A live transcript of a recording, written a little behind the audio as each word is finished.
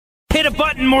hit a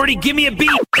button, Morty. Give me a beat.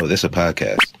 Oh, this a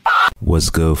podcast. What's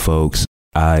good, folks?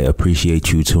 I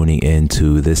appreciate you tuning in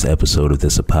to this episode of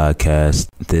This a Podcast.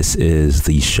 This is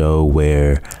the show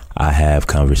where I have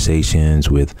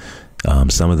conversations with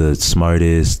some of the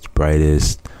smartest,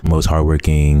 brightest, most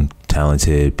hardworking,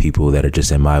 talented people that are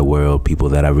just in my world, people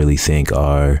that I really think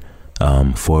are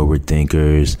forward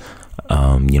thinkers, you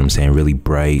know what I'm saying, really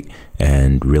bright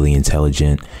and really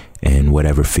intelligent in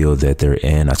whatever field that they're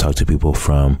in. I talk to people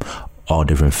from all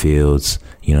different fields,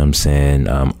 you know what I'm saying,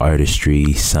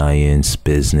 artistry, science,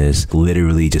 business,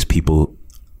 literally just people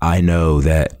I know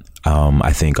that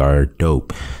I think are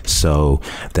dope. So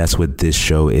that's what this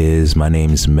show is. My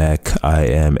name is Mech. I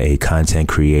am a content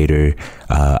creator.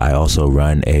 I also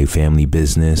run a family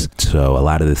business. So a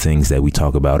lot of the things that we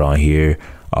talk about on here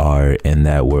are in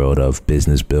that world of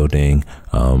business building,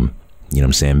 you know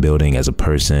what I'm saying, building as a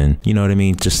person, you know what I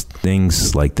mean, just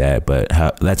things like that. But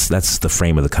that's the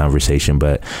frame of the conversation,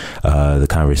 but the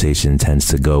conversation tends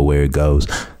to go where it goes.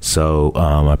 So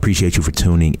I appreciate you for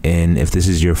tuning in. If this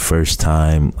is your first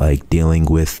time like dealing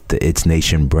with the It's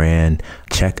Nation brand,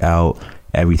 check out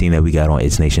everything that we got on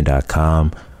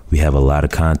itsnation.com. We have a lot of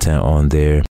content on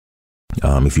there.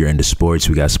 If you're into sports,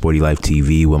 we got Sporty Life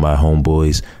TV with my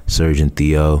homeboys, Serge and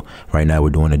Theo. Right now, we're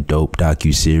doing a dope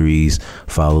docu-series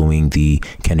following the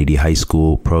Kennedy High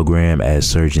School program as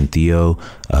Serge and Theo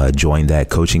joined that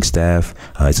coaching staff.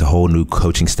 It's a whole new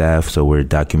coaching staff, so we're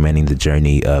documenting the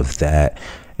journey of that.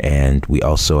 And we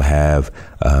also have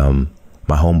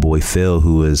my homeboy Phil,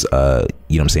 who is, you know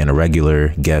what I'm saying, a regular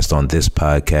guest on this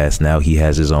podcast. Now he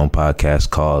has his own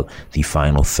podcast called The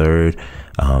Final Third.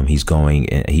 He's going,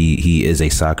 he is a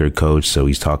soccer coach, so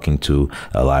he's talking to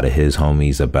a lot of his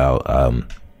homies about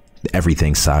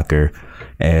everything soccer.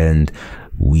 And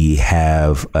we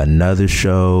have another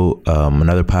show,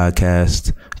 another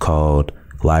podcast called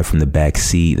Live from the Back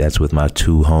Seat. That's with my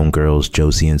two homegirls,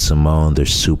 Josie and Simone. They're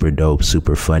super dope,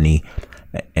 super funny.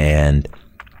 And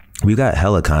we got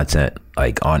hella content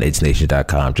like on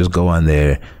itsnation.com. Just go on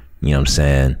there, you know what I'm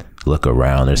saying, look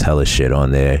around. There's hella shit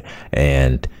on there.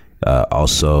 And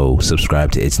also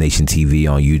subscribe to It's Nation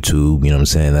TV on YouTube. You know what I'm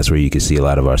saying? That's where you can see a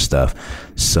lot of our stuff.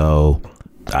 So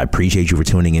I appreciate you for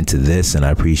tuning into this, and I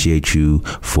appreciate you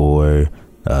for, you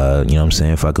know what I'm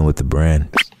saying, fucking with the brand.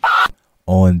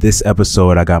 On this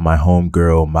episode, I got my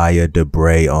homegirl Maya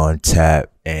Debray on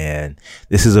tap, and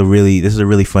this is a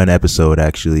really fun episode.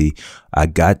 Actually, I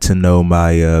got to know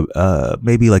Maya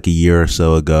maybe like a year or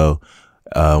so ago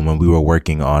when we were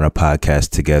working on a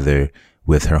podcast together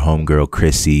with her homegirl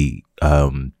Chrissy,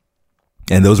 and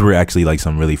those were actually like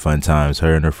some really fun times.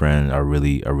 Her and her friend are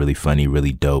really funny,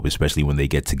 really dope, especially when they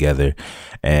get together.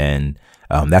 And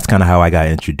that's kind of how I got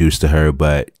introduced to her.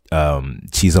 But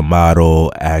she's a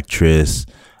model, actress,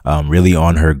 really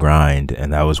on her grind,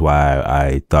 and that was why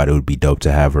I thought it would be dope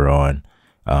to have her on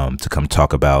to come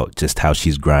talk about just how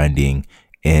she's grinding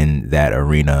in that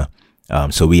arena.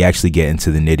 So we actually get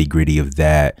into the nitty gritty of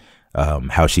that.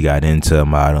 How she got into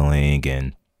modeling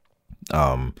and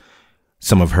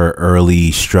some of her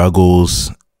early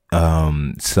struggles,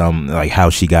 some like how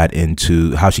she got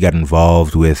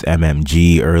involved with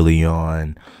MMG early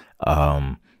on,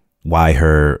 why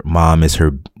her mom is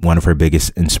one of her biggest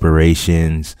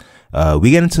inspirations.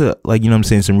 We get into like, you know what I'm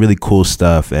saying, some really cool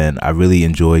stuff, and I really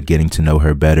enjoyed getting to know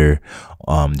her better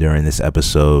during this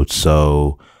episode.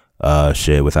 So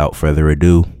without further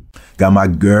ado, got my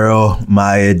girl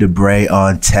Maya Debray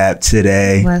on tap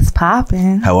today. What's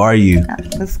poppin'? How are you?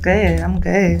 That's good. I'm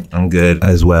good. I'm good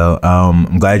as well.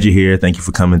 I'm glad you're here. Thank you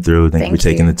for coming through. Thank you for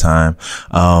taking the time.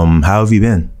 How have you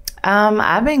been?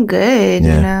 I've been good.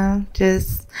 Yeah. You know,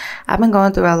 I've been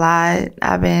going through a lot.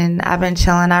 I've been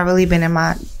chilling. I've really been in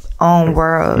my own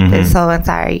world this whole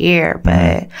entire year,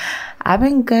 but I've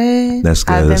been good. That's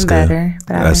good. I've That's been good.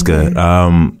 better. That's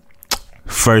good.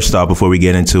 First off, before we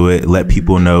get into it, let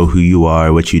people know who you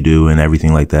are, what you do, and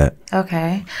everything like that.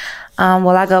 Okay. Well,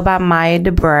 I go by Maya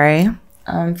Debray.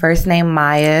 First name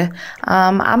Maya.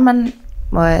 I'm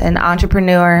an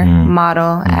entrepreneur,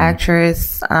 model,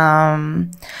 actress.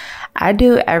 I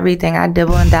do everything. I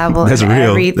dibble and dabble in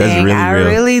everything. That's really real.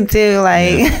 Really do.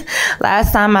 Like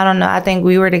last time, I don't know, I think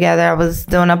we were together. I was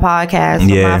doing a podcast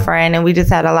with my friend, and we just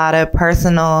had a lot of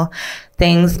personal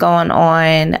things going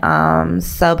on.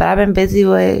 But I've been busy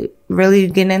with really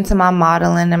getting into my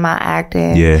modeling and my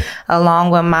acting,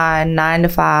 along with my 9 to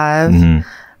 5.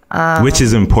 Which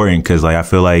is important because, like, I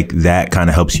feel like that kind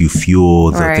of helps you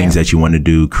fuel the things that you want to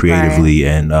do creatively,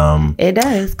 and it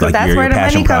does, because like that's where the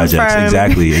money comes from.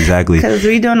 Exactly. Because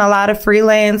we're doing a lot of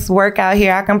freelance work out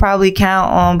here. I can probably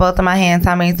count on both of my hands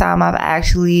how many times I've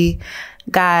actually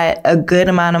got a good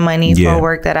amount of money for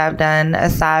work that I've done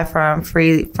aside from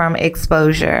from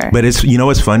exposure. But it's, you know,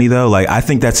 what's funny though? Like, I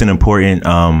think that's important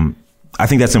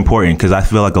because I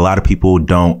feel like a lot of people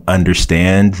don't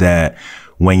understand that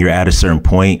when you're at a certain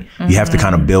point, you have to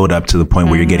kind of build up to the point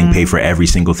where you're getting paid for every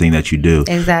single thing that you do.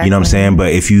 Exactly. You know what I'm saying?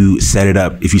 But if you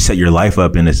set your life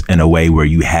up in a way where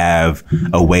you have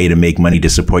a way to make money to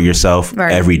support yourself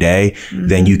every day,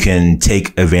 then you can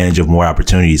take advantage of more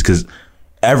opportunities, because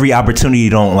every opportunity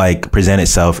don't like present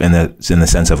itself in the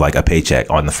sense of like a paycheck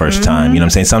on the first time. You know what I'm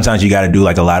saying? Sometimes you got to do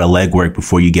like a lot of legwork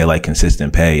before you get like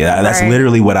consistent pay. That's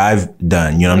literally what I've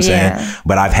done. You know what I'm saying?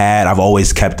 But I've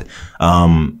always kept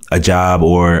a job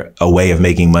or a way of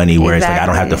making money where it's like I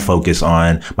don't have to focus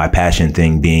on my passion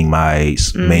thing being my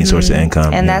main source of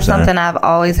income. And that's something I've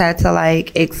always had to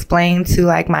like explain to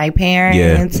like my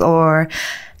parents or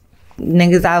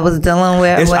niggas I was dealing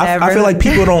with, whatever. I feel like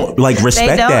people don't like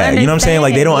respect that. You know what I'm saying?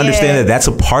 Like they don't understand that that's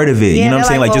a part of it. You know what I'm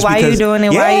saying? Like, just why because you doing it?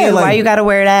 Why you gotta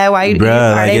wear that? Why you?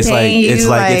 Bruh, like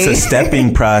it's a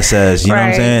stepping process. You know what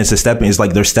I'm saying? It's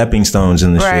like they're stepping stones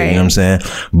in the shit. You know what I'm saying?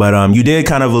 But you did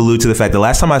kind of allude to the fact the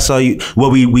last time I saw you,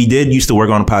 well, we did used to work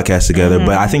on a podcast together,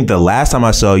 but I think the last time I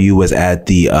saw you was at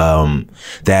the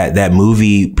that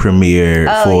movie premiere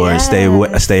for Stay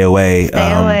Away.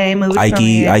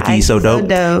 Ike So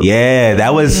Dope. Yeah,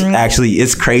 that was actually,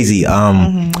 it's crazy.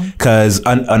 Cause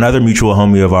another mutual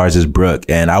homie of ours is Brooke.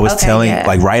 And I was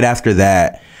like right after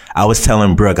that, I was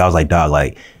telling Brooke, I was like, dog,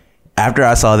 like after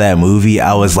I saw that movie,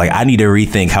 I was like, I need to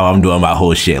rethink how I'm doing my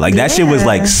whole shit. Like that shit was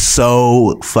like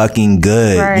so fucking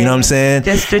good. You know what I'm saying?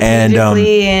 Just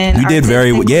strategically and you did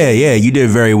you did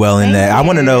very well in that. I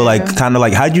want to know like kind of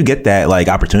like, how'd you get that like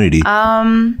opportunity?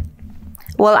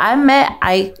 Well, I met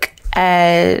Ike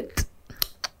at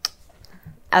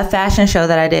a fashion show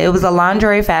that I did. It was a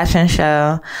lingerie fashion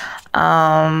show.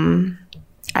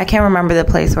 I can't remember the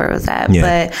place where it was at,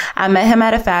 but I met him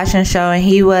at a fashion show, and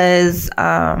he was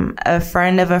a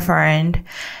friend of a friend.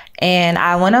 And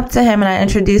I went up to him and I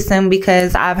introduced him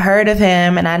because I've heard of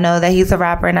him and I know that he's a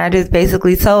rapper, and I just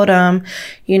basically told him,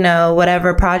 you know,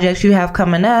 whatever projects you have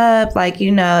coming up, like,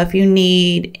 you know, if you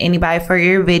need anybody for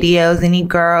your videos, any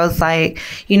girls, like,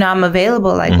 you know, I'm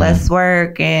available, like, let's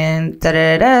work and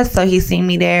da-da-da-da. So he seen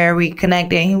me there, we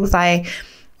connected, and he was like,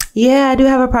 yeah, I do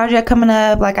have a project coming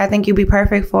up. Like, I think you'd be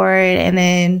perfect for it. And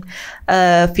then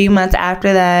a few months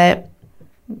after that,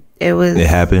 it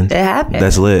happened.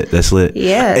 That's lit.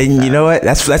 Yeah. And you know what?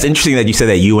 That's interesting that you said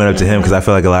that you went up to him, because I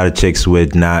feel like a lot of chicks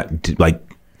would not like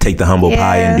take the humble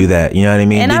pie and do that. You know what I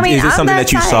mean? And is this something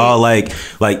that you saw like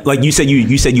you said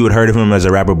you had heard of him as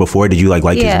a rapper before? Did you like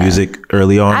his music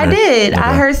early on? I did. Okay.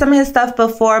 I heard some of his stuff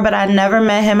before, but I never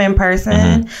met him in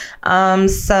person.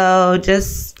 So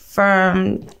just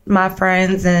from my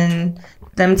friends and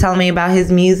them telling me about his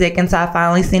music, and so I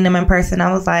finally seen him in person.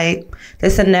 I was like,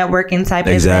 this is a networking type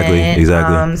event.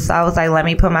 Exactly. So I was like, let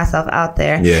me put myself out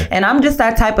there. Yeah. And I'm just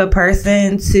that type of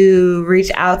person to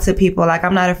reach out to people. Like,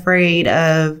 I'm not afraid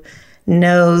of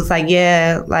no's. Like,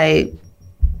 like,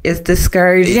 it's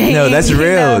discouraging. No, that's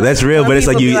real. That's real. But it's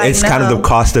like it's kind of the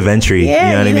cost of entry. Yeah,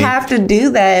 you know what I mean? have to do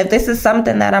that. If this is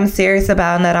something that I'm serious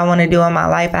about and that I want to do in my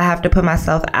life, I have to put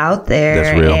myself out there.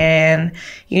 That's real. And,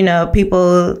 you know,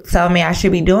 people tell me I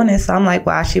should be doing this. So I'm like,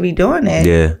 well, I should be doing it.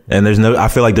 Yeah. And I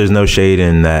feel like there's no shade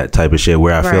in that type of shit,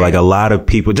 where I feel like a lot of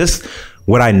people, just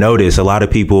what I notice, a lot of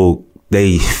people,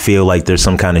 they feel like there's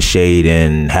some kind of shade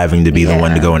in having to be the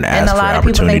one to go and ask for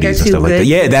opportunities and stuff like that.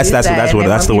 Yeah, that's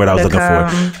the word I was looking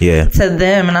for. Yeah. To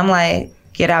them, and I'm like,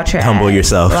 get out your humble ass.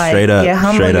 yourself, like, straight up. Yeah,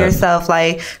 humble yourself,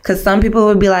 like, because some people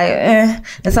would be like,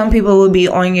 and some people would be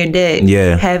on your dick,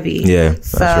 heavy. Yeah.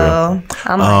 So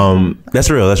I'm like, that's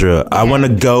real. Yeah. I want to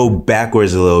go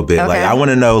backwards a little bit. Okay. Like, I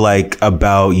want to know like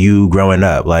about you growing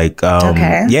up. Like,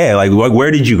 like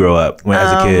where did you grow up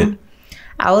as a kid?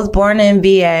 I was born in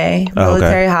VA,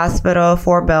 Military Hospital,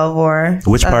 Fort Belvoir.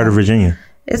 Which part of Virginia?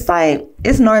 It's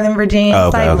Northern Virginia.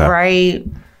 It's right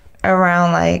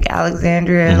around like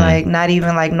Alexandria, like not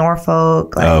even like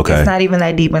Norfolk. Like it's not even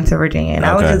that deep into Virginia. And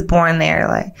I was just born there.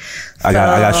 Like, so, I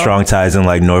got strong ties in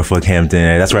like Norfolk,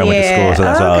 Hampton. That's where I went to school. So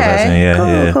that's what I was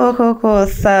asking. Cool.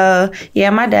 So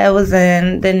my dad was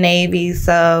in the Navy,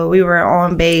 so we were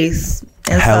on base.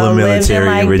 And hella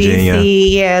military in Virginia.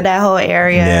 DC, that whole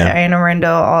area, Anne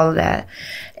Arundel, all of that.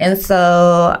 And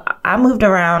so I moved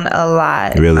around a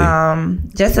lot. Really?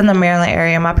 Just in the Maryland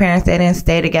area. My parents, they didn't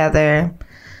stay together.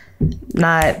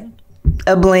 Not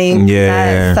a blink.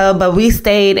 Yeah. But we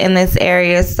stayed in this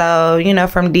area. So, you know,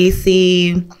 from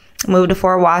DC, moved to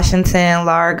Fort Washington,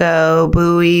 Largo,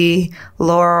 Bowie,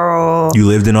 Laurel. You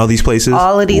lived in all these places?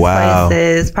 All of these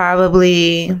places.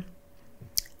 Probably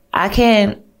I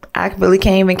really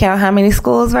can't even count how many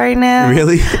schools right now.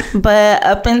 Really? But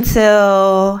up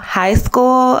until high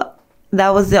school, that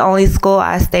was the only school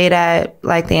I stayed at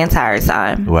like the entire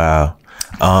time. Wow.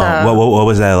 What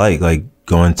was that like? Like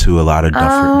going to a lot of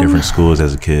different schools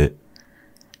as a kid?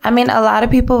 I mean, a lot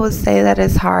of people would say that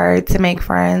it's hard to make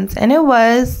friends, and it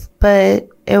was, but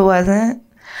it wasn't.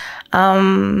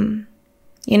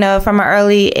 You know, from an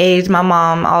early age, my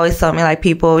mom always told me like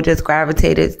people just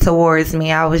gravitated towards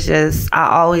me. I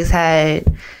always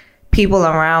had people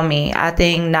around me. I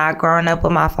think not growing up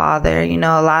with my father, you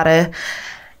know, a lot of,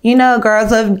 you know,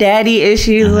 girls with daddy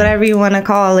issues, whatever you want to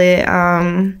call it.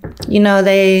 You know,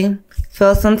 they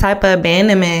feel some type of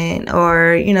abandonment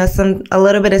or, you know, a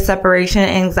little bit of separation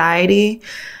anxiety.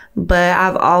 But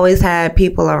I've always had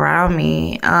people around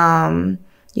me.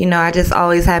 You know, I just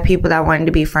always had people that wanted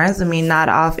to be friends with me, not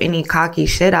off any cocky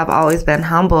shit. I've always been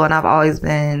humble and I've always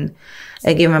been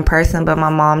a giving person. But my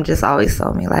mom just always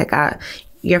told me, like,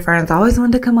 your friends always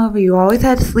wanted to come over. You always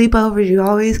had sleepovers. You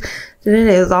always did it.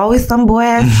 It was always some boy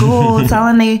at school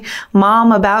telling their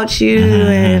mom about you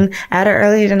and at an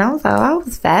early age. And I was like, I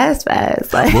was fast.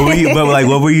 Like,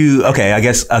 what were you? Okay, I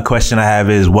guess a question I have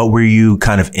is, what were you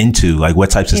kind of into? Like, what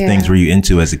types of things were you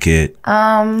into as a kid?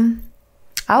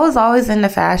 I was always into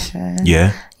fashion.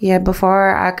 Yeah? Yeah,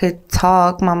 before I could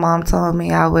talk, my mom told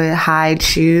me I would hide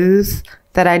shoes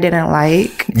that I didn't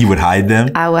like. You would hide them?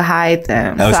 I would hide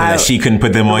them. Oh, so that she couldn't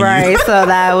put them on you? Right, so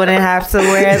that I wouldn't have to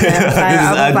wear them. So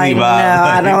I was like, no,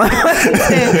 I don't want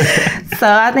to.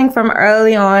 So I think from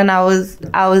early on, I was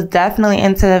definitely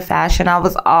into fashion. I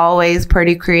was always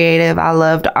pretty creative. I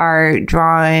loved art,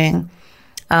 drawing,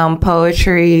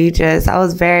 poetry. I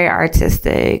was very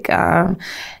artistic.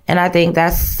 And I think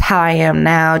that's how I am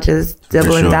now, just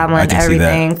dabbling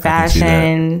everything,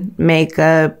 fashion,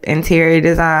 makeup, interior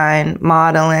design,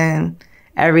 modeling,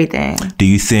 everything. Do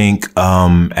you think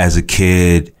as a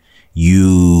kid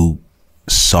you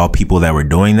saw people that were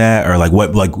doing that, or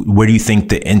where do you think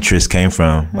the interest came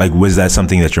from? Like, was that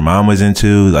something that your mom was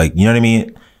into? Like, you know what I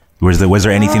mean? Was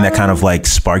there anything that kind of like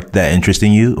sparked that interest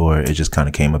in you, or it just kind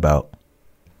of came about?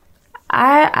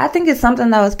 I think it's something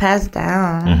that was passed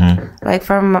down, like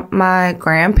from my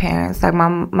grandparents. Like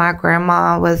my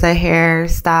grandma was a hair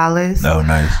stylist. Oh,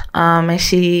 nice. And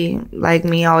she, like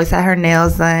me, always had her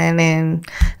nails done and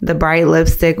the bright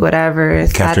lipstick, whatever.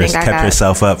 So kept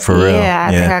herself up for real. Yeah,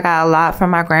 I think I got a lot from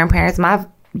my grandparents. My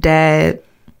dad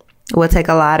would take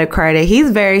a lot of credit.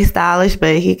 He's very stylish,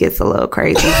 but he gets a little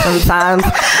crazy sometimes.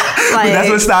 Like, that's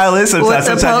what style is.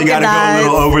 Sometimes you gotta go a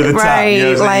little over the top. You know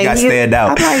what I'm saying? Like, you gotta stand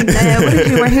out. I'm like, Dad, what did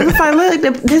you wear? He was like, look,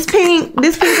 this pink.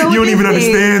 You don't even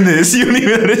understand this. You don't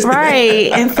even understand.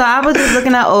 Right. And so I was just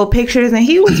looking at old pictures, and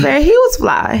he was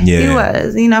fly. Yeah. He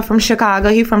was, you know, from Chicago.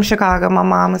 He from Chicago. My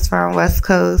mom is from West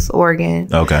Coast, Oregon.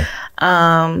 Okay.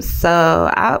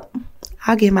 So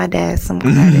I'll give my dad some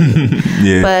credit.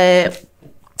 Yeah. But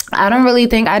I didn't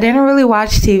really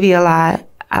watch TV a lot.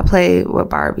 I played with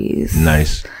Barbies.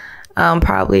 Nice.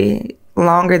 Probably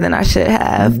longer than I should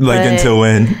have. Like, until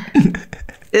when?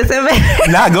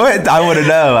 Nah, go ahead. I want to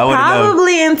know.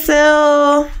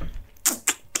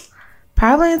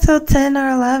 Probably until 10 or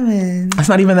 11. That's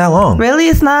not even that long. Really?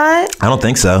 It's not? I don't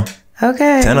think so.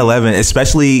 Okay. 10, 11,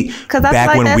 especially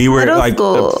back when we were like,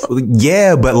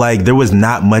 yeah, but like there was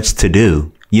not much to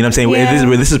do. You know what I'm saying?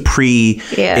 Yeah. This is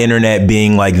pre-internet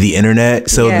being like the internet.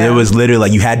 So there was literally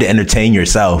like you had to entertain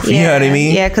yourself. You know what I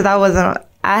mean? Yeah, because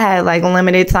I had like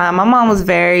limited time. My mom was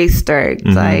very strict.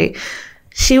 Like,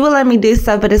 she would let me do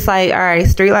stuff, but it's like, all right,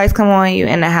 street lights come on, you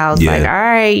in the house. Yeah. Like, all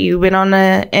right, you've been on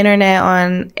the internet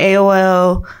on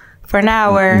AOL for an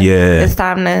hour. Yeah. It's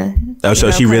time to... Oh,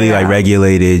 so she really like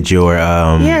regulated your,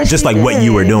 just like what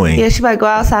you were doing. Yeah, she'd like, go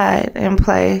outside and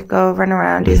play, go run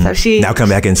around, do stuff. Now come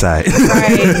back inside.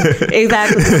 Right,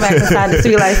 exactly. Come back inside, the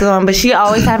street lights on. But she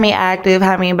always had me active,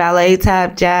 had me in ballet,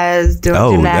 tap, jazz,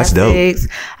 doing gymnastics. That's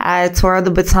dope. I twirled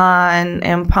the baton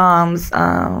in Palms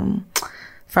from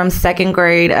 2nd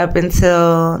grade up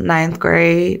until 9th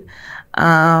grade.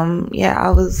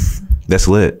 I was... That's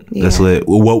lit. Yeah. That's lit.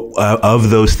 What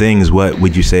of those things, what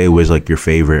would you say was like your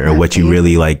favorite, or what you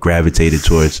really like gravitated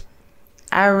towards?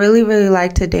 I really, really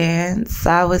like to dance.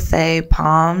 So I would say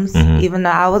Palms, even though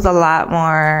I was a lot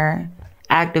more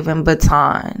active in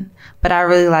baton. But I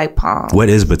really like Palms. What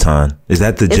is baton? Is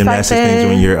that the gymnastics things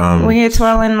when you're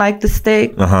twirling like the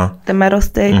stick, the metal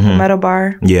stick, the metal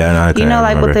bar? Yeah, you know,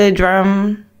 like with the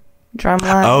drum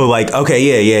line. Oh, like, okay,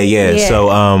 yeah.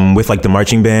 So with like the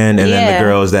marching band and then the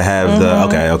girls that have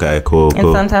the okay, cool.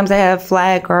 And sometimes they have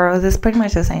flag girls. It's pretty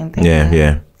much the same thing.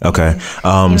 Yeah. Okay.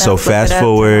 So fast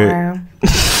forward.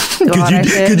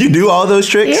 Could you do all those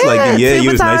tricks? Yeah, like, yeah,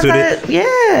 you was nice with it?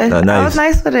 Yeah, nice. I was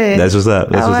nice with it. That's what's up.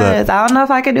 That's what's up. I don't know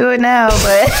if I could do it now,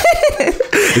 but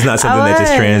it's not something that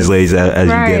just translates as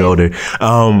you get older.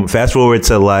 Fast forward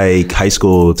to like high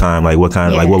school time. Like, what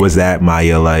kind of, like, what was that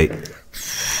Maya like?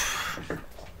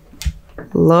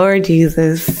 Lord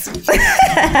Jesus.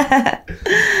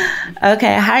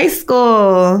 Okay, high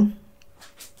school,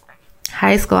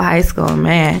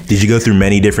 man. Did you go through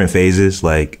many different phases,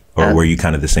 like, or were you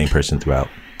kind of the same person throughout?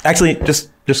 Actually, just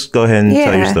go ahead and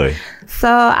tell your story. So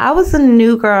I was a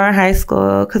new girl in high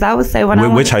school, because I would say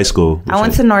which high school? I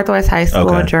went to Northwest High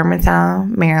School in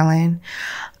Germantown, Maryland.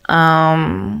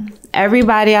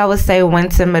 Everybody, I would say,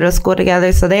 went to middle school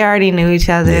together, so they already knew each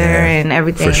other and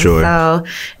everything. For sure. So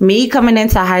me coming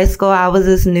into high school, I was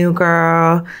this new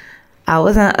girl. I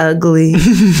wasn't ugly.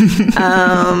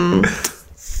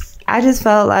 I just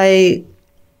felt like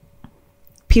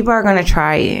people are gonna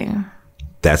try you.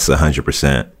 That's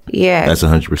 100%. Yeah, that's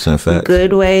 100% fact.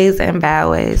 Good ways and bad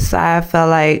ways. So I felt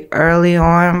like early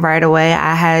on, right away,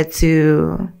 I had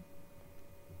to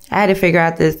figure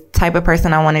out this type of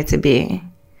person I wanted to be.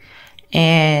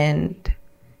 And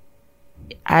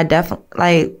I definitely,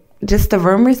 like, just the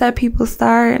rumors that people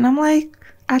start, and I'm like,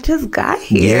 I just got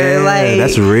here. Yeah, like,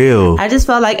 that's real. I just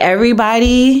felt like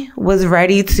everybody was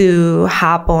ready to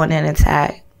hop on and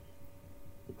attack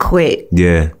quick.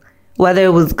 Yeah. Whether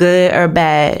it was good or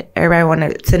bad, everybody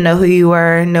wanted to know who you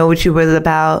were, know what you was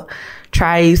about,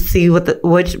 try to see what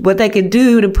they could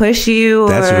do to push you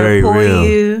or pull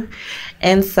you.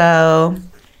 And so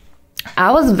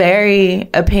I was very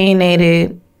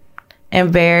opinionated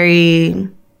and very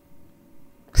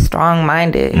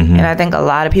strong-minded, and I think a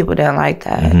lot of people didn't like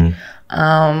that.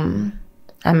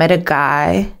 I met a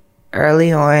guy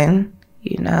early on,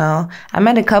 you know. I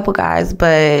met a couple guys,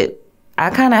 but I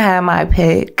kind of had my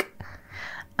pick.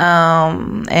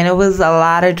 And it was a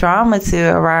lot of drama too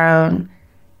around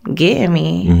getting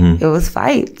me. It was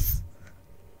fights.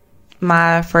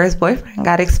 My first boyfriend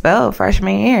got expelled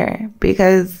freshman year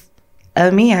because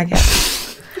of me, I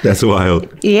guess. That's wild.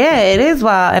 Yeah, it is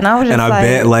wild. And I was just and I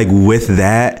bet, like, with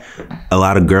that, a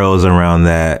lot of girls around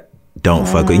that don't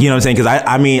fuck with, you know what I'm saying? Because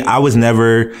I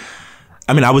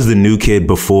was the new kid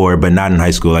before, but not in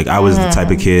high school. Like, I was the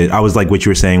type of kid, I was like what you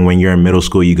were saying, when you're in middle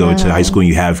school, you go to high school and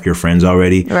you have your friends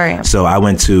already. Right. So I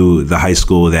went to the high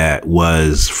school that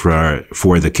was for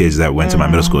the kids that went to my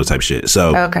middle school type shit.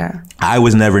 So I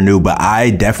was never new, but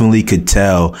I definitely could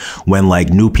tell when, like,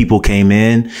 new people came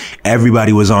in,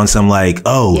 everybody was on some, like,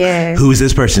 who's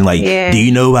this person? Like, do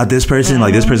you know about this person?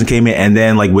 Like, this person came in. And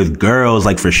then, like, with girls,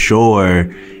 like, for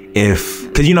sure,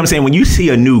 because you know what I'm saying, when you see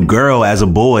a new girl as a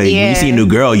boy, when you see a new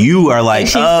girl, you are like,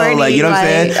 pretty, like, you know what I'm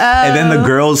saying? And then the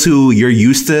girls who you're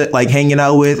used to, like, hanging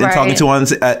out with and talking to all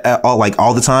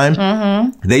the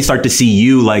time, they start to see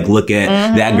you, like, look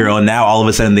at that girl, and now all of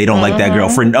a sudden they don't like that girl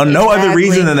for no other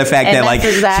reason than the fact that, like,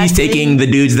 she's taking the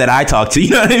dudes that I talk to, you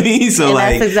know what I mean? So, and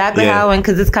like, that's exactly how it went,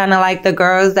 because it's kind of like the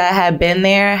girls that had been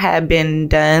there had been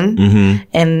done,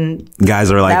 and guys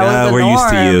are like, we're used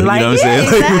to you, like, you know what I'm saying?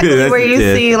 Exactly. We're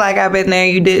used to you. Like, I've been there,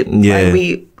 you did.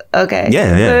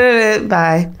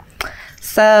 Bye.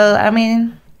 So, I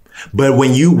mean, but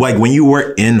when you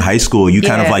were in high school, you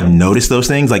kind of, like, noticed those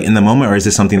things, like, in the moment, or is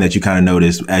this something that you kind of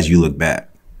noticed as you look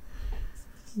back?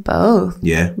 Both.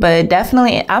 Yeah. But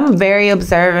definitely, I'm very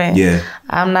observant. Yeah.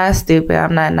 I'm not stupid.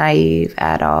 I'm not naive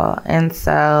at all. And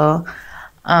so,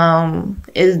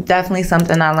 it's definitely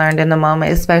something I learned in the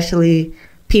moment, especially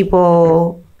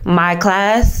people my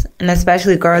class, and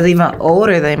especially girls even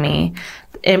older than me,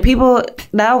 and people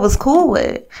that I was cool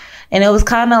with. And it was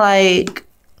kind of like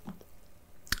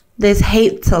this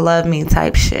hate to love me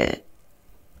type shit.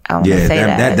 I want to say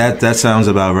that sounds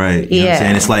about right. You know what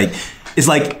I'm saying? It's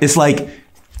like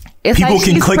people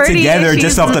can click together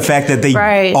just off the fact that they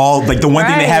all, like, the one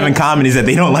thing they have in common is that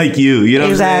they don't like you. You know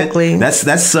what I'm saying?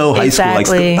 That's so high school. Like,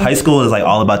 high school is, like,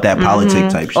 all about that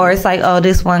politic type shit. Or it's like,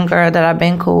 this one girl that I've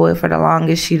been cool with for the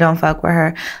longest, she don't fuck with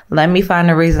her. Let me find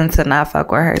a reason to not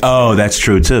fuck with her too. Oh, that's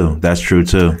true too.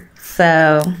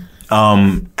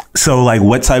 So, like,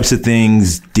 what types of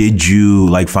things did you,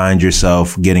 like, find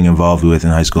yourself getting involved with in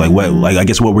high school? Like, what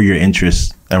were your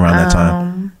interests around that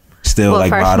time? Still, like,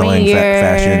 modeling,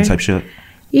 fashion type shit?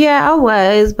 Yeah, I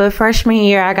was. But freshman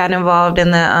year, I got involved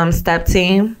in the step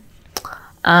team.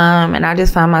 And I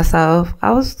just found myself,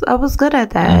 I was good at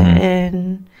that.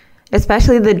 And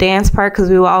especially the dance part, because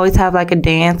we would always have, like, a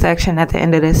dance section at the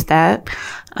end of the step.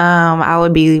 I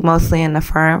would be mostly in the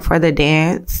front for the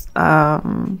dance,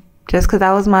 just because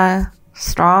that was my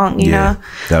strong, you know?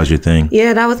 That was your thing.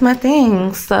 Yeah, that was my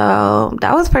thing. So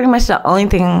that was pretty much the only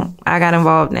thing I got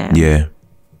involved in. Yeah.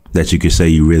 that you could say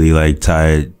you really like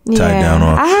tied down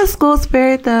on? I had school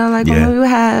spirit though. Like when we would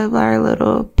have our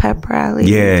little pep rally.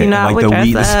 Yeah, you know,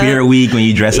 like the spirit week when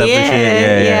you dress up and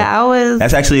shit. Yeah, I was.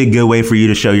 That's actually a good way for you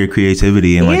to show your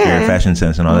creativity and like your fashion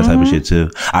sense and all that type of shit too.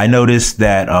 I noticed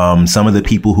that some of the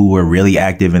people who were really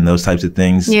active in those types of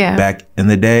things back in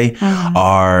the day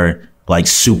are like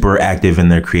super active in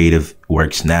their creative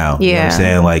works now. You know what I'm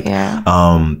saying?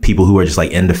 Like people who are just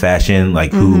like into fashion,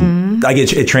 like who like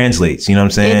it translates, you know what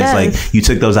I'm saying? It's like you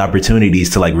took those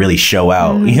opportunities to like really show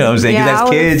out. You know what I'm saying? Because as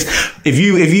kids, if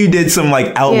you did some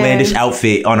like outlandish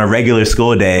outfit on a regular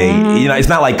school day, you know, it's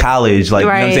not like college. Like you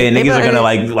know what I'm saying? Niggas are gonna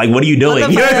like what are you doing?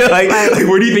 You know, like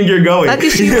where do you think you're going? Look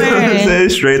at you know what I'm saying?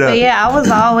 Straight up. But yeah, I was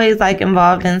always like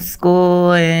involved in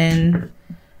school and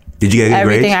did you get good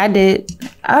everything grades?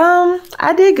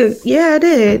 I did good. Yeah, I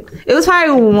did. It was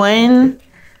probably one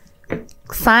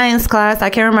science class.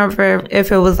 I can't remember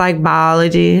if it was like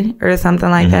biology or something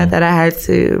like that I had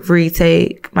to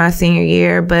retake my senior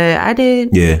year, but I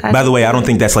did. Yeah. By the way, I don't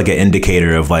think that's like an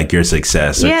indicator of like your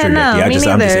success. Yeah, no, I'm just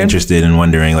interested in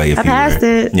wondering like if I passed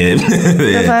it.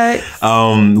 Yeah.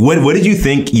 What did you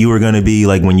think you were gonna be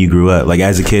like when you grew up? Like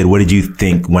as a kid, what did you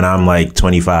think when I'm like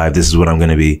 25? This is what I'm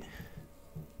gonna be.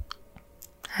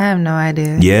 I have no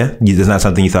idea. Yeah? That's not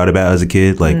something you thought about as a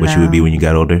kid? Like what you would be when you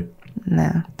got older?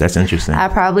 No. That's interesting. I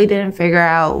probably didn't figure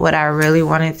out what I really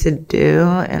wanted to do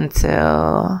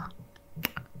until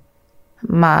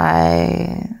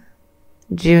my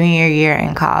junior year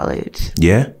in college.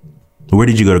 Yeah? Where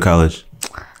did you go to college?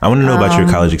 I want to know about your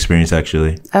college experience,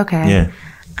 actually. Okay.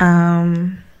 Yeah.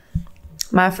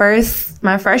 My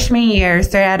freshman year,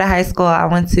 straight out of high school, I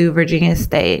went to Virginia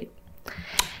State.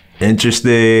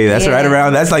 Interesting. That's right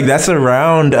around. That's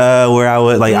around where I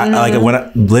was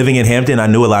like living in Hampton. I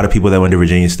knew a lot of people that went to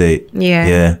Virginia State.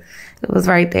 Yeah. It was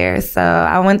right there. So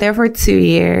I went there for 2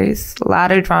 years. A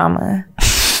lot of drama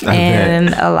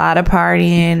and a lot of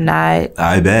partying.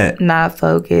 Not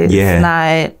focused. Yeah.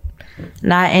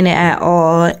 Not in it at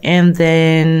all. And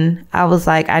then I was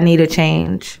like, I need a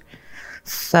change.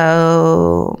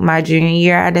 So my junior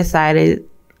year, I decided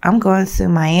I'm going to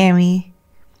Miami.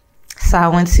 So I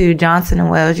went to Johnson &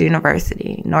 Wales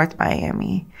University, North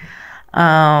Miami.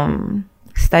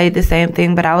 Studied the same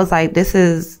thing, but I was like,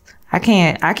 I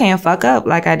can't fuck up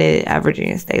like I did at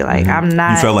Virginia State. Like I'm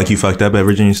not. You felt like you fucked up at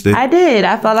Virginia State? I did.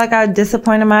 I felt like I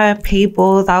disappointed my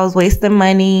peoples. I was wasting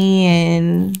money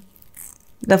and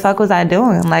the fuck was I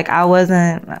doing? Like I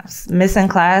wasn't missing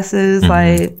classes.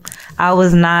 Like I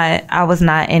was not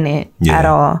in it at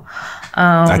all.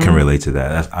 I can relate to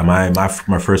that.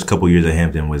 My first couple years at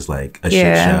Hampton was like a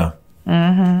shit show.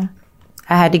 I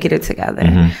had to get it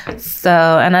together. So,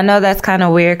 and I know that's kind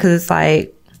of weird because it's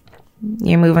like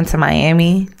you're moving to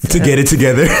Miami to get it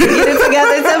together. To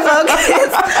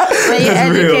focus on your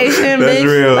education, bitch.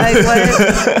 Real. Like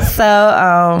what?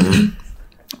 So,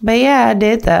 but yeah, I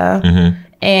did though.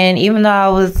 And even though I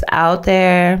was out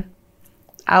there,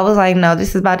 I was like, no, this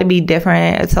is about to be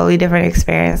different, a totally different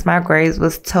experience. My grades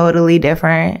was totally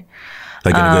different.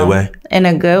 Like in a good way? In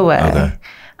a good way. Okay.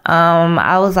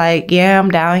 I was like, yeah, I'm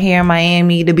down here in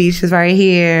Miami. The beach is right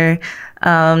here.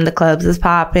 The clubs is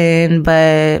popping.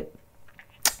 But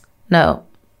no,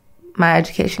 my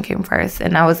education came first.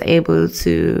 And I was able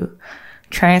to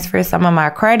transfer some of my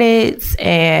credits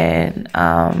and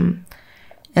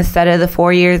instead of the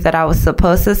 4 years that I was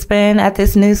supposed to spend at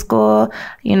this new school,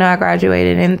 you know, I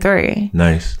graduated in 3.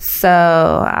 Nice. So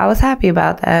I was happy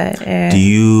about that. And do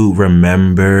you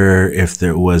remember if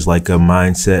there was like a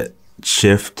mindset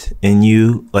shift in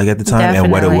you like at the time? Definitely.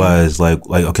 And what it was like,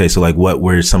 okay, so like what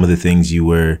were some of the things you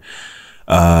were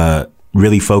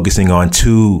really focusing on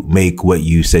to make what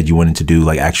you said you wanted to do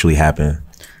like actually happen?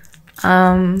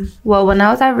 Well, when I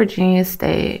was at Virginia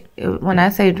State, when I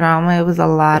say drama, it was a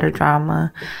lot of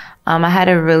drama. I had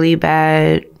a really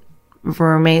bad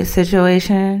roommate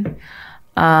situation,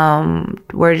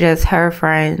 where just her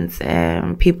friends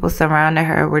and people surrounding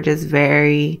her were just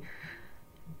very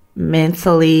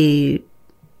mentally,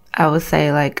 I would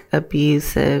say like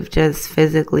abusive, just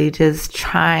physically, just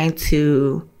trying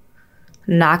to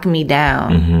knock me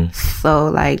down. So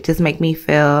like, just make me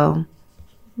feel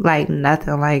like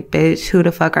nothing. Like, bitch, who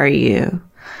the fuck are you?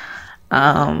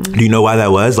 Do you know why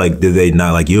that was? Like, did they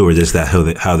not like you, or just that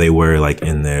how they were like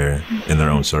in their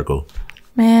own circle?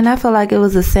 Man, I feel like it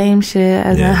was the same shit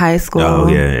as in high school. Oh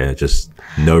yeah, just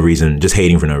no reason, just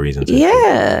hating for no reason.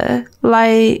 Yeah,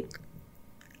 like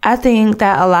I think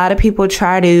that a lot of people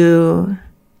try to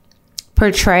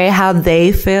portray how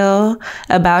they feel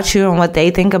about you and what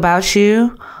they think about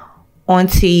you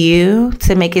onto you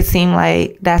to make it seem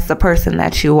like that's the person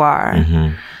that you are.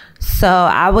 So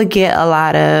I would get a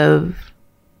lot of,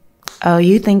 oh,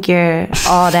 you think you're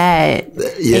all that.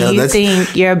 Yeah, and you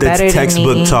think you're better than me. That's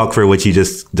textbook talk for what you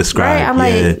just described. Right, I'm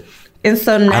like, and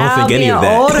so now being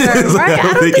older, right?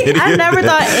 I never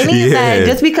thought any of that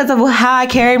just because of how I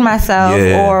carried myself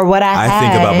or what I had. I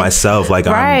think about myself like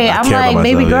I'm like,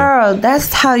 baby girl,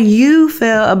 that's how you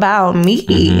feel about me.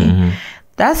 Mm-hmm.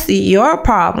 That's your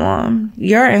problem,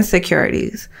 your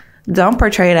insecurities. Don't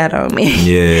portray that on me.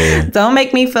 Yeah. Don't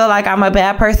make me feel like I'm a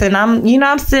bad person.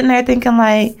 I'm sitting there thinking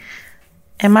like,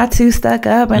 am I too stuck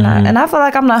up? And I feel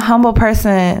like I'm the humble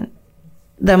person,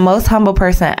 the most humble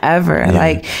person ever. Yeah.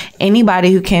 Like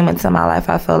anybody who came into my life,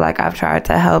 I feel like I've tried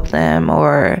to help them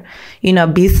or,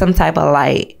 be some type of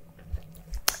light.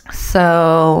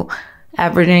 So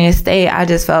at Virginia State, I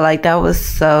just felt like that was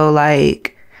so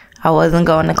like, I wasn't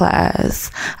going to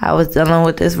class. I was dealing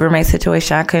with this roommate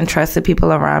situation. I couldn't trust the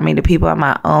people around me, the people in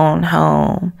my own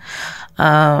home.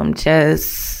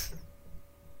 Just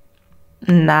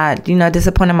not,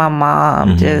 disappointing my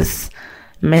mom, just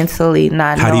mentally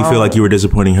not How do you feel like you were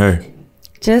disappointing her?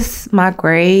 Just my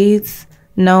grades,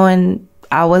 knowing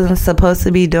I wasn't supposed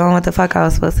to be doing what the fuck I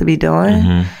was supposed to be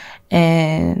doing,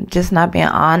 and just not being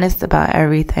honest about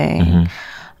everything.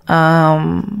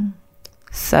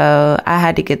 So I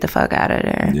had to get the fuck out of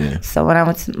there. Yeah. So when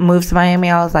I moved to Miami,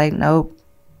 I was like, nope,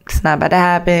 it's not about to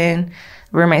happen.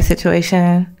 Roommate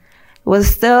situation was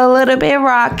still a little bit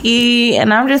rocky.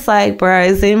 And I'm just like, bro,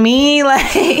 is it me?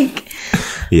 Like,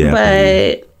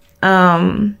 but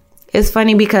it's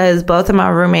funny because both of my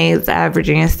roommates at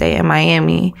Virginia State and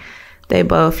Miami, they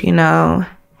both,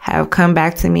 have come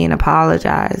back to me and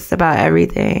apologized about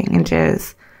everything and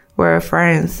just we're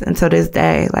friends until this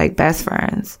day, like best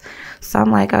friends. So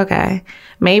I'm like, okay,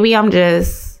 maybe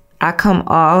I come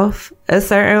off a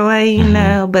certain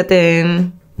way, but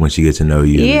then once you get to know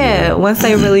you. Once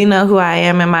they really know who I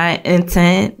am and my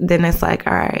intent, then it's like,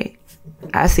 all right,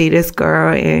 I see this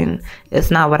girl and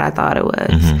it's not what I thought it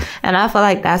was. And I feel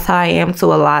like that's how I am to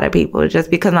a lot of people,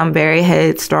 just because I'm very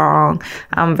headstrong.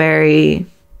 I'm very,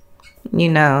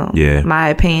 my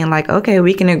opinion, like, okay,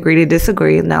 we can agree to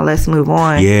disagree. Now let's move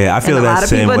on. Yeah, I feel that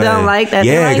same way. A lot of people don't like that.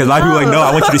 Yeah, because a lot of people are like, no,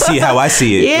 I want you to see how I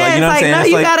see it. Yeah, like, what I'm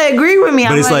saying? No, you gotta agree with me.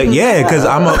 But it's like, because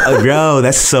I'm yo,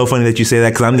 that's so funny that you say that,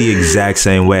 because I'm the exact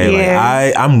same way. Yeah.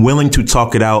 Like I'm willing to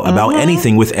talk it out about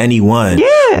anything with anyone.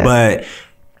 Yeah. But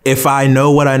if I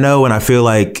know what I know and I feel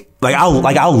like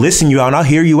I'll listen you out and I'll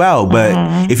hear you out.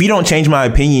 But if you don't change my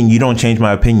opinion, you don't change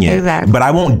my opinion. Exactly. But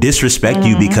I won't disrespect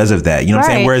you because of that. You know what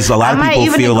I'm saying? Whereas a lot of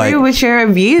people feel like, I might even agree with your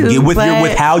view,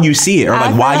 with how you see it, or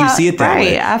like why you see it that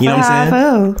way. You know what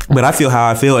I'm saying? But I feel how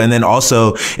I feel, and then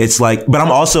also it's like, but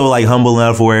I'm also like humble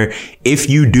enough where if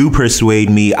you do persuade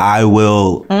me, I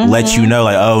will let you know,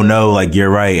 like, oh no, like you're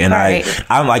right, and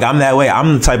I'm that way.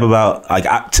 I'm the type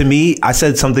about to me, I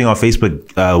said something on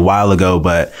Facebook a while ago,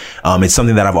 but it's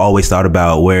something that I've always thought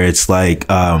about, where it's like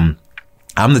I'm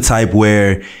the type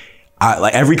where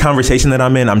like every conversation that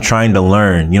I'm in, I'm trying to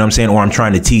learn, you know what I'm saying? Or I'm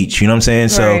trying to teach, you know what I'm saying?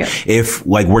 Right. So if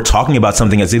like we're talking about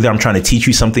something, it's either I'm trying to teach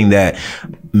you something that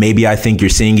maybe I think you're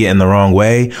seeing it in the wrong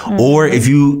way, or if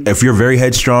you're very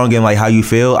headstrong in like how you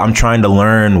feel, I'm trying to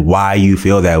learn why you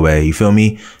feel that way. You feel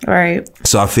me? Right.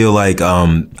 So I feel like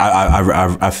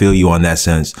I feel you on that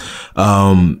sense.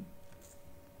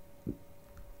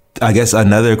 I guess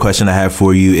another question I have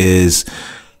for you is,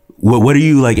 what are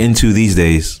you like into these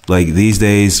days? Like these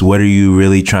days, what are you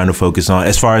really trying to focus on?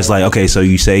 As far as like, okay, so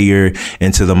you say you're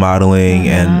into the modeling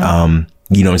and,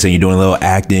 you know what I'm saying, you're doing a little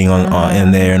acting on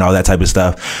in there and all that type of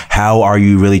stuff. How are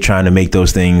you really trying to make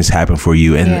those things happen for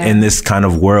you in this kind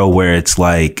of world where it's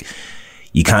like,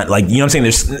 you can't, like, you know what I'm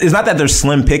saying? It's not that there's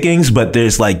slim pickings, but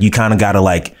there's like, you kind of got to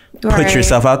like put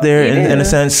yourself out there in a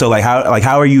sense. So like,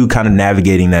 how are you kind of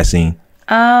navigating that scene?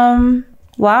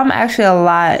 Well, I'm actually a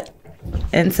lot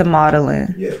into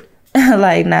modeling. Yeah.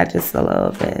 Like not just a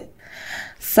little bit.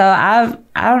 So I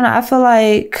don't know, I feel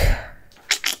like,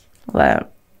 well,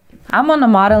 I'm on the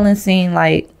modeling scene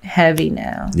like heavy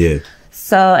now. Yeah.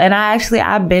 So, and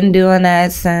I've been doing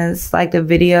that since like the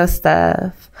video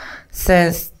stuff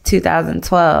since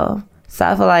 2012. So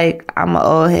I feel like I'm an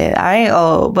old head. I ain't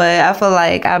old, but I feel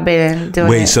like I've been doing it.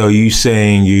 Wait, so you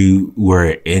saying you were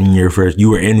in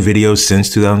videos since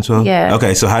 2012? Yeah.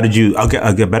 Okay, so how did you,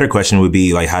 a better question would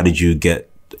be like, how did you get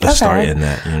a start in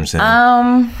that? You know what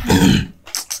I'm saying?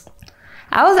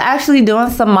 I was actually doing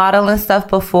some modeling stuff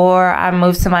before I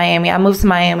moved to Miami. I moved to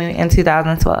Miami in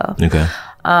 2012. Okay.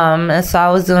 And so I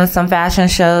was doing some fashion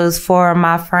shows for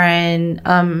my friend,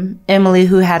 Emily,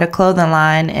 who had a clothing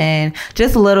line, and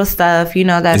just little stuff,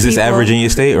 that Is this at Virginia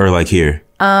State or like here?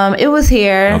 It was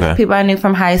here. Okay. People I knew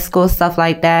from high school, stuff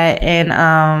like that.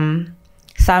 And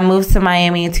so I moved to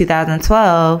Miami in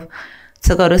 2012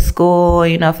 to go to school,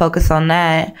 you know, focus on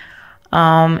that.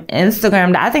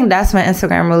 Instagram, I think that's when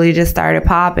Instagram really just started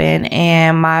popping.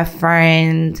 And my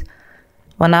friend,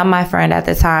 well, not my friend at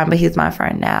the time, but he's my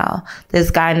friend now. This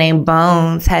guy named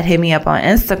Bones had hit me up on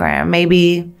Instagram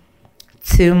maybe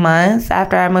 2 months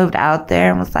after I moved out there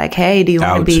and was like, hey, do you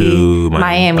want to be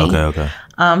Miami? Okay.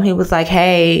 He was like,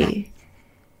 hey,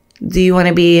 do you want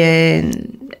to be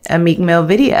in a Meek Mill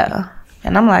video?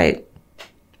 And I'm like,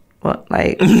 what?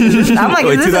 Like, I'm like,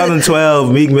 wait,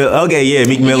 2012, Meek Mill. Okay, yeah,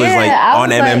 Meek Mill is like on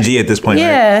MMG at this point,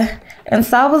 yeah. right? And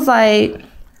so I was like,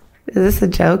 is this a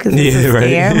joke? Is this a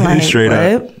scam? Right. Like, Straight what?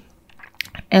 up.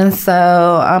 And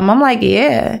so I'm like,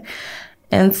 yeah.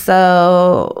 And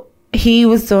so he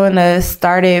was doing a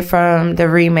started from the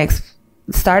bottom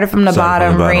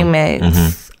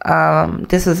remix. Mm-hmm.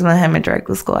 This was when him and Drake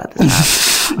was cool at the time.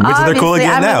 Which they're cool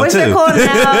again now, which too. they're cool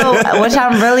now, which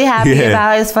I'm really happy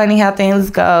about. It's funny how things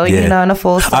go, you know, in a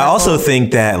full circle. I also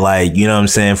think that, like, you know what I'm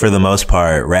saying, for the most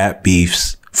part, rap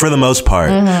beefs, for the most part,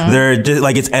 they're just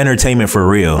like, it's entertainment for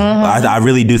real. I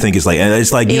really do think it's like, you know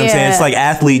what I'm saying? It's like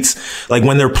athletes, like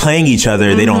when they're playing each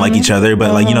other, they don't like each other,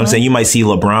 but like, you know what I'm saying? You might see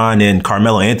LeBron and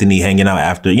Carmelo Anthony hanging out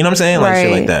after, you know what I'm saying? Like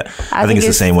shit like that. I think it's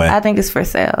the same way. I think it's for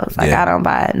sales. Like, I don't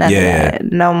buy none of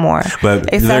that no more. But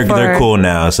they're cool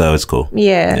now, so it's cool.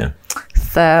 Yeah.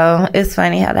 So it's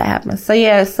funny how that happens. So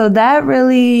yeah, so that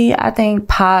really, I think,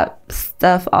 popped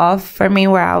stuff off for me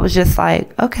where I was just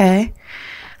like, okay.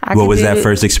 What was that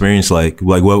first experience like?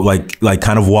 Like what, like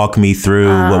kind of walk me through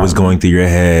what was going through your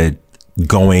head,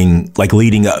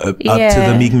 leading up to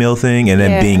the Meek Mill thing and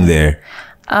then being there.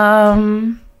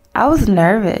 I was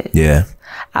nervous. Yeah.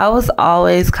 I was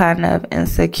always kind of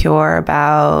insecure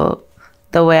about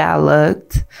the way I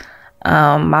looked.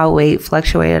 My weight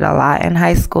fluctuated a lot in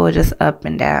high school, just up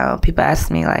and down. People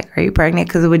asked me like, are you pregnant?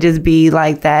 Because it would just be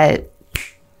like that.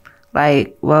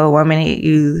 Like, well, 1 minute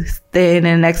you thin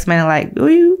and the next minute like,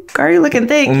 are you looking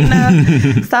thick, you know?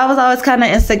 So I was always kind of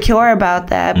insecure about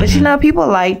that. But, you know, people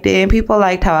liked it and people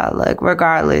liked how I look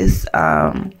regardless.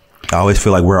 I always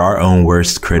feel like we're our own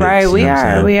worst critics. Right, we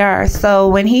are. So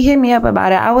when he hit me up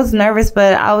about it, I was nervous,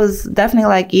 but I was definitely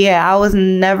like, I was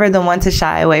never the one to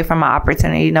shy away from an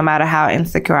opportunity, no matter how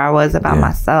insecure I was about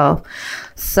myself.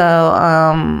 So,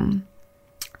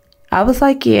 I was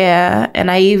like, and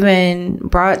I even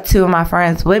brought 2 of my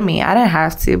friends with me. I didn't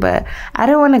have to, but I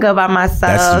didn't want to go by myself.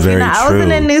 That's very true. I was in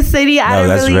a new city. I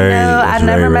didn't really know. I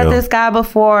never met this guy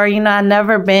before. You know, I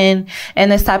never been in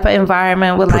this type of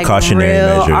environment with like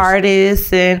real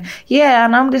artists. And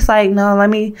and I'm just like, no, let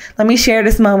me share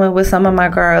this moment with some of my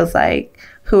girls, like,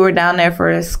 who were down there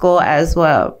for school as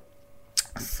well.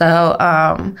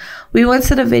 So we went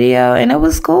to the video and it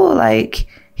was cool. Like,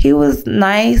 he was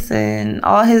nice and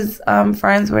all his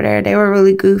friends were there. They were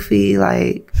really goofy.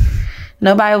 Like,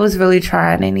 nobody was really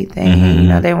trying anything. You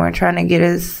know, they weren't trying to get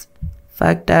us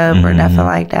fucked up or nothing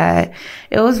like that.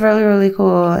 It was really, really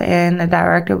cool. And the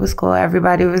director was cool.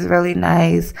 Everybody was really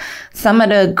nice. Some of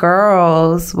the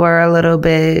girls were a little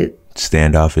bit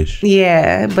standoffish.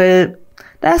 Yeah, but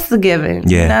that's the given.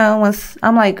 Yeah. You know, once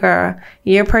I'm like, girl,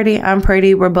 you're pretty, I'm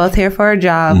pretty. We're both here for a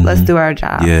job. Let's do our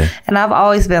job. Yeah. And I've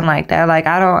always been like that. Like,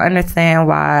 I don't understand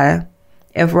why,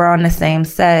 if we're on the same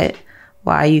set,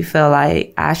 why you feel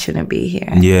like I shouldn't be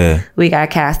here. Yeah. We got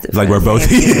casted. Like, we're both.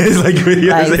 It's like, you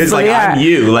know, it's like, I'm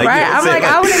you. Like, right. I'm like,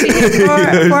 I want to be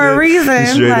here for a reason.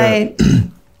 Straight like,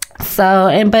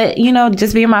 so, but, you know,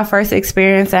 just being my first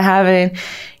experience and having,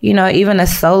 you know, even a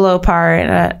solo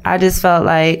part, I just felt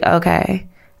like, okay,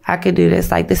 I could do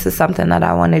this. Like, this is something that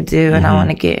I want to do and I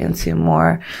want to get into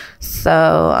more.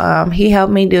 So Bones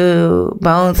helped me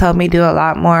do a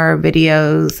lot more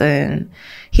videos, and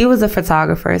he was a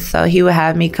photographer. So he would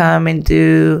have me come and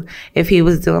do, if he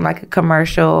was doing like a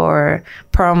commercial or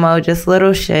promo, just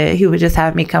little shit, he would just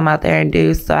have me come out there and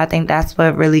do. So I think that's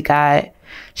what really got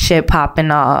shit popping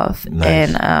off.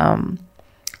 Nice. And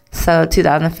so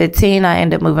 2015, I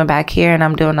ended up moving back here and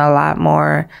I'm doing a lot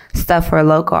more stuff for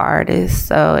local artists.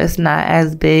 So it's not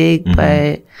as big,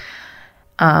 but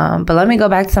let me go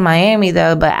back to Miami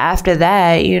though. But after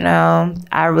that, you know,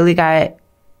 I really got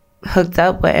hooked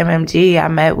up with MMG. I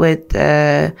met with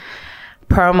the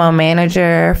promo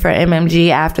manager for MMG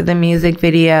after the music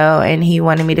video and he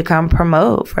wanted me to come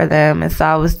promote for them. And so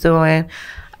I was doing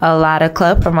a lot of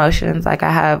club promotions. Like,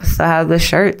 I have the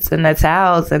shirts and the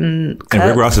towels and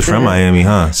Rick Ross is from Miami,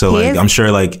 huh? So like, I'm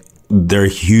sure like they're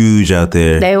huge out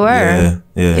there. They were.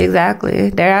 Yeah.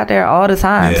 Exactly. They're out there all the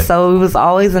time. Yeah. So it was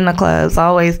always in the clubs,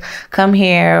 always come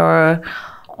here or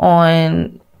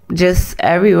on just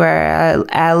everywhere.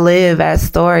 At Live, at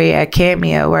Story, at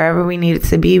Cameo, wherever we needed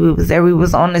to be, we was there. We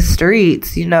was on the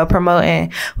streets, you know,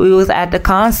 promoting. We was at the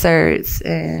concerts,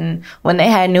 and when they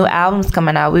had new albums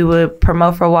coming out, we would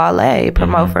promote for Wale,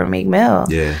 promote for Meek Mill.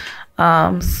 Yeah.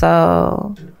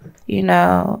 So, you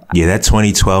know. Yeah, that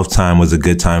 2012 time was a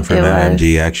good time for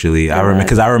MMG, actually. I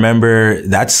remember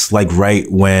that's like right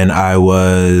when I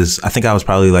think I was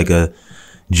probably like a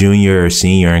junior or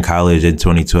senior in college in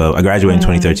 2012. I graduated in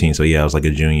 2013, so yeah, I was like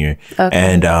a junior. Okay.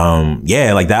 And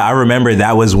yeah, like that. I remember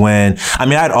that was when, I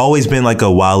mean, I'd always been like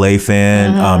a Wale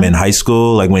fan in high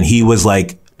school, like when he was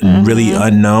like really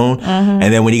unknown.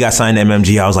 And then when he got signed to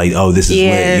MMG, I was like, oh, this is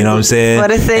lit. You know what I'm saying?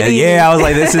 What a city. And yeah, I was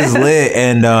like, this is lit.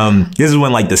 And this is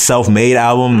when like the Self-Made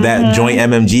album, that joint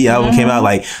MMG album came out.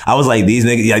 Like, I was like, these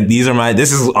niggas, like,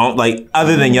 this is like,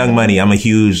 other than Young Money, I'm a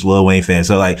huge Lil Wayne fan.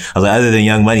 So like, I was like, other than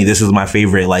Young Money, this is my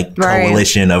favorite like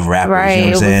coalition of rappers. Right. You know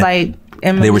what I'm saying? It was like,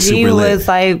 MMG they were super lit. Was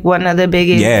like one of the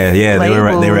biggest. Yeah,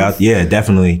 labels. They were out. Yeah,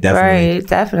 definitely. Right,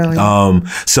 definitely.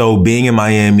 So being in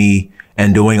Miami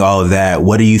and doing all of that,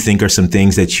 what do you think are some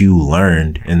things that you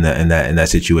learned in that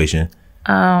situation?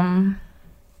 I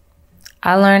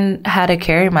learned how to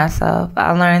carry myself.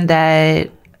 I learned that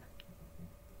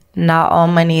not all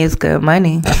money is good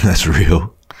money. That's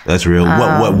real. What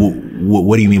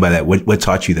do you mean by that? What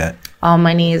taught you that? All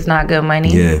money is not good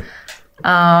money. Yeah.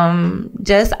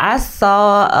 I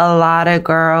saw a lot of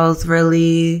girls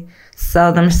really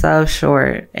sell themselves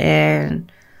short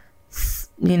and,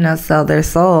 you know, sell their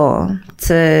soul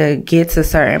to get to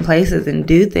certain places and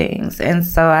do things. And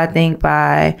so I think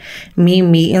by me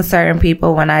meeting certain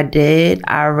people when I did,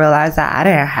 I realized that I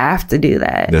didn't have to do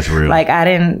that. That's real. Like, I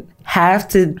didn't have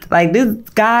to, like, this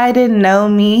guy didn't know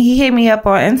me. He hit me up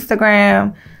on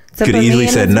Instagram. Could have easily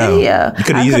said no. You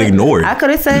could have easily ignored. I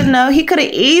could have said no. He could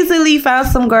have easily found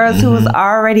some girls who was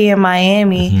already in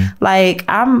Miami. Like,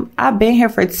 I've been here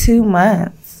for 2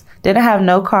 months. Didn't have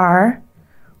no car.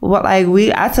 What, like,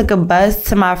 I took a bus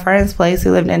to my friend's place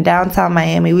who lived in downtown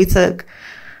Miami.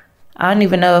 I don't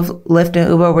even know if Lyft and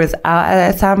Uber was out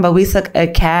at that time, but we took a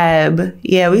cab.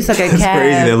 Yeah, we took a cab. It's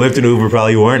crazy that Lyft and Uber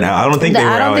probably weren't out. I don't think they were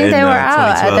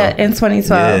out in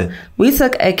 2012. Yeah. We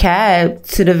took a cab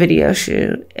to the video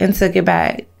shoot and took it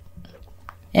back.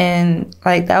 And,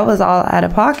 like, that was all out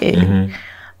of pocket.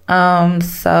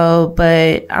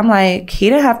 But I'm like, he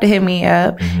didn't have to hit me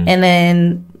up. And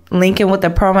then linking with the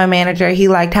promo manager, he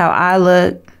liked how I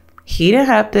looked. He didn't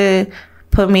have to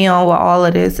put me on with all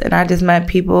of this. And I just met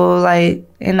people, like,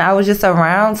 and I was just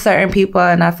around certain people,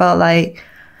 and I felt like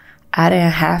I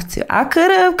didn't have to. I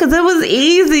could have, because it was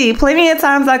easy. Plenty of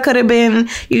times I could have been,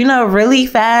 you know, really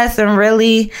fast and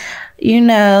really, you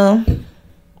know,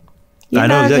 I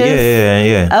know that,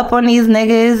 yeah. Up on these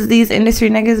niggas, these industry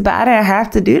niggas, but I didn't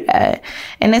have to do that.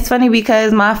 And it's funny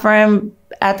because my friend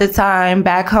at the time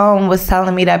back home was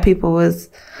telling me that people was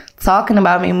talking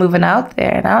about me moving out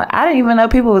there. And I didn't even know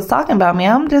people was talking about me.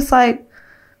 I'm just like,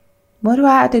 what do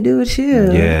I have to do with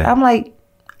you? Yeah. I'm like,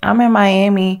 I'm in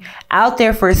Miami, out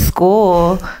there for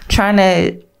school, trying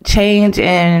to change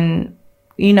and,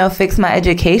 you know, fix my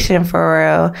education for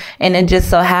real. And it just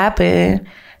so happened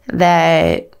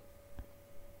that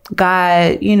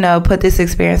God, you know, put this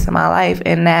experience in my life.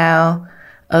 And now,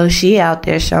 oh, she out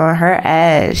there showing her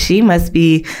ass. She must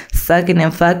be sucking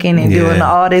and fucking and doing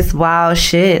all this wild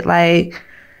shit. Like,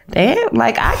 damn,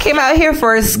 like, I came out here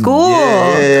for school.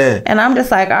 And I'm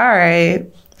just like, all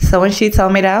right. So when she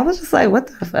told me that, I was just like, what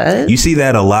the fuck? You see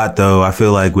that a lot, though, I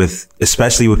feel like,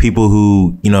 especially with people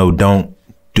who, you know, don't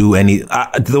do any,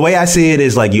 the way I see it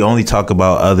is like you only talk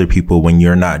about other people when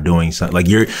you're not doing something. Like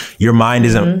your mind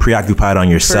isn't preoccupied on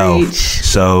yourself. Preach.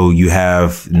 So you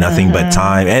have nothing but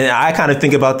time. And I kind of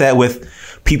think about that with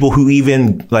people who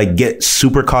even like get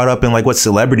super caught up in like what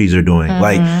celebrities are doing.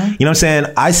 Like, you know what I'm saying?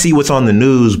 I see what's on the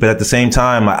news, but at the same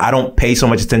time, I don't pay so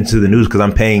much attention to the news because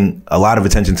I'm paying a lot of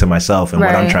attention to myself and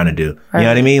what I'm trying to do. You know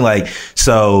what I mean? Like,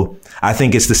 so I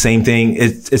think it's the same thing.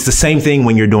 It's the same thing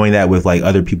when you're doing that with like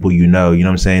other people, you know what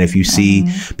I'm saying? If you see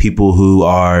people who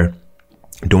are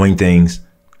doing things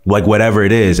like whatever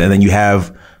it is, and then you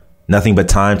have nothing but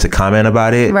time to comment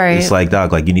about it. It's like,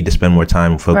 dog, like you need to spend more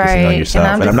time focusing on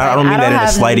yourself. And I don't mean that in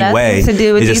a slighting way. To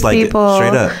do with it's these just like people.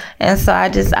 Straight up. And so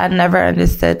I never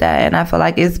understood that. And I feel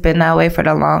like it's been that way for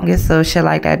the longest. So shit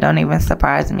like that don't even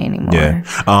surprise me anymore. Yeah.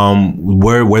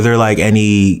 Were there like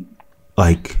any,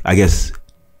 like, I guess,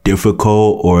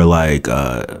 difficult or like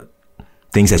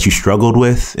things that you struggled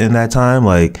with in that time?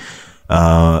 Like you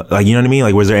know what I mean?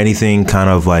 Like, was there anything kind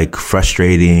of like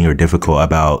frustrating or difficult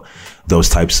about those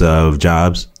types of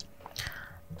jobs?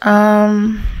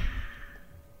 I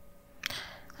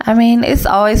I mean, it's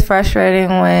always frustrating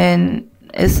when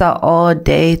it's an all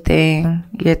day thing.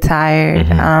 You're tired.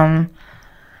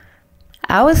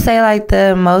 I would say like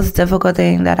the most difficult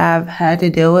thing that I've had to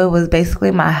deal with was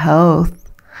basically my health.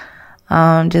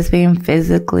 Just being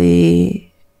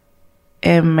physically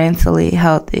and mentally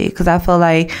healthy. Because I feel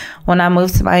like when I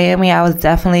moved to Miami, I was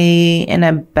definitely in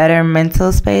a better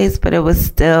mental space, but it was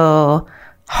still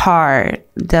hard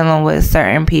dealing with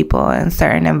certain people and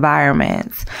certain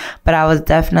environments. But I was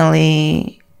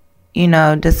definitely, you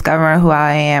know, discovering who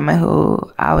I am and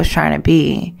who I was trying to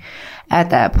be at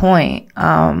that point.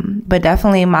 But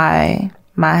definitely my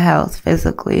health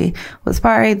physically was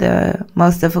probably the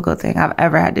most difficult thing I've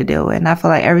ever had to deal with. And I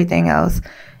feel like everything else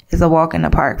is a walk in the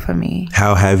park for me.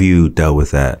 How have you dealt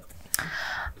with that?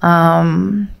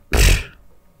 And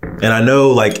I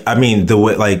know, like, I mean, the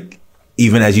way, like,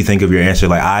 even as you think of your answer,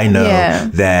 like, I know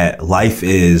that life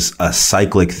is a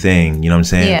cyclic thing. You know what I'm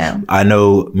saying? Yeah. I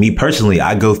know, me personally,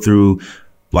 I go through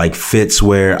like fits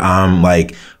where I'm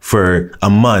like, for a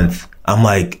month, I'm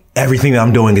like, everything that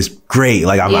I'm doing is great.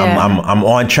 Like I'm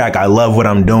on track. I love what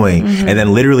I'm doing. And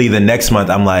then literally the next month,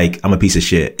 I'm like, I'm a piece of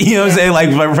shit. You know what I'm saying?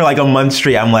 Like for like a month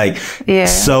straight, I'm like,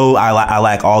 so I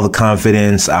lack all the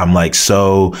confidence. I'm like,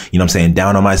 so, you know what I'm saying,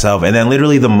 down on myself. And then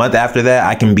literally the month after that,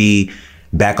 I can be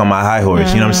back on my high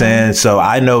horse. You know what I'm saying? So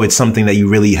I know it's something that you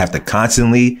really have to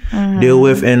constantly deal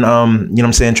with and, you know what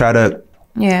I'm saying, try to,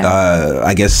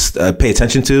 I guess, pay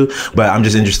attention to. But I'm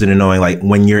just interested in knowing, like,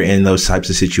 when you're in those types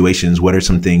of situations, what are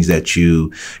some things that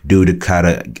you do to kind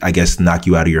of, I guess, knock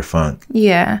you out of your funk?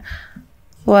 Yeah.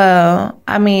 Well,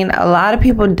 I mean, a lot of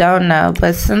people don't know,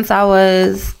 but since I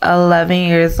was 11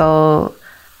 years old,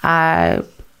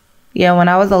 when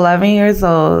I was 11 years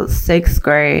old, 6th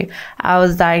grade, I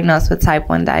was diagnosed with type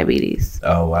 1 diabetes.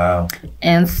 Oh, wow.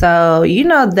 And so, you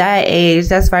know, that age,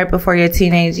 that's right before your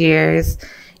teenage years,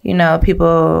 you know,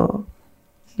 people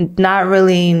not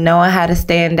really knowing how to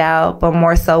stand out, but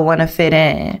more so want to fit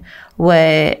in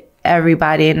with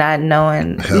everybody and not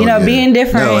knowing, being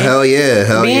different. No, hell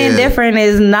yeah. Being different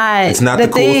is not, it's not the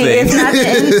cool thing. It's not the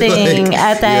end thing like,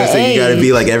 at that age. You got to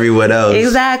be like everyone else.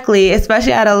 Exactly.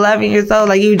 Especially at 11 years old,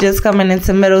 like you just coming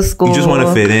into middle school. You just want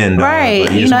to fit in. Right.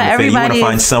 Like, you know, everybody. You want to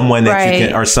find someone that you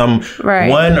can, or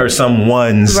one or some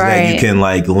ones that you can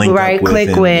like link up with.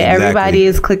 Click with. Everybody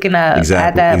is clicking up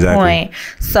at that point.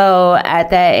 So at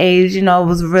that age, you know, it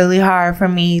was really hard for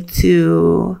me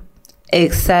to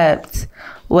accept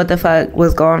what the fuck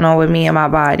was going on with me and my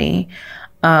body.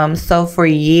 So for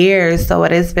years, so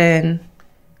what it's been,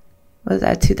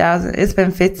 it's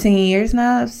been 15 years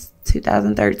now. It's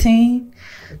 2013.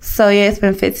 So yeah, it's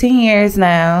been 15 years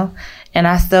now. And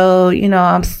I still, you know,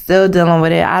 I'm still dealing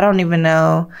with it. I don't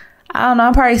know.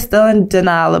 I'm probably still in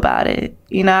denial about it.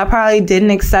 You know, I probably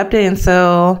didn't accept it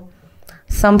until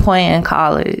some point in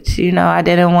college. You know, I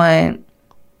didn't want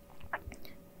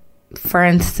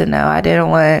friends to know. I didn't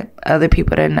want other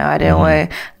people to know. I didn't want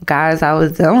guys I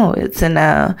was dealing with to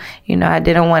know. You know, I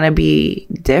didn't want to be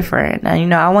different. And, you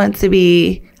know, I wanted to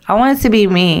be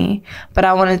me, but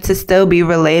I wanted to still be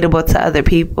relatable to other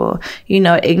people. You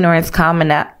know, ignorant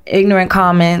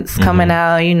comments coming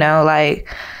out, you know,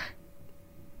 like,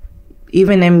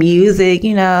 even in music,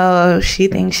 you know, she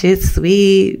thinks she's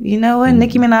sweet. You know what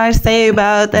Nicki Minaj say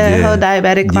about the whole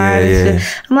diabetic line and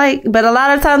shit? I'm like, but a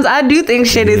lot of times I do think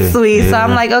shit is sweet. So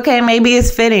I'm like, okay, maybe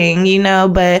it's fitting, you know,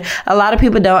 but a lot of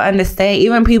people don't understand.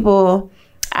 Even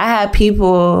I had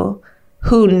people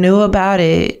who knew about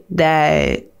it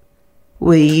that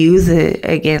would use it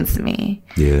against me.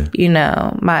 Yeah. You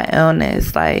know, my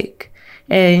illness, like,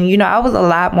 and, you know, I was a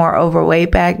lot more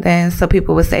overweight back then. So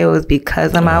people would say it was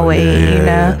because of my weight, you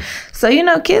know. So, you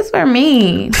know, kids were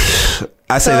mean.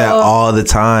 I say that all the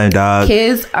time, dog.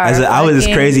 Kids are I was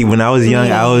crazy. When I was young,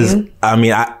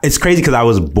 it's crazy because I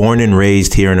was born and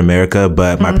raised here in America,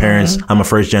 but my parents, I'm a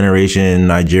first generation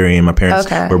Nigerian. My parents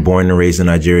were born and raised in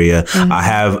Nigeria. I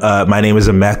have, my name is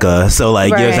Emeka. So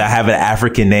like, I have an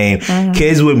African name.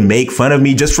 Kids would make fun of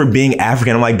me just for being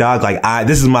African. I'm like, dog, like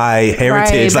this is my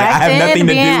heritage. Like I have nothing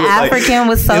to do with African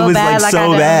was so bad. It was bad. Like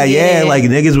so bad. Yeah. Like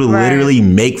niggas would literally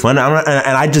make fun of me.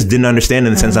 And I just didn't understand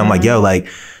in the sense I'm like, yo, like,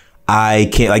 I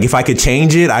can't, like, if I could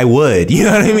change it, I would, you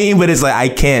know what I mean? But it's like, I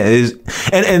can't.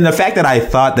 And the fact that I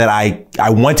thought that I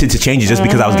wanted to change it just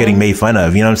because I was getting made fun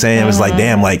of, you know what I'm saying? It was like,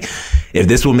 damn, like, if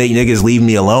this will make niggas leave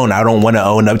me alone, I don't want to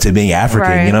own up to being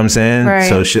African, you know what I'm saying?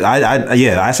 So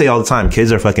I say all the time,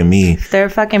 kids are fucking mean. They're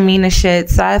fucking mean as shit.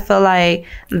 So I feel like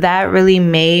that really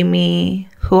made me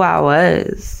who I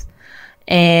was.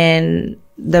 And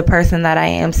the person that I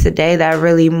am today, that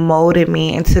really molded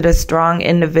me into the strong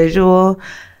individual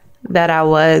that I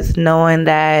was, knowing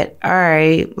that, all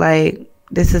right, like,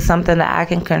 this is something that I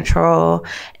can control,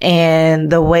 and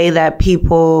the way that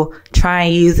people try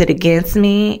and use it against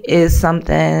me is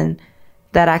something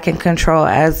that I can control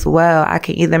as well. I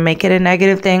can either make it a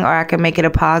negative thing or I can make it a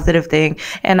positive thing,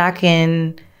 and I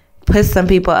can put some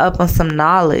people up on some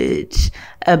knowledge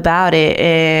about it,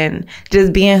 and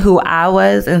just being who I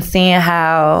was and seeing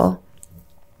how,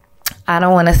 I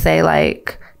don't want to say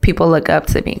like people look up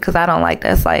to me, because I don't like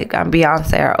that's like I'm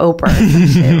Beyonce or Oprah or some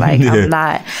shit. Like I'm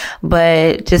not,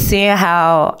 but just seeing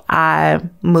how I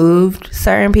moved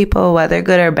certain people, whether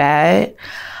good or bad,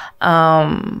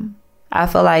 I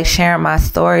feel like sharing my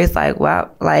stories, like,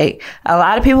 wow, like a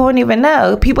lot of people wouldn't even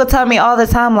know. People tell me all the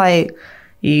time, like,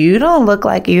 you don't look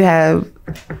like you have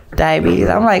diabetes.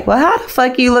 I'm like, well, how the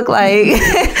fuck you look like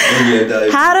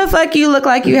how the fuck you look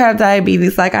like you have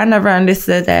diabetes? Like, I never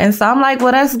understood that. And so I'm like,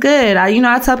 well, that's good.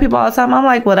 I tell people all the time, I'm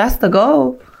like, well, that's the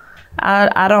goal.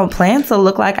 I don't plan to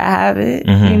look like I have it.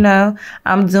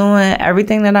 I'm doing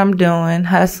everything that I'm doing,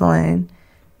 hustling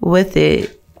with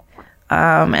it.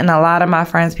 And a lot of my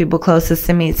friends, people closest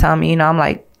to me, tell me, I'm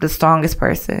like the strongest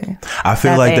person. I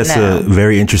feel like that's a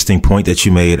very interesting point that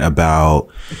you made about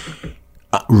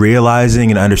realizing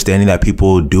and understanding that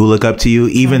people do look up to you,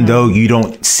 even though you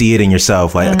don't see it in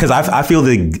yourself. Like, because I feel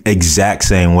the exact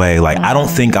same way. Like, I don't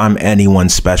think I'm anyone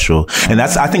special. And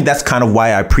I think that's kind of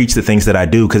why I preach the things that I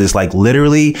do. Because it's like,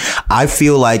 literally, I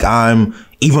feel like I'm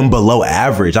even below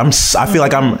average. I feel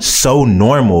like I'm so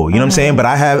normal, you know what I'm saying? But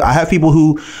I have people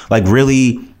who like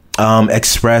really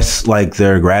express like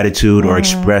their gratitude or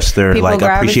express their people like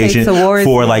appreciation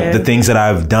for like the things that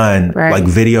I've done, like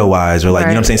video wise, or like, you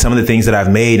know what I'm saying? Some of the things that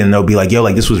I've made, and they'll be like, yo,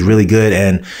 like this was really good.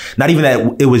 And not even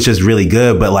that it was just really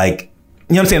good, but like,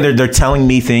 you know what I'm saying? They're telling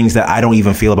me things that I don't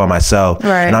even feel about myself.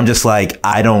 And I'm just like,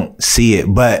 I don't see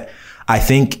it. But I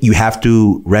think you have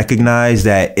to recognize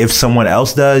that if someone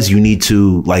else does, you need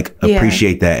to like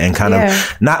appreciate that and kind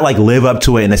of not like live up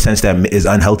to it in a sense that is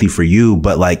unhealthy for you.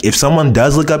 But like if someone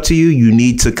does look up to you, you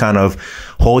need to kind of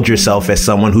hold yourself as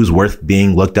someone who's worth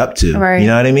being looked up to. You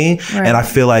know what I mean? And I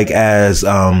feel like as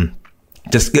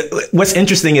just what's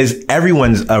interesting is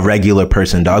everyone's a regular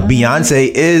person, dog. Beyonce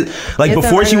is like,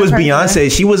 before she was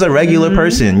Beyonce, she was a regular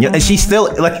person. And she still,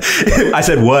 like I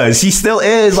said, she still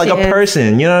is like a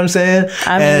person. You know what I'm saying?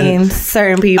 I mean,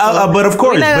 certain people. But of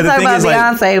course, but the thing is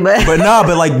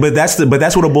Beyonce, like, but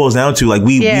that's what it boils down to. Like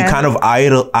we kind of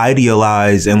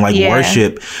idealize and like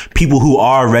worship people who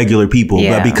are regular people,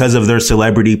 but because of their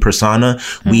celebrity persona,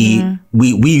 we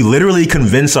literally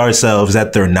convince ourselves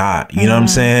that they're not. You know what I'm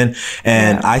saying?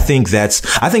 And I think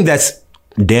that's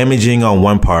damaging on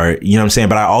one part, you know what I'm saying?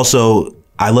 But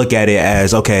I look at it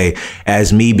as, okay,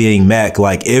 as me being Mech,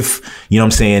 like if, you know what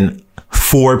I'm saying,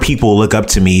 4 people look up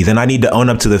to me, then I need to own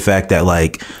up to the fact that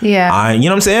like, you know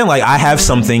what I'm saying? Like I have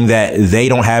something that they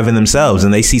don't have in themselves,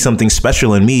 and they see something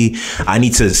special in me. I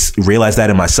need to realize that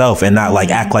in myself and not like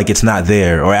act like it's not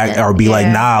there, or be like,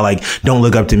 nah, like don't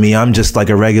look up to me. I'm just like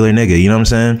a regular nigga. You know what I'm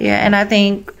saying? Yeah. And I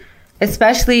think,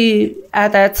 especially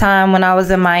at that time when I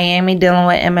was in Miami dealing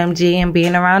with MMG and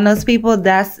being around those people,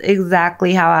 that's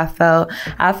exactly how I felt.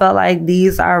 I felt like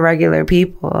these are regular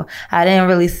people. I didn't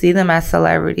really see them as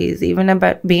celebrities, even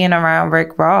about being around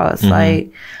Rick Ross.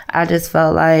 Like, I just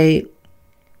felt like,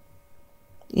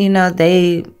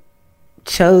 they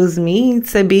chose me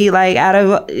to be like,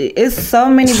 it's so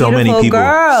many beautiful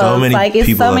girls. So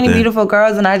many beautiful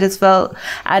girls. And I just felt,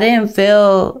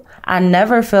 I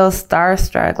never feel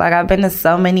starstruck. Like, I've been to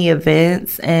so many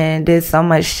events and did so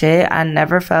much shit. I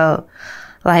never felt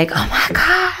like, oh my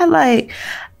God. Like,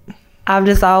 I've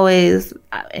just always,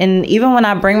 and even when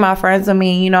I bring my friends with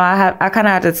me, I kind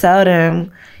of have to tell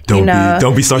them, don't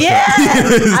be starstruck. Yeah.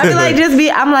 I be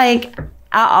like, I'm like,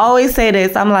 I always say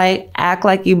this. I'm like, act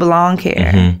like you belong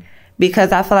here.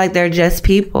 Because I feel like they're just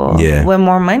people with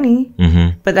more money.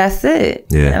 But that's it.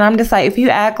 And I'm just like, if you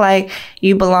act like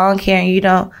you belong here and you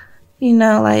don't,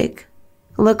 like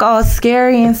look all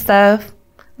scary and stuff,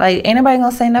 like ain't nobody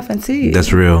gonna say nothing to you.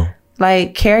 That's real.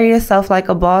 Like, carry yourself like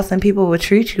a boss and people will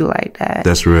treat you like that.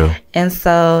 That's real. And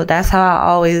so that's how I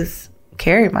always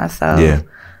carry myself. Yeah.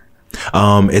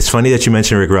 It's funny that you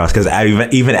mentioned Rick Ross, because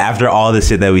even after all the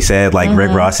shit that we said, like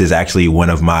Rick Ross is actually one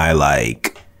of my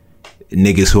like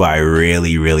niggas who I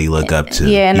really, really look up to.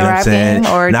 Yeah, in the rap game,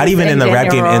 or not even in the rap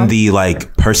game, in the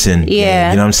like person. Yeah.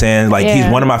 You know what I'm saying? Like, he's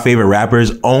one of my favorite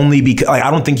rappers only because, like,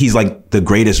 I don't think he's like the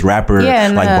greatest rapper,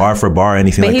 like bar for bar or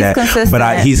anything like that. Consistent.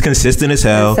 But he's consistent as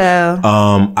hell.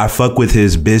 I fuck with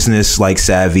his business, like,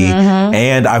 savvy.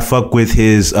 And I fuck with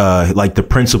his, like, the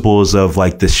principles of,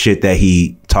 like, the shit that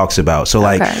he talks about. So,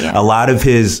 like, a lot of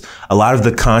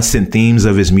the constant themes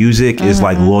of his music is,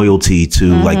 like, loyalty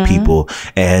to, like, people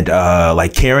and,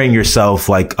 like, carrying yourself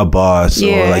like a boss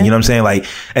or, like, you know what I'm saying? Like,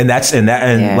 and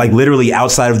like, literally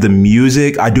outside of the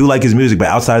music, I do like his music, but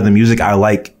outside of the music, I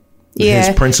like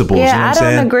his principles. Yeah, you know what I'm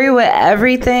saying? I don't agree with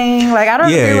everything. Like, I don't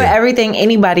agree with everything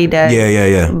anybody does.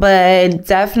 Yeah. But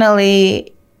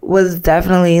was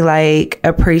definitely like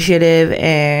appreciative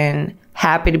and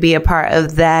happy to be a part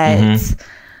of that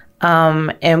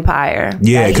empire.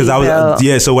 Yeah, because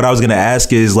so what I was gonna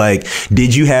ask is, like,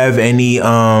 did you have any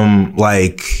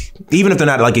like, even if they're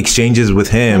not like exchanges with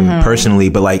him personally,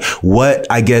 but like, what,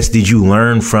 I guess, did you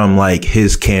learn from like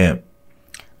his camp?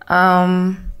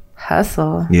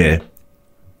 Hustle. Yeah.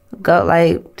 Go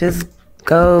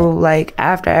like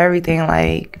after everything.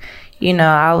 Like, you know,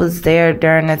 I was there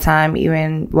during the time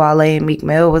even Wale and Meek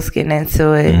Mill was getting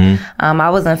into it. I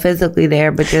wasn't physically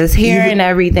there, but just hearing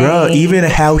everything. Bro, even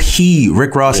how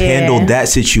Rick Ross handled that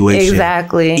situation.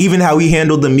 Exactly. Even how he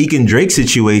handled the Meek and Drake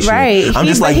situation. Right. I'm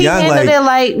just like, young, handled it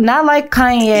like, not like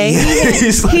Kanye.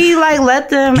 He like let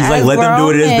them. He's like, let them do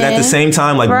what it is, but at the same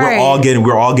time, like, we're all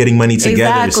getting money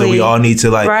together, so we all need to,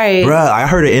 like, bro. I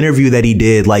heard an interview that he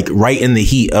did, like, right in the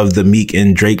heat of the Meek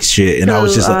and Drake shit, and I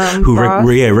was just like,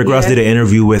 Rick Ross did an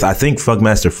interview with, I think,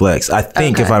 Funkmaster Flex, I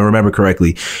think, if I remember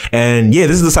correctly. And this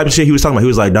is the type of shit he was talking about. He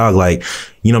was like, dog, like,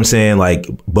 you know what I'm saying, like,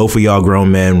 both of y'all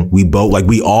grown men,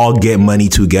 we all get money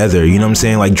together, you know what I'm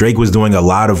saying? Like, Drake was doing a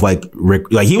lot of, like,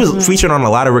 he was featured on a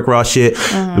lot of Rick Ross shit.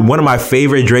 One of my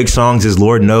favorite Drake songs is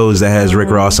Lord Knows, that has Rick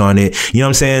Ross on it, you know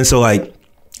what I'm saying? So, like,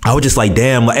 I was just like,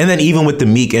 damn. And then even with the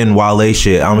Meek and Wale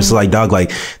shit, I was just like, dog,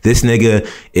 like, this nigga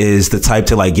is the type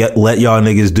to, like, let y'all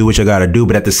niggas do what you gotta do.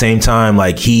 But at the same time,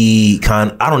 like,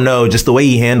 I don't know, just the way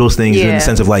he handles things in the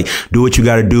sense of, like, do what you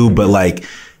gotta do, but, like,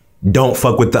 don't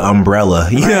fuck with the umbrella.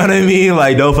 You know what I mean?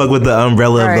 Like, don't fuck with the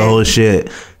umbrella of the whole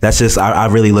shit. That's just, I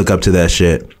really look up to that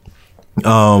shit.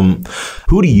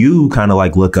 Who do you kind of,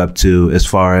 like, look up to as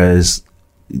far as,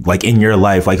 like, in your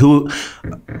life? Like, who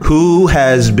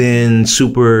has been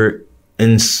super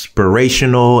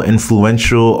inspirational,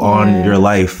 influential on your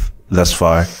life thus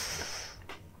far?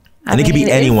 And it could be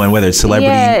anyone, whether it's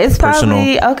celebrity, it's personal.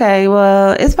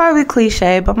 It's probably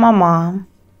cliche, but my mom,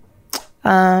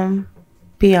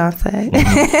 Beyonce.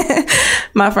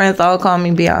 My friends all call me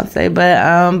Beyonce,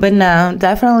 but no,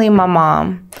 definitely my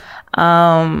mom.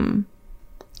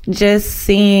 Just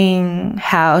seeing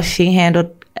how she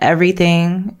handled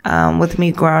everything with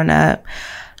me growing up,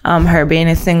 her being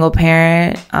a single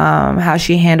parent, how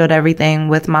she handled everything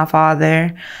with my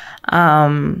father.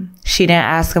 She didn't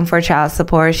ask him for child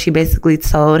support. She basically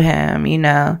told him, you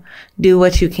know, do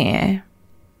what you can.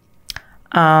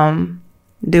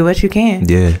 Do what you can.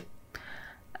 Yeah.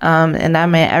 And that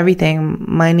meant everything: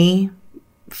 money,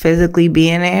 physically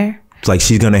being there. It's like,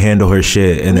 she's gonna handle her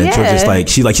shit, and then she'll just like,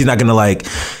 she's not gonna, like,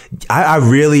 I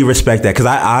really respect that, because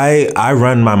I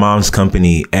run my mom's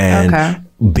company, and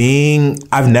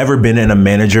I've never been in a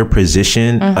manager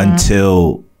position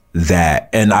until that,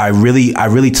 and I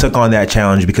really took on that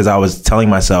challenge, because I was telling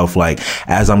myself, like,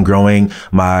 as I'm growing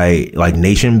my, like,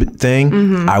 nation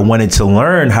thing, I wanted to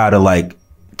learn how to, like,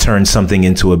 turn something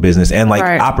into a business and, like,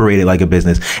 operate it like a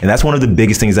business. And that's one of the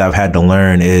biggest things I've had to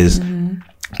learn is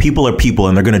people are people,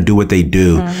 and they're going to do what they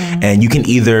do. And you can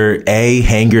either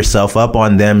hang yourself up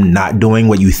on them not doing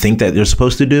what you think that they're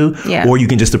supposed to do, or you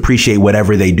can just appreciate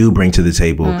whatever they do bring to the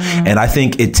table. And I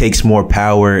think it takes more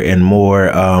power and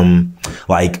more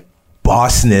like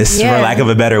bossness, for lack of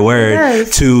a better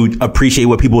word, to appreciate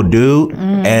what people do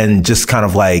and just kind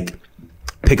of, like,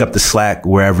 pick up the slack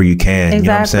wherever you can. Exactly. You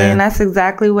know what I'm saying? And that's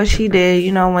exactly what she did.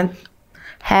 You know,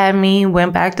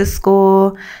 went back to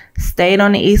school, stayed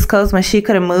on the East Coast when she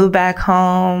could have moved back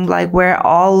home, like, where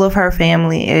all of her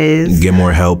family is. Get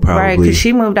more help, probably. Right, because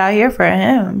she moved out here for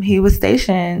him. He was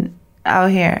stationed out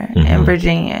here in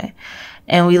Virginia,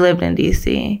 and we lived in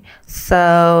D.C.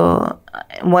 So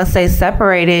once they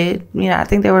separated, you know, I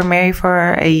think they were married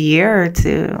for a year or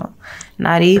two,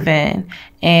 not even.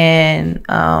 And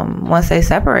once they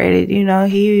separated, you know,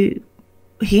 he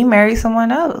married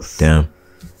someone else. Damn.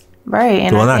 Right.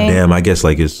 And well, not damn. I guess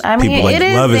like it's people like it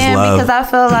is love is love. Because I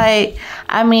feel like,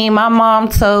 my mom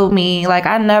told me, like,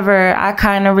 I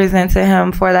kind of resented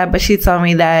him for that, but she told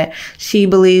me that she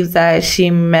believes that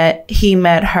he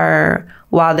met her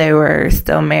while they were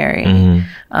still married,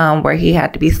 where he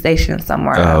had to be stationed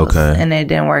somewhere else. Okay. And it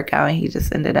didn't work out and he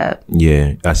just ended up.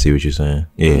 Yeah, I see what you're saying.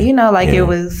 Yeah. It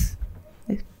was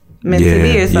meant to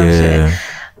be or some shit.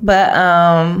 But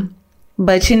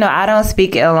I don't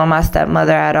speak ill on my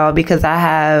stepmother at all because I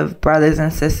have brothers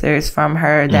and sisters from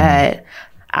her that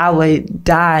I would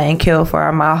die and kill for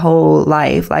my whole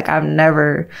life. Like I've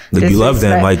never. You love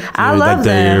them, like I love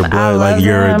them. I love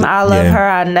them. I love her.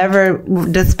 I never,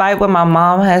 despite what my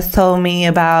mom has told me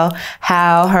about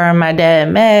how her and my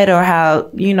dad met, or how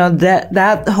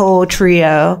that whole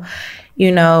trio.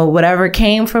 Whatever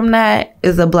came from that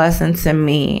is a blessing to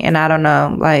me. And I don't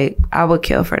know, like, I would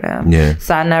kill for them. Yeah.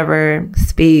 So I never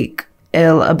speak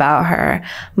ill about her.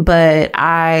 But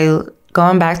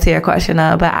going back to your question,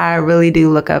 but I really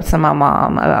do look up to my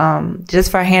mom,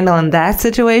 just for handling that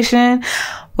situation.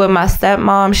 With my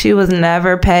stepmom, she was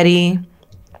never petty,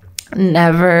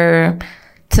 never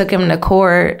took him to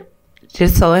court.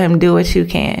 Just told him, do what you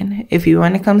can. If you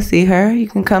want to come see her, you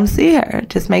can come see her.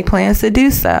 Just make plans to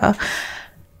do so.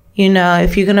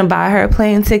 If you're going to buy her a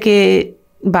plane ticket,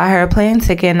 buy her a plane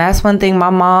ticket. And that's one thing my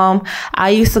mom,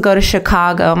 I used to go to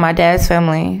Chicago. My dad's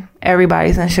family,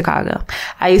 everybody's in Chicago.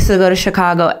 I used to go to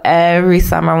Chicago every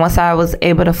summer once I was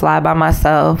able to fly by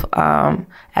myself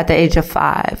at the age of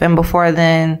 5. And before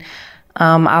then,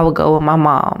 I would go with my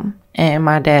mom and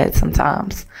my dad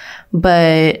sometimes.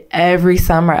 But every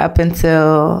summer up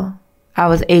until I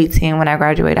was 18 when I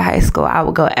graduated high school, I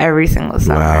would go every single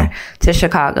summer to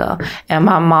Chicago. And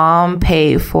my mom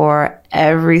paid for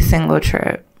every single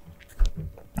trip.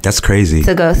 That's crazy.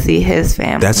 To go see his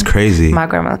family. That's crazy. My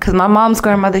grandmother. Because my mom's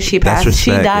grandmother, she passed. Respect,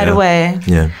 she died away.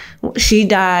 Yeah. She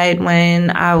died when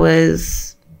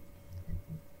my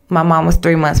mom was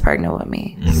 3 months pregnant with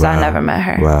me. So I never met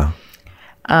her. Wow.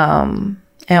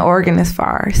 And Oregon is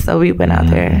far, so we went out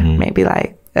there maybe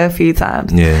like a few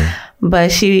times. Yeah.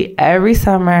 But every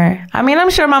summer, I'm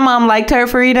sure my mom liked her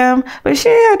freedom, but she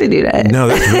didn't have to do that. No,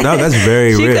 that's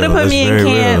very she real. She could have put me in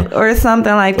camp or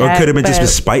something like that. Or it could have been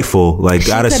just spiteful, like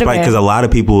out of spite, because a lot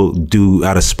of people do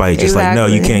out of spite. Just like, no,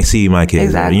 you can't see my kids.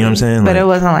 Exactly. You know what I'm saying? But it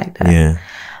wasn't like that. Yeah.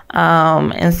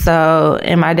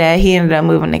 And my dad, he ended up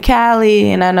moving to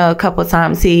Cali, and I know a couple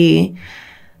times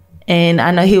and I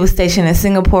know he was stationed in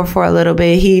Singapore for a little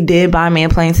bit. He did buy me a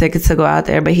plane ticket to go out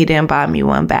there, but he didn't buy me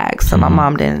one back. So my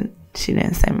mom didn't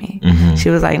send me. She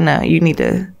was like, no, you need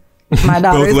to. My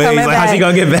daughter's coming back. How's she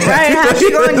going to get back? Right, how's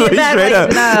she going to get back?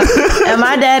 Like, no. And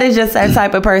my dad is just that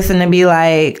type of person to be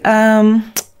like,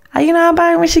 I'll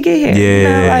buy it when she get here.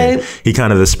 Yeah. Like, he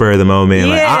kind of the spur of the moment.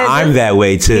 Yeah, like, I'm that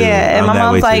way too. Yeah, and my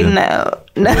mom's like, no.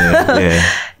 Yeah.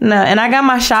 No, and I got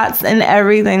my shots and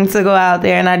everything to go out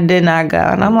there, and I did not go.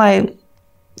 And I'm like,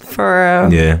 for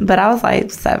real? Yeah. But I was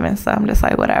like 7, so I'm just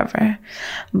like, whatever.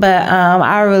 But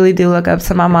I really do look up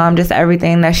to my mom, just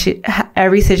everything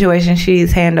every situation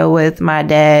she's handled with my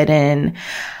dad and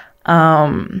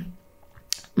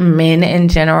men in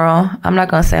general. I'm not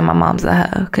gonna say my mom's a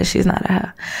hoe because she's not a hoe,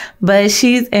 but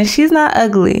she's not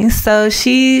ugly. So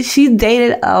she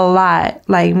dated a lot,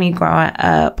 like me growing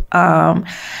up.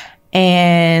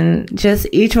 And just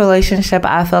each relationship,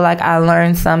 I feel like I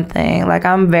learned something. Like,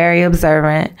 I'm very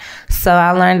observant. So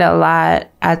I learned a lot,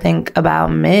 I think,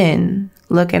 about men,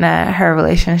 looking at her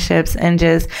relationships and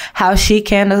just how she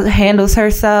handles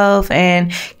herself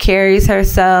and carries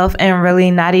herself, and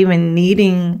really not even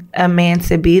needing a man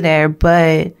to be there.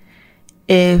 But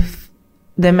if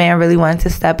the man really wanted to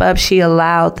step up, she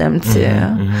allowed them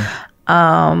to.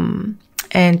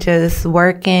 And just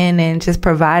working and just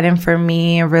providing for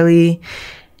me, and really,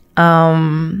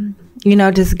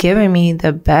 just giving me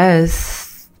the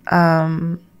best,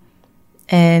 and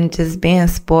just being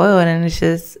spoiled. And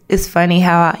it's funny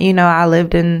how, I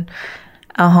lived in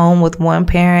a home with one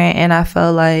parent, and I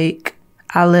felt like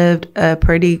I lived a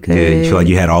pretty good. Yeah, you feel like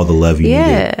you had all the love you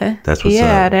needed. That's what's up.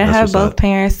 Yeah, I didn't have both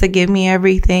parents to give me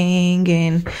everything,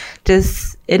 and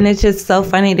it's just so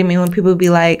funny to me when people be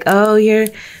like, "Oh,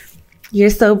 you're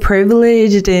so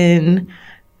privileged and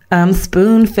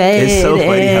spoon fed." It's so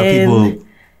funny how people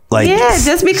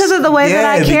just because of the way that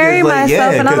I carry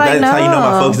myself, and I'm like, that's no, how you know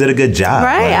my folks did a good job,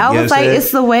 right? I was like,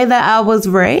 it's the way that I was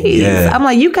raised. Yeah. I'm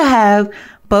like, you could have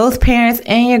both parents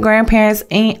and your grandparents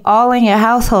all in your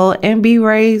household and be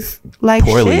raised like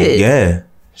poorly. Shit. Yeah.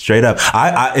 Straight up.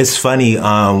 I it's funny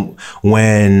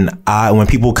when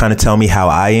people kind of tell me how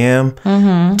I am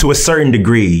to a certain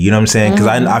degree, you know what I'm saying? Because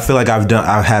I feel like I've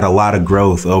had a lot of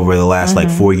growth over the last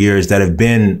like 4 years that have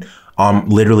been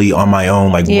literally on my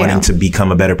own, like wanting to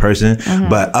become a better person.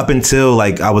 But up until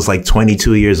like I was like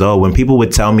 22 years old, when people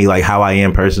would tell me like how I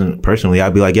am personally,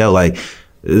 I'd be like, yo, like,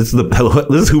 this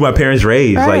is who my parents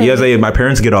raised. Right. Like, you know what I'm saying? My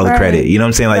parents get all the credit. You know what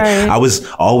I'm saying? Like, I was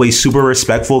always super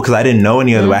respectful because I didn't know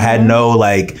any other way. I had no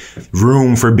like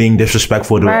room for being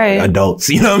disrespectful to adults.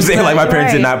 You know what I'm saying? Like, my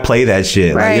parents did not play that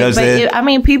shit. Like, you know what I'm saying? I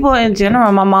mean, people in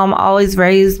general, my mom always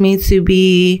raised me to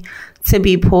be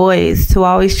poised, to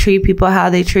always treat people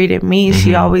how they treated me.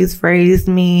 She always raised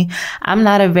me. I'm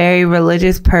not a very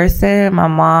religious person. My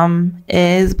mom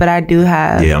is, but I do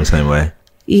have. Yeah, I'm the same way.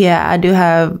 Yeah, I do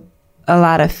have a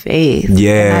lot of faith.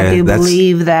 Yeah, and I do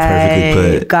believe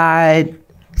that God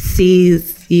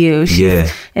sees you.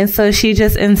 And so she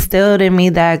just instilled in me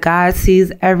that God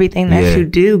sees everything that you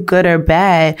do, good or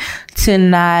bad, to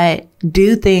not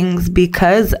do things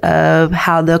because of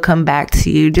how they'll come back to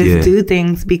you. Just do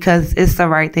things because it's the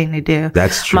right thing to do.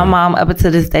 That's true. My mom up until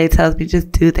this day tells me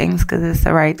just do things because it's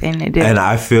the right thing to do. And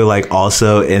I feel like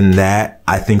also in that,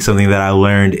 I think something that I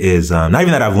learned is, not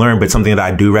even that I've learned, but something that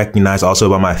I do recognize also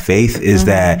about my faith is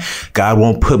that God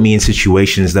won't put me in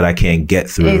situations that I can't get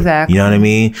through. Exactly. You know what I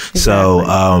mean? Exactly.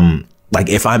 So, like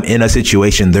if I'm in a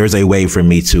situation, there's a way for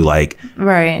me to like,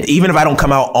 even if I don't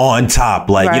come out on top,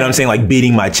 like, you know what I'm saying? Like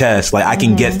beating my chest, like I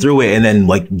can get through it and then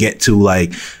like get to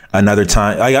like another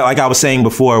time. Like I was saying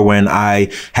before, when I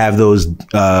have those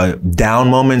down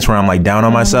moments where I'm like down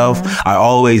on myself, I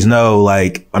always know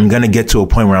like I'm going to get to a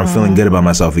point where I'm feeling good about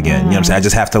myself again. You know what I'm saying? I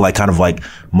just have to like kind of like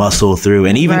muscle through.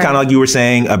 And even kind of like you were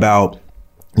saying about,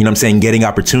 you know what I'm saying, getting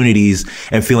opportunities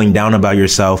and feeling down about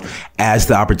yourself as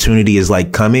the opportunity is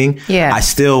like coming. I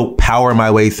still power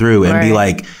my way through and be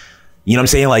like, you know what I'm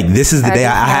saying? Like, this is the day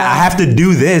I have to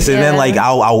do this. And then like,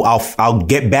 I'll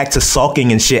get back to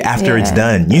sulking and shit after it's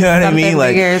done. You know what I mean?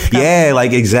 Like,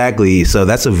 like exactly. So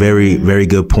that's a very, very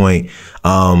good point.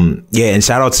 And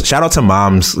shout out to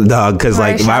moms, dog. Cause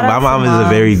like my mom is a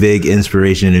very big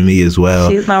inspiration to me as well.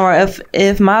 She's my,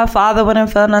 if my father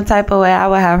wouldn't feel no type of way, I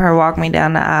would have her walk me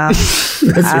down the aisle.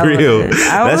 That's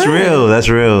real. That's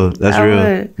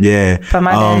real. Yeah. But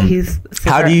my dad, he's super,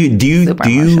 how do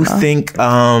you think,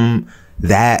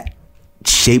 that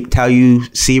shaped how you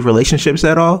see relationships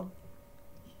at all?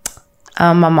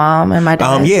 My mom and my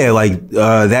dad.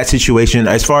 That situation,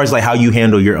 as far as like how you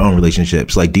handle your own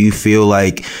relationships, like, do you feel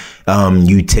like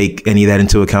you take any of that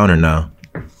into account or no?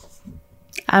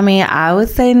 I mean, I would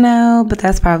say no, but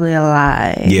that's probably a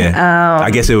lie. Yeah.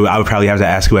 I guess I would probably have to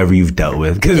ask whoever you've dealt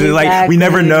with, because like we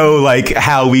never know like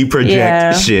how we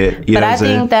project shit. You know I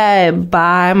think that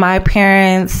by my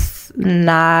parents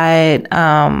not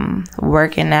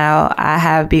working out, I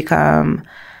have become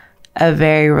a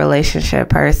very relationship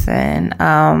person.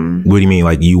 What do you mean?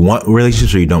 Like, you want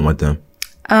relationships or you don't want them?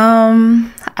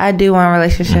 I do want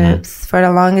relationships for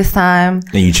the longest time.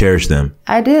 And you cherish them?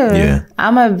 I do. Yeah.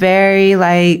 I'm a very,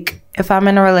 like, if I'm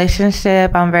in a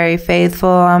relationship, I'm very faithful.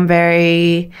 I'm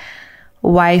very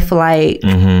wife-like,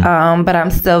 but I'm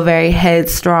still very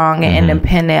headstrong and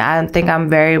independent. I think I'm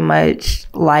very much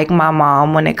like my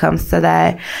mom when it comes to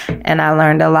that. And I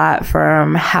learned a lot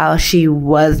from how she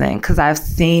wasn't, because I've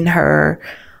seen her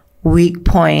weak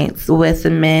points with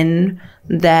men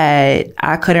that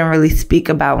I couldn't really speak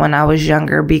about when I was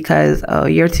younger because, oh,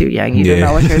 you're too young. You don't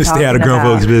know what you're talking about. Stay out of grown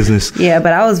folks' business. Yeah,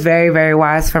 but I was very, very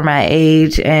wise for my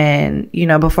age. And, you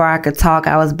know, before I could talk,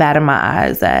 I was batting my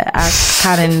eyes. I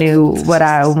kind of knew what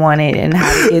I wanted and how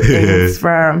to get things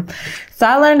from. So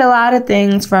I learned a lot of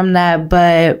things from that.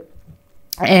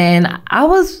 And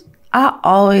I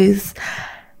always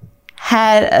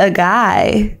had a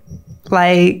guy.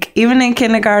 Like, even in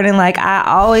kindergarten, like, I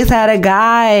always had a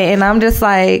guy, and I'm just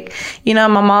like, you know,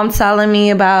 my mom telling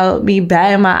me about me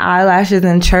batting my eyelashes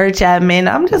in church at men.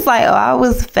 I'm just like, oh, I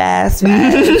was fast. I'm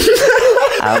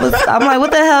like,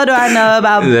 what the hell do I know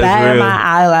about batting my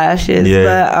eyelashes?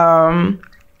 But,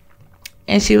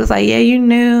 and she was like, yeah, you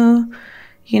knew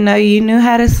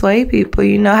how to sway people.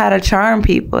 You know how to charm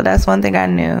people. That's one thing I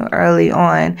knew early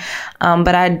on.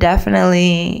 But I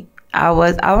definitely... I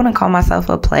wouldn't call myself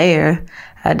a player.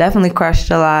 I definitely crushed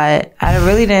a lot. I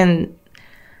really don't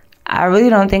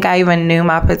think I even knew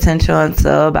my potential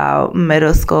until about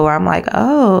middle school, where I'm like,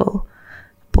 oh,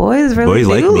 boys really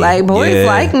do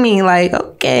like me. Like,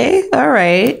 okay, all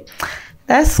right.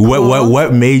 That's cool.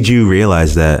 What made you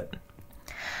realize that?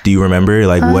 Do you remember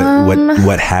like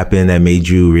what happened that made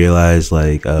you realize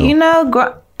like, oh. You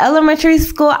know, elementary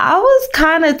school, I was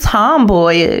kind of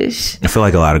tomboyish. I feel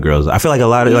like a lot of girls. I feel like a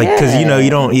lot of like, because you know, you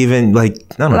don't even like,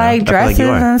 I don't know. Like dresses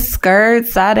and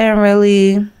skirts, I didn't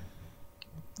really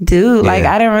do. Like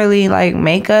I didn't really like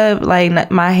makeup,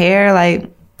 like my hair,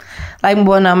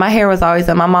 well, no, my hair was always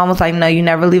done. My mom was like, no, you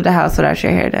never leave the house without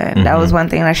your hair done. That was one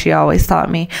thing that she always taught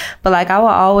me. But like I would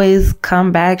always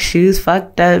come back, shoes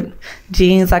fucked up,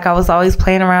 jeans. Like I was always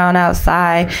playing around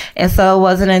outside. And so it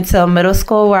wasn't until middle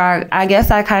school where I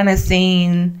guess I kind of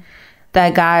seen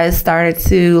that guys started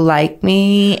to like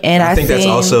me. And I think that's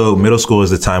also, middle school is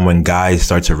the time when guys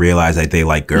start to realize that they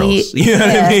like girls. You know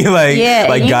what I mean?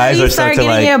 Like guys are starting to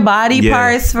like, your body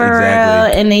parts for real.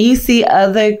 And then you see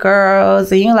other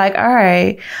girls and you're like, all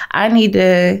right, I need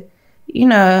to, you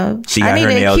know, she got her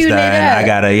nails done. I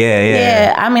gotta,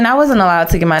 yeah. I mean, I wasn't allowed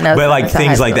to get my nails done. But like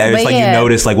things like that, it's like you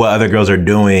notice like what other girls are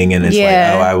doing, and it's like,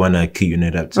 oh, I want to cuten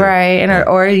it up too. Right, and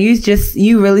or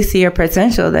you really see your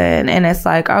potential then, and it's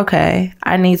like, okay,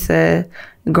 I need to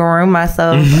groom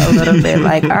myself a little bit.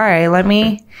 Like, all right, let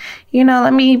me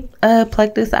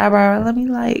pluck this eyebrow. Let me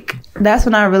like. That's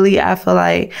when I feel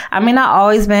like. I mean, I've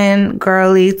always been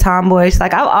girly, tomboyish.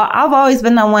 Like I've always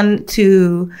been the one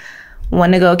to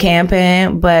want to go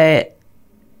camping, but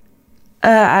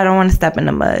I don't want to step in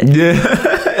the mud.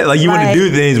 Yeah, like you want to do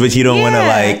things, but you don't want to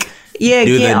like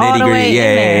do the nitty gritty.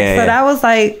 Yeah. So that was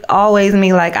like always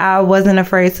me. Like I wasn't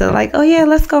afraid to like, oh yeah,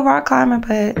 let's go rock climbing,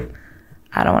 but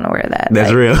I don't want to wear that. That's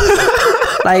like, real.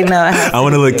 Like no, I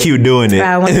want to look cute doing it.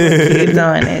 I want to look cute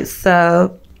doing it.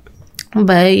 So,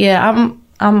 but yeah,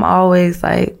 I'm always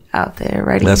like out there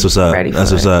ready. That's what's up.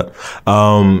 That's what's up.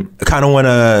 I kind of want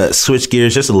to switch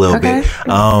gears just a little bit.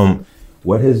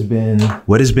 What has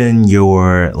been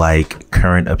your like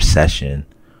current obsession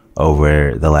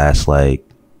over the last like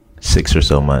 6 or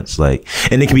so months? Like,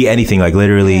 and it can be anything, like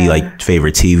literally like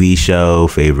favorite TV show,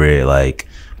 favorite like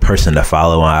person to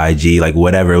follow on IG, like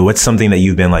whatever. What's something that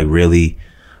you've been like really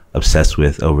obsessed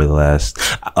with over the last,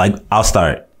 like, I'll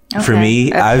start. For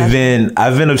me, I've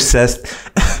been obsessed.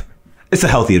 It's a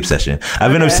healthy obsession.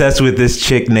 I've been obsessed with this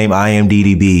chick named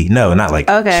IMDb. No, not like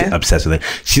obsessed with her.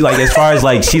 She like, as far as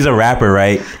like, she's a rapper,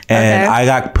 right? And I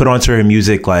got put onto her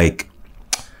music like,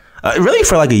 really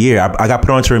for like a year. I got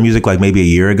put onto her music like maybe a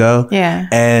year ago. Yeah.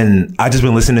 And I just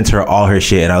been listening to all her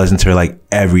shit, and I listen to her like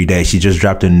every day. She just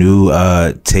dropped a new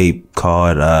tape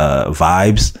called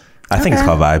Vibes. I think it's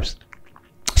called Vibes.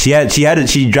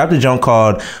 She dropped a joint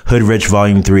called Hood Rich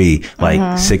Volume 3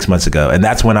 like 6 months ago. And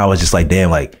that's when I was just like, damn,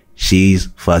 like, she's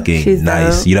fucking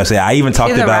nice. Dope. You know what I'm saying? I even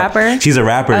talked about... She's a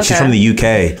rapper. Okay. She's from the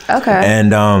UK. Okay.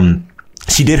 And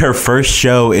she did her first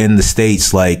show in the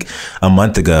States like a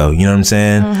month ago. You know what I'm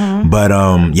saying? But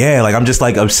yeah, like I'm just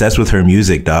like obsessed with her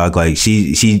music, dog. Like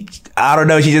she I don't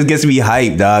know, she just gets me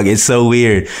hyped, dog. It's so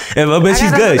weird. But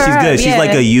she's good. She's good. She's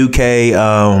like a UK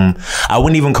I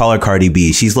wouldn't even call her Cardi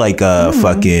B. She's like a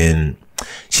fucking...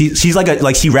 She's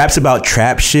like she raps about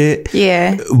trap shit.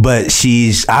 Yeah. But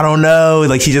I don't know,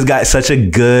 like she just got such a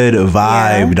good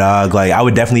vibe, dog. Like I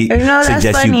would definitely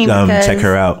suggest you check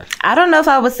her out. I don't know if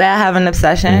I would say I have an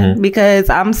obsession because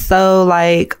I'm so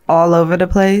like all over the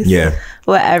place. Yeah.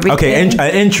 With everything.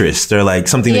 Okay, interest or like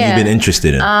something that you've been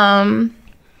interested in.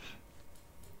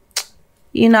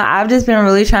 You know, I've just been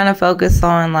really trying to focus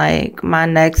on like my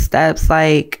next steps,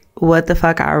 like what the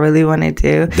fuck I really want to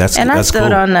do. I still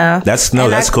don't know.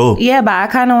 That's cool. Yeah, but I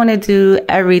kind of want to do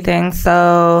everything.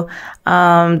 So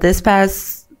this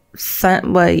past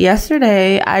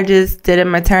yesterday, I just did a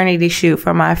maternity shoot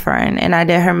for my friend, and I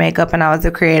did her makeup, and I was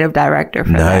a creative director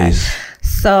for that.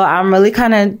 So I'm really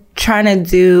kind of trying to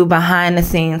do behind the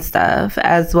scenes stuff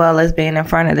as well as being in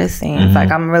front of the scenes.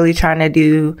 Like I'm really trying to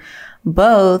do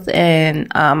both, and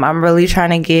I'm really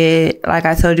trying to get, like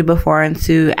I told you before,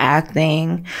 into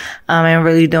acting and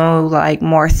really doing like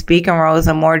more speaking roles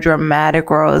and more dramatic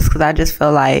roles, because I just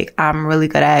feel like I'm really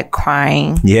good at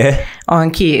crying on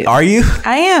cue. Are you?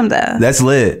 I am, though. That's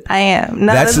lit. I am.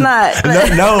 No, that's not.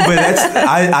 No, but that's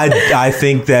I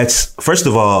think that's, first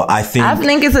of all, I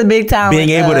think it's a big talent. Being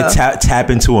able to tap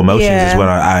into emotions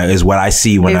is what I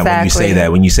see when you say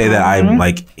that. When you say that, I'm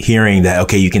like hearing that,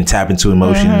 okay, you can tap into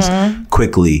emotions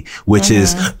quickly, which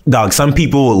is, dog, some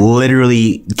people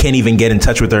literally can't even get in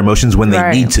touch with their emotions when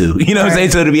they need to. You know what I'm saying?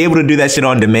 So to be able to do that shit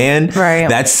on demand,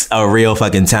 that's a real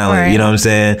fucking talent. You know what I'm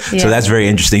saying? Yeah. So that's very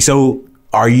interesting. So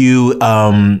are you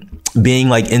being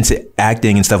like into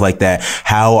acting and stuff like that,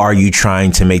 how are you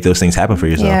trying to make those things happen for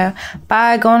yourself? Yeah,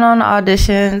 by going on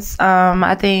auditions.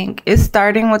 I think it's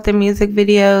starting with the music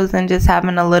videos and just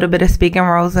having a little bit of speaking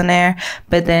roles in there,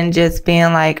 but then just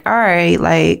being like, all right,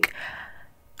 like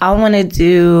I want to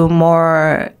do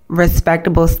more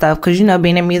respectable stuff, because you know,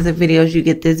 being in music videos, you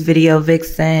get this video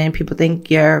vixen, people think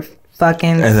you're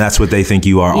fucking, and that's what they think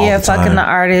you are all the time. Fucking the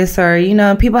artist, or you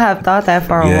know, people have thought that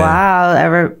for a while,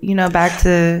 ever, you know, back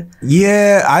to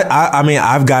I mean,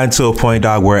 I've gotten to a point,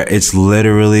 dog, where it's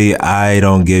literally, I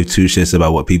don't give two shits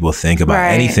about what people think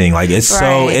about anything. Like, it's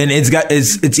so, and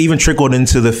it's even trickled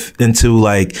into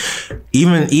like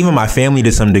even my family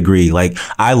to some degree. Like,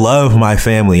 I love my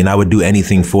family and I would do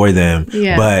anything for them,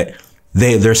 but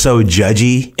they're so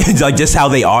judgy. It's like just how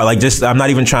they are. Like, just, I'm not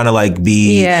even trying to like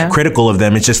be critical of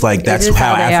them. It's just like, that's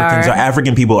how Africans are.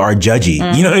 African people are judgy.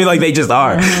 You know what I mean? Like, they just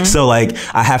are. So like,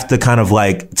 I have to kind of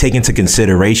like take into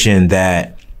consideration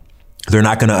that they're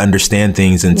not going to understand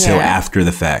things until after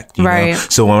the fact. You know?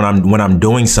 So when I'm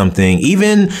doing something,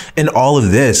 even in all of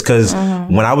this, because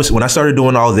when I started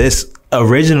doing all this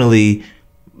originally,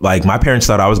 like, my parents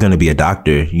thought I was going to be a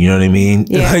doctor. You know what I mean?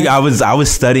 Like, I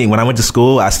was studying, when I went to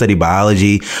school, I studied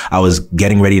biology. I was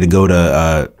getting ready to go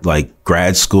to like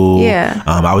grad school.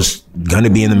 I was going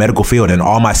to be in the medical field, and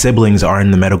all my siblings are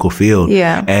in the medical field.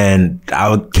 And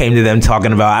I came to them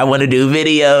talking about, I want to do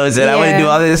videos and I want to do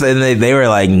all this. And they were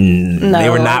like, no, they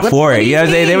were not for it. You know what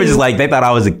I'm saying? They were just like, they thought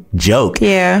I was a joke.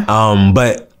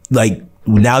 But like,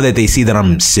 now that they see that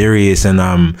I'm serious and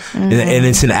and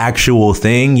it's an actual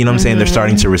thing, you know what I'm saying? They're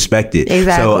starting to respect it.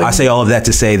 So I say all of that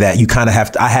to say that you kind of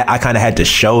have to, I kind of had to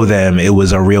show them it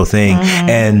was a real thing,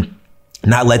 and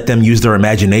not let them use their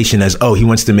imagination as, oh, he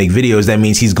wants to make videos, that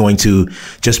means he's going to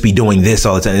just be doing this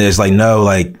all the time. And it's like, no,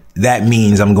 like, that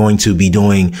means I'm going to be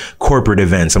doing corporate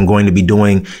events. I'm going to be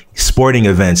doing sporting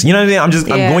events. You know what I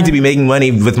mean? I'm going to be making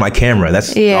money with my camera. That's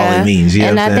all it means. You know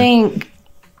and I think,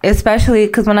 especially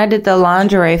because when I did the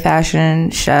lingerie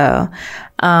fashion show,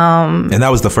 and that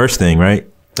was the first thing, right?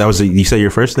 That was you said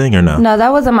your first thing or no? No,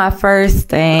 that wasn't my first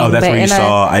thing. Oh, that's where you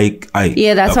saw Ike.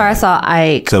 Yeah, that's where I saw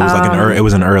Ike. So it was like it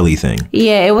was an early thing.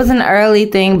 Yeah, it was an early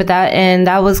thing, but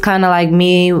that was kind of like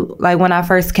me. Like, when I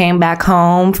first came back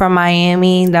home from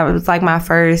Miami, that was like my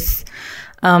first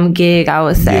gig, I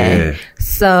would say.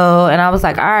 So, and I was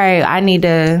like, all right, I need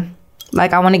to.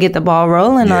 Like, I want to get the ball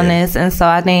rolling on this. And so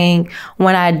I think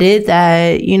when I did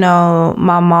that, you know,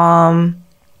 my mom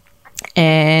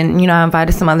and, you know, I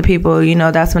invited some other people, you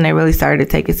know, that's when they really started to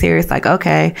take it serious. Like,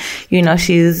 okay, you know,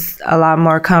 she's a lot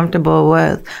more comfortable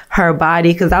with her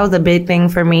body. Cause that was a big thing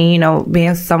for me, you know,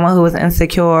 being someone who was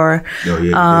insecure.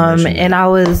 And I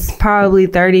was probably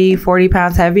 30, 40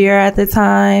 pounds heavier at the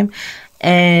time.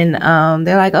 And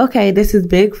they're like, okay, this is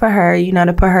big for her, you know,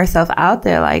 to put herself out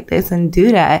there like this and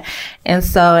do that. And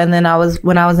so, and then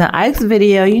when I was in Ike's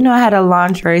video, you know, I had a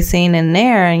lingerie scene in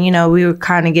there, and, you know, we were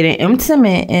kind of getting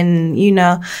intimate, and, you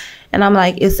know, and I'm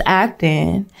like, it's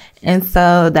acting. And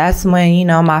so that's when, you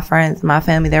know, my friends, my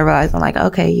family, they realized, I'm like,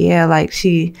 okay, yeah, like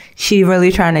she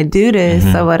really trying to do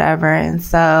this or whatever. And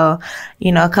so,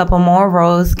 you know, a couple more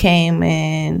roles came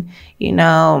in, you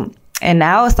know, and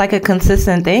now it's like a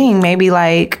consistent thing. Maybe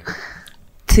like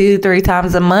 2-3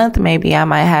 times a month, maybe I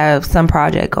might have some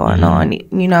project going on.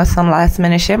 You know, some last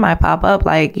minute shit might pop up.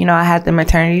 Like, you know, I had the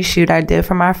maternity shoot I did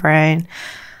for my friend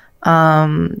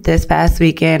this past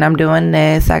weekend. I'm doing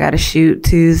this. I got to shoot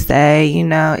Tuesday. You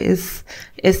know,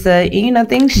 it's a, you know,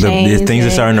 things change. Things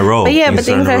are starting to roll. But yeah,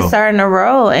 things are starting to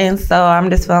roll. And so I'm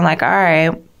just feeling like, all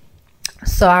right.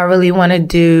 So I really want to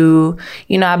do,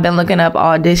 you know, I've been looking up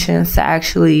auditions to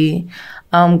actually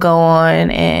go on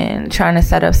and trying to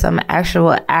set up some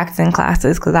actual acting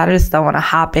classes, because I just don't want to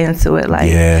hop into it.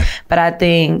 Like, but I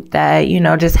think that, you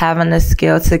know, just having the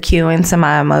skill to cue into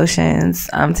my emotions,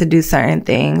 to do certain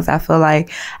things, I feel like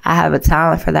I have a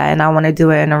talent for that, and I want to do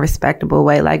it in a respectable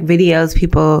way. Like, videos,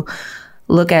 people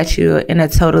look at you in a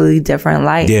totally different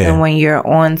light than when you're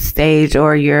on stage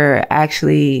or you're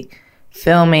actually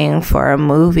filming for a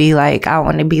movie. Like, I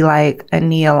want to be like a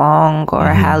Nia Long or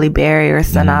Halle Berry or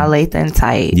Sanaa Lathan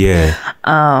type.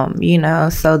 You know,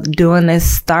 so doing this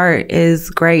start is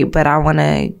great, but I want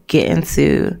to get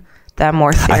into that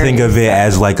more serious. I think of it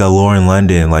as like a Lauren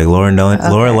London. Like Lauren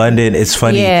London, it's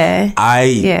funny.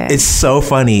 It's so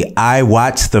funny. I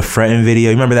watched the Frettin' video.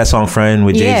 You remember that song Frettin'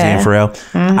 with Jay-Z and Pharrell?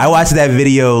 I watched that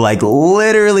video like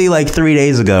literally like 3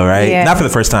 days ago, right? Not for the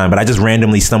first time, but I just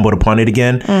randomly stumbled upon it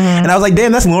again. And I was like,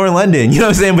 damn, that's Lauren London. You know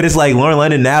what I'm saying? But it's like Lauren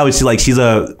London now, it's like she's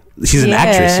an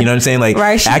actress, you know what I'm saying? Like,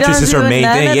 actress is her main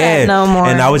thing. No more.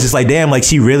 And I was just like, damn, like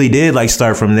she really did like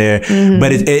start from there.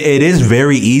 But it is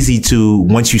very easy to,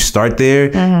 once you start there,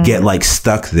 get like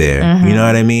stuck there. You know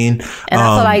what I mean? And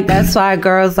I feel like that's why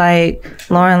girls like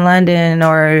Lauren London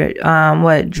or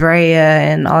Drea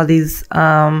and all these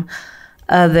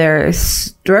other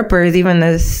strippers, even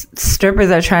the strippers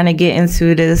are trying to get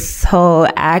into this whole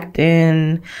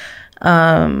acting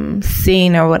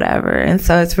scene or whatever. And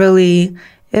so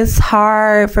it's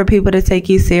hard for people to take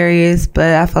you serious,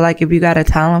 but I feel like if you got a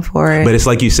talent for it. But it's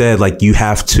like you said, like you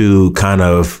have to kind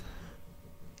of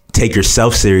take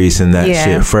yourself serious in that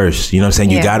shit first. You know what I'm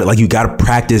saying? You got to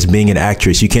practice being an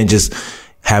actress. You can't just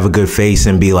have a good face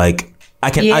and be like,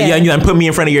 and put me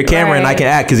in front of your camera and I can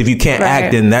act. Because if you can't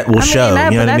act, then that will show. You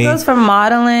know what I mean? That goes for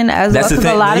modeling as well. Because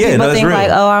a lot of people think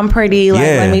like, oh, I'm pretty. Like,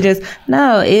 let me just.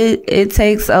 No, it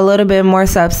takes a little bit more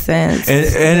substance.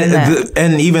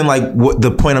 And even like what the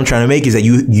point I'm trying to make is that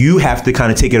you have to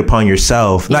kind of take it upon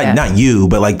yourself. Not you,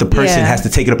 but like the person has to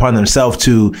take it upon themselves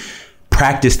to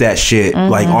practice that shit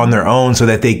like on their own so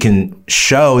that they can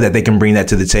show that they can bring that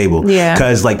to the table.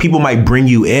 Because like people might bring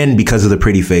you in because of the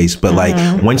pretty face, but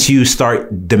like once you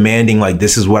start demanding like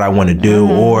this is what I want to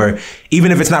do, or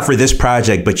even if it's not for this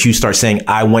project, but you start saying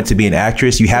I want to be an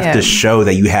actress, you have to show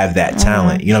that you have that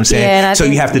talent. You know what I'm saying? So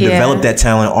you have to develop that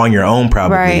talent on your own,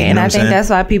 probably. Right. You know and I think that's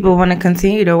why people want to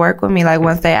continue to work with me. Like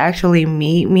once they actually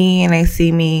meet me and they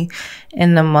see me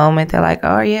in the moment, they're like,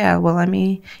 oh yeah, well let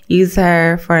me use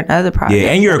her for another project.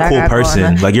 Yeah, and you're a cool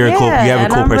person. Like you're a cool, you have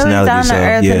a cool personality. Really down to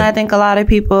earth, and I think a lot of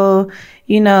people,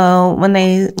 you know, when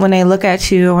they look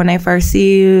at you or when they first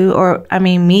see you, or I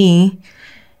mean me,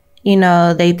 you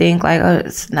know, they think like, oh,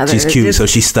 it's another. She's cute, so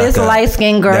she's stuck. This light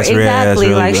skinned girl,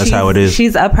 exactly. Like that's how it is.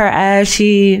 She's up her ass.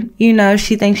 She, you know,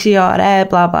 she thinks she all that,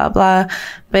 blah blah blah.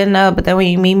 But no, but then when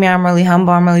you meet me, I'm really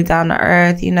humble. I'm really down to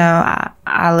earth. You know,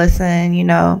 I listen. You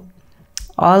know,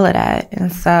 all of that.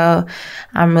 And so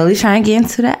I'm really trying to get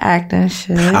into the acting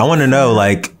shit. I want to know,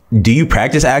 like, do you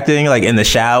practice acting like in the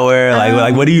shower?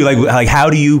 Like what do you like how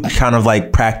do you kind of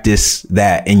like practice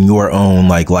that in your own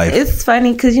like life? It's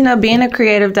funny because, you know, being a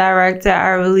creative director, I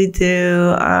really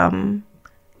do.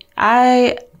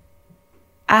 I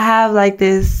have like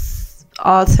this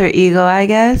alter ego, I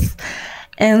guess.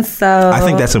 And so I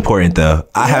think that's important though.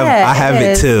 I have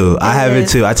it too.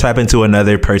 I tap into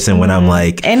another person when I'm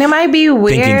like, and it might be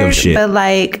weird, thinking of shit. But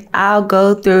like I'll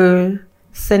go through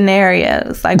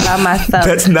scenarios like by myself.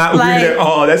 That's not like, weird at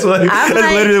all. That's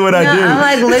literally what I do. I'm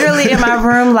like literally in my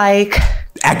room, like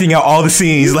acting out all the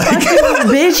scenes, like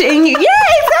bitch, and you,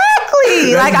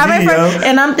 exactly. Like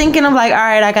and I'm thinking of like, all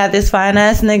right, I got this fine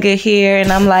ass nigga here,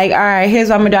 and I'm like, all right, here's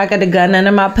what I'm gonna do. I got the gun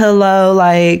under my pillow,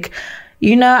 like.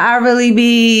 You know, I really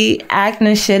be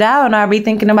acting shit out, and I be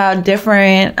thinking about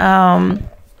different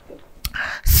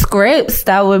scripts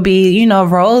that would be, you know,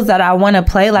 roles that I want to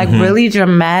play, like really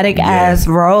dramatic ass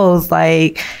roles,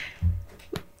 like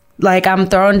I'm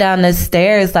thrown down the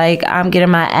stairs, like I'm getting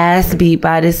my ass beat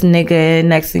by this nigga.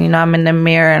 Next thing you know, I'm in the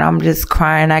mirror and I'm just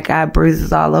crying. I got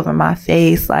bruises all over my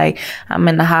face, like I'm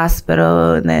in the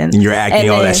hospital, and then you're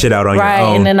acting all that shit out on your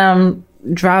own, and then I'm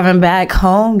driving back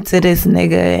home to this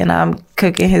nigga and I'm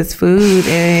cooking his food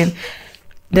and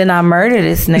then I murder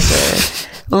this nigga.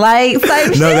 Like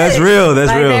no, that's real.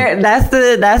 That's like real.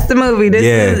 That's the movie. This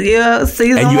is, you know,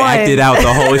 season and you 1. acted out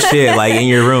the whole shit like in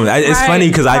your room. It's funny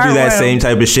because I do that same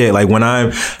type of shit. Like when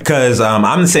I'm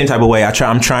the same type of way.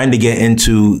 I'm trying to get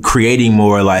into creating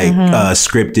more like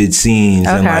scripted scenes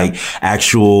and like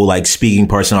actual like speaking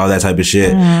parts and all that type of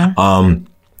shit.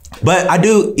 But I'm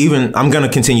going to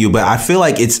continue, but I feel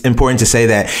like it's important to say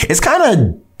that it's kind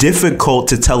of difficult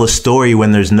to tell a story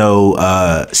when there's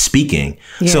no speaking.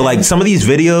 So like some of these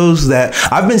videos that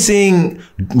I've been seeing,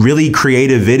 really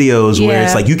creative videos where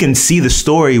it's like you can see the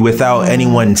story without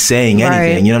anyone saying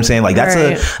anything. You know what I'm saying? Like that's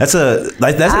a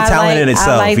talent in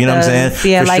itself. Like you know what I'm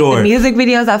saying? Yeah, for like sure. The music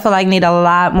videos I feel like need a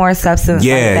lot more substance.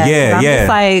 But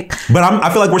I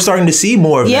feel like we're starting to see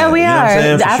more of that. Yeah, we are.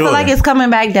 I feel like it's coming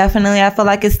back. Definitely. I feel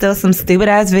like it's still some stupid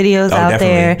ass videos out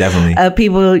there. Definitely. Of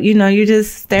people, you know, you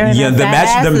just staring. Yeah,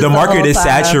 the market is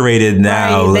saturated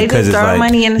now because it's like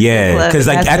money in because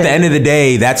like at the end of the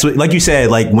day, that's what, like you said,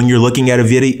 like when you're looking at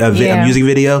a music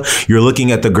video, you're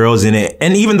looking at the girls in it,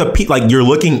 and even like you're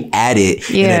looking at it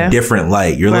in a different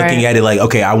light. You're looking at it like,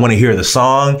 okay, I want to hear the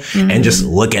song and just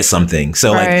look at something.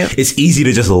 So like it's easy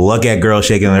to just look at girls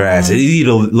shaking their ass. It's easy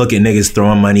to look at niggas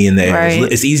throwing money in the air.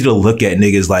 It's easy to look at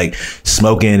niggas like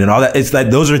smoking and all that. It's like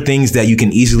those are things that you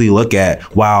can easily look at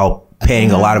while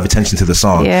paying a lot of attention to the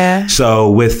song. Yeah.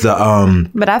 So with the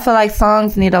but I feel like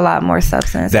songs need a lot more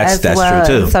substance. That's true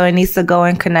too. So it needs to go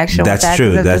in connection with that.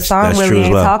 True. That's true. The song really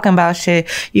ain't talking about shit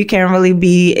you can't really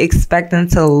be expecting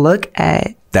to look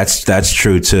at. That's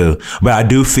true too. But I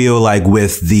do feel like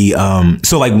with the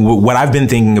so like what I've been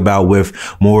thinking about with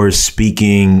more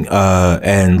speaking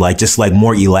and like just like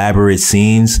more elaborate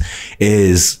scenes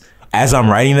is, as I'm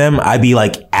writing them, I'd be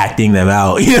like acting them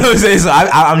out. You know what I'm saying? So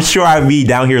I'm sure I'd be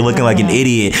down here looking like an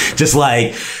idiot, just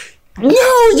like No, you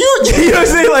know what I'm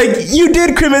saying? Like, you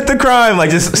did commit the crime. Like,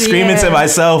 just screaming to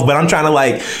myself. But I'm trying to,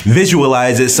 like,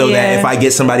 visualize it so that if I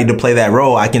get somebody to play that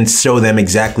role, I can show them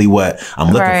exactly what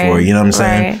I'm looking for. You know what I'm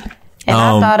saying? Right. And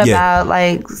I thought about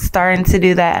like starting to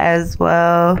do that as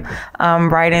well,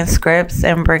 writing scripts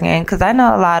and bringing, because I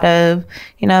know a lot of,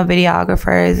 you know,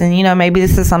 videographers, and, you know, maybe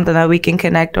this is something that we can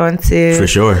connect on to. For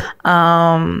sure.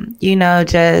 You know,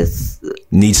 just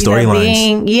need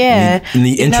storylines.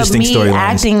 Need interesting storylines.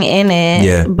 Acting in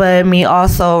it, but me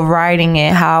also writing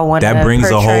it how I want to. That brings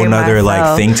a whole nother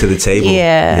like thing to the table.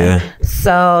 Yeah.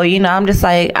 So, you know, I'm just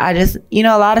like, you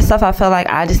know, a lot of stuff I feel like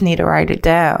I just need to write it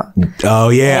down. Oh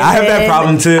yeah, I have that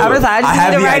problem too. I just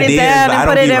need to write it down and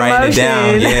put it in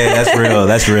motion. Yeah, that's real.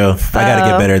 That's real. So, I got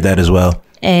to get better at that as well.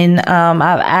 And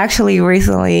I've actually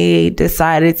recently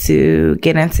decided to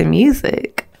get into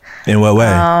music. In what way?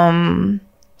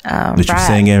 That you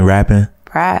singing, rapping?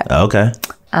 Rap. Oh, okay.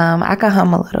 I can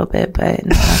hum a little bit, but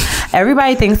no.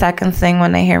 Everybody thinks I can sing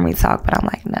when they hear me talk, but I'm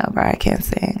like, no, bro, I can't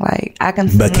sing. Like, I can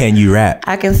sing. But can you rap?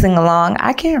 I can sing along.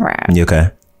 I can't rap. You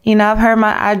okay? You know,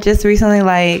 I just recently,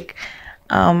 like,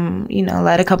 you know,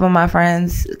 let a couple of my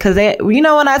friends, because they, you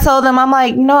know, when I told them, I'm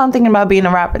like, you know, I'm thinking about being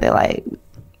a rapper, they're like,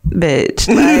 bitch.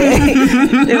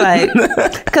 Like, they're like,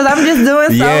 because I'm just doing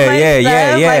so much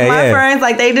stuff. Like, my friends,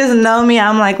 like, they just know me.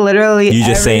 I'm like, literally you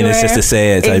just saying this just to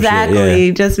say it type exactly,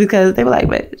 shit. Just because they were like,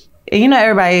 bitch. And, you know,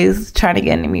 everybody's trying to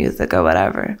get into music or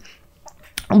whatever.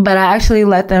 But I actually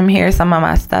let them hear some of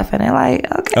my stuff, and they're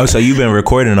like, okay. Oh, so you've been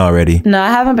recording already? No, I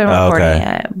haven't been recording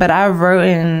yet. But I've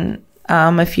written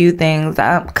a few things,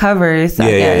 covers,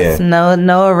 I guess.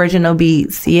 No original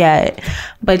beats yet.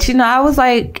 But, you know, I was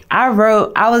like,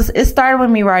 it started with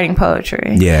me writing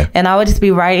poetry. Yeah. And I would just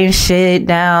be writing shit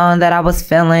down that I was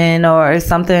feeling, or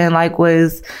something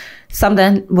was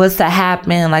to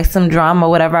happen, like some drama,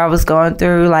 whatever I was going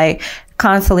through. Like,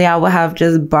 constantly I would have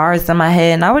just bars in my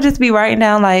head, and I would just be writing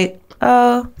down like,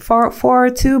 oh,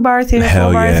 two bars here,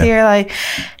 four bars here, like,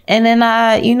 and then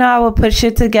I would put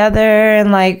shit together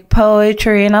and like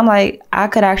poetry, and I'm like, I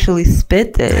could actually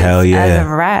spit this as a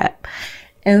rap.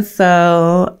 And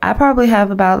so I probably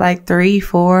have about like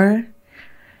 3-4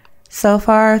 so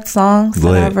far songs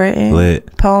that I've written,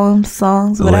 poems,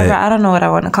 songs, whatever. I don't know what I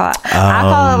want to call it. I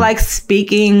call it like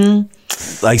speaking,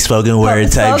 like spoken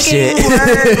word type shit.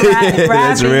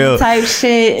 That's real type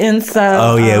shit. And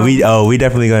so we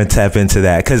definitely gonna tap into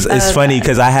that, because it's funny,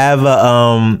 because I have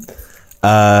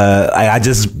I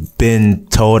just been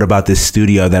told about this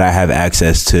studio that I have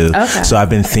access to. So I've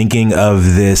been thinking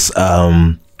of this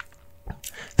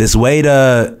this way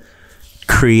to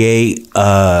create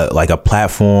like a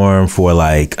platform for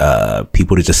like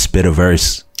people to just spit a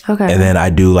verse. Okay. And then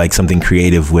I do like something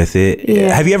creative with it.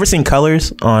 Yeah. Have you ever seen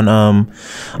Colors on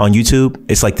YouTube?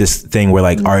 It's like this thing where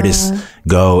like artists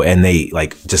go and they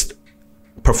like just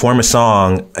perform a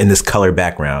song in this color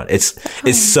background. It's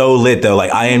so lit though.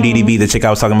 Like IMDb, the chick I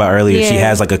was talking about earlier, she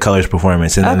has like a colors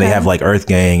performance, and then they have like Earth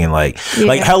Gang and like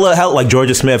hella like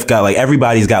Georgia Smith got like,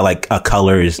 everybody's got like a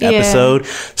colors episode.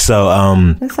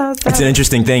 So it's an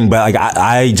interesting thing. But like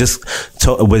I just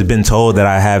was been told that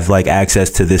I have like access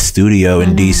to this studio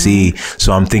in DC,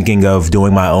 so I'm thinking of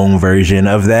doing my own version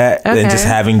of that and just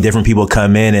having different people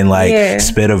come in and like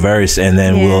spit a verse, and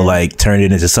then we'll like turn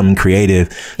it into something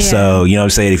creative. So, you know what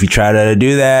I'm saying, if you try to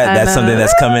do that, that's something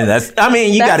that's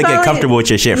coming. You got to get comfortable with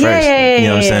your shit first. You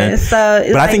know what I'm saying? So,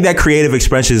 but I think that creative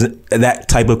expression, that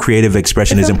type of creative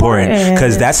expression is important,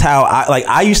 because that's how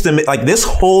I used to like, this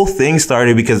whole thing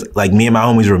started because like me and my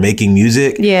homies were making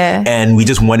music, and we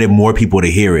just wanted more people to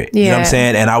hear it. You know what I'm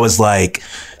saying? And I was like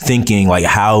thinking like,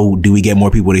 how do we get more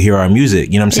people to hear our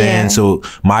music? You know what I'm saying? So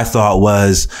my thought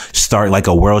was start like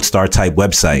a World Star type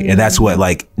website, and that's what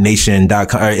like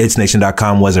Nation.com or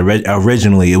itsnation.com was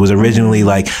originally. It was originally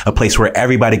like a place where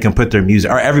everybody can put their music,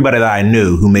 or everybody that I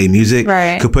knew who made music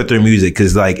could put their music.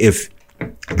 Cause like if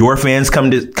your fans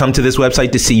come to this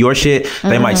website to see your shit,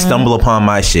 they might stumble upon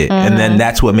my shit, and then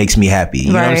that's what makes me happy.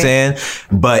 You know what I'm saying?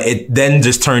 But it then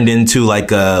just turned into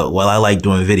like I like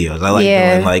doing videos. I like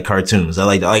doing like cartoons. I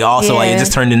like also like it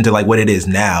just turned into like what it is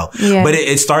now. But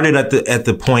it started at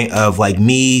the point of like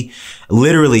me,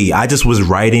 literally, I just was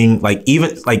writing like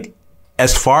even like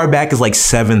as far back as like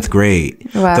 7th grade.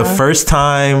 Wow. The first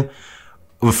time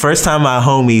my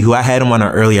homie, who I had him on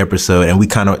an early episode, and we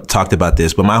kind of talked about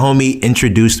this, but my homie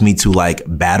introduced me to like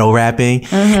battle rapping,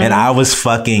 and I was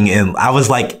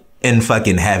like in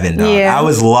fucking heaven, dog. Yeah. I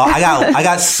was lost. I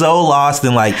got so lost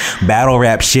in like battle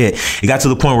rap shit. It got to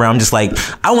the point where I'm just like,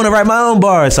 I want to write my own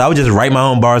bars. So I would just write my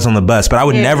own bars on the bus, but I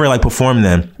would never like perform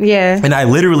them. Yeah. And I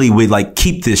literally would like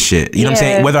keep this shit. You know what I'm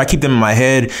saying? Whether I keep them in my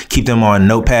head, keep them on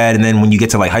Notepad, and then when you get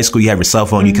to like high school, you have your cell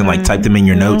phone, you can like type them in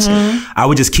your notes. I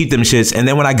would just keep them shits. And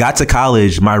then when I got to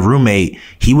college, my roommate,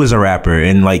 he was a rapper,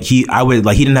 and like he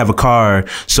didn't have a car,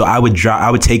 so I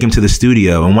would take him to the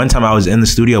studio. And one time I was in the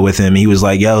studio with him, and he was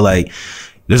like, yo, like,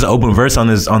 there's an open verse on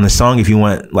this song if you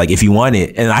want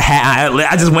it. And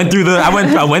I just went through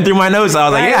I went through my notes. I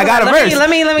was like, yeah, I got a verse. Let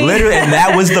me. Literally, and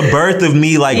that was the birth of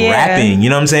me like rapping. You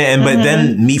know what I'm saying? And but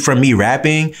then me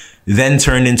rapping then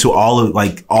turned into all of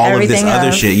this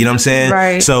other shit. You know what I'm saying?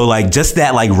 Right. So like just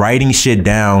that like writing shit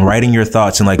down, writing your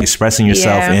thoughts and like expressing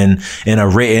yourself in a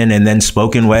written and then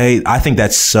spoken way. I think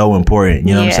that's so important.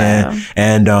 You know what I'm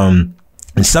saying?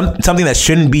 And something that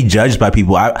shouldn't be judged by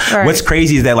people. What's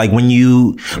crazy is that like when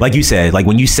you say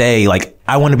like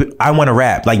I want to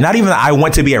rap, like not even I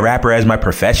want to be a rapper as my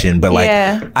profession, but like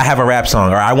I have a rap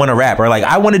song, or I want to rap, or like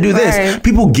I want to do this.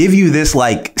 People give you this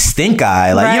like stink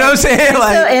eye, like you know what I'm saying?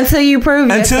 Until you prove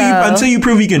until you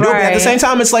prove you can do it. But at the same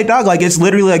time, it's like, dog, like it's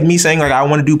literally like me saying like I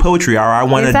want to do poetry, or I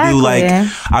want to do like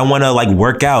I want to like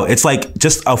work out. It's like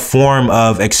just a form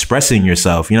of expressing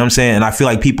yourself. You know what I'm saying? And I feel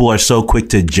like people are so quick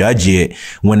to judge it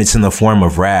when it's in the form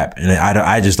of rap, and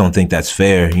I just don't think that's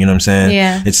fair. You know what I'm saying?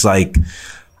 Yeah. It's like,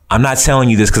 I'm not telling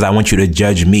you this because I want you to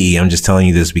judge me. I'm just telling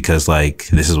you this because like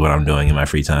this is what I'm doing in my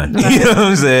free time. You know what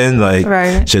I'm saying?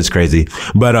 Like shit's crazy.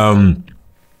 But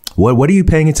what are you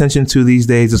paying attention to these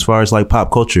days as far as like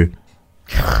pop culture?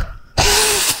 Paying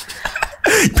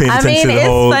attention to the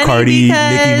whole Cardi,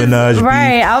 Nicki Minaj beef.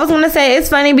 Right. I was gonna say it's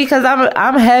funny because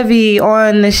I'm heavy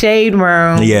on the Shade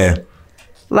Room. Yeah.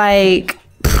 Like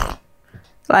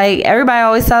everybody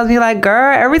always tells me, like,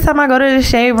 girl, every time I go to the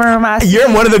Shade Room, you're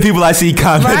one of the people I see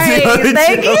commenting. Right,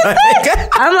 thank you.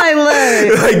 I'm like,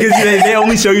 look, like, they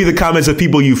only show you the comments of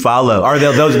people you follow, or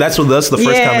that's the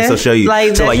first comments they'll show you.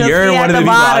 Like, so like you're one of the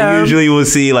people I usually will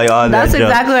see. Like, oh, that's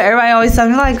exactly what everybody always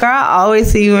tells me. Like, girl, I always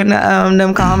see you in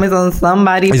them comments on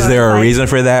somebody. Is there a reason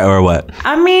for that, or what?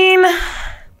 I mean,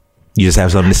 you just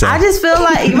have something to say. I just feel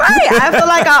like, I feel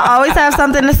like I always have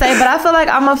something to say, but I feel like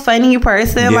I'm a funny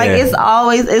person. Yeah. Like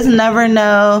it's never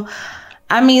no.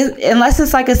 I mean, unless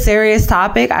it's like a serious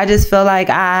topic, I just feel like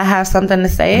I have something to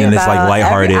say. And it's like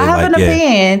lighthearted. I have an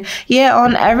opinion,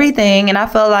 on everything. And I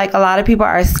feel like a lot of people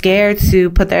are scared to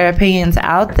put their opinions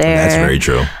out there. That's very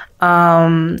true.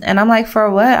 And I'm like,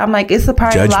 for what? I'm like, it's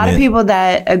probably a lot of people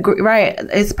that agree, right?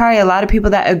 It's probably a lot of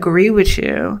people that agree with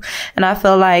you. And I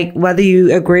feel like whether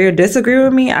you agree or disagree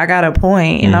with me, I got a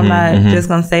point. And I'm not just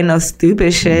going to say no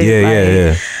stupid shit.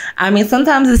 Yeah. I mean,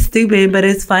 sometimes it's stupid, but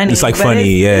it's funny. It's like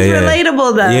funny. It's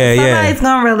relatable though. Somebody's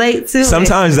going to relate to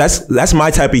sometimes it. that's my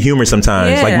type of humor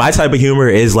sometimes. Yeah. Like my type of humor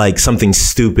is like something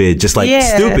stupid, just like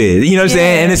stupid. You know what I'm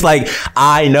saying? And it's like,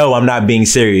 I know I'm not being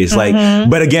serious. Like,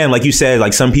 but again, like you said,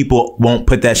 like some people won't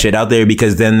put that shit out there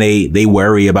because then they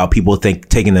worry about people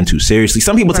taking them too seriously.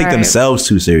 Some people take themselves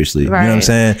too seriously. You know what I'm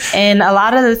saying? And a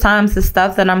lot of the times the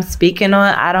stuff that I'm speaking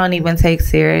on, I don't even take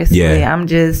seriously. I'm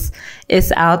just,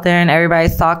 it's out there and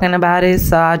everybody's talking about it,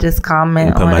 so I just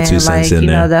comment on it. Like, you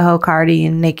know, the whole Cardi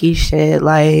and Nicki shit.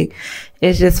 Like,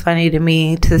 it's just funny to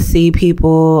me to see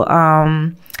people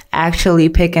actually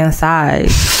picking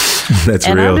sides. That's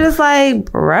and real. I'm just like,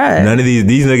 bruh. None of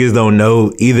these niggas don't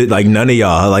know either. Like none of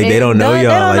y'all. Like they don't know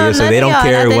y'all. Like so they don't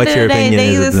care what your opinion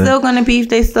is. They still gonna beef.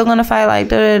 They still gonna fight. Like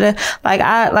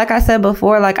Like I said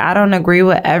before. Like I don't agree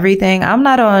with everything. I'm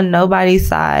not on nobody's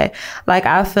side. Like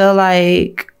I feel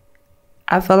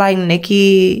like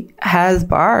Nicki has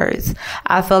bars.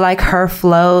 I feel like her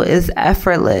flow is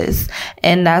effortless.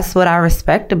 And that's what I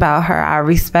respect about her. I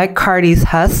respect Cardi's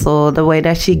hustle, the way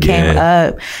that she came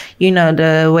up, you know,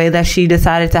 the way that she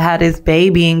decided to have this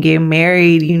baby and get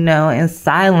married, you know, in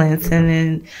silence, and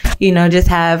then, you know, just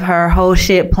have her whole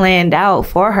shit planned out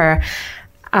for her.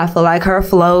 I feel like her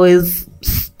flow is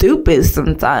stupid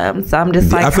sometimes. I'm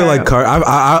just like, I feel like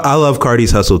I love Cardi's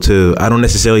hustle too. I don't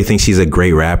necessarily think she's a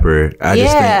great rapper. I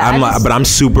just think but I'm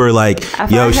super like,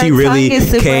 yo, she really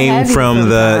came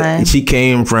from she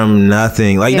came from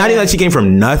nothing. Like not even that she came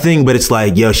from nothing, but it's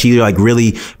like, yo, she like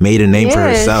really made a name for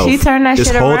herself. She turned that shit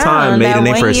around. This whole time made a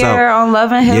name for herself. On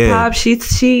Love and Hip Hop,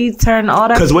 she turned all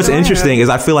that. Because what's interesting is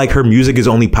I feel like her music is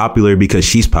only popular because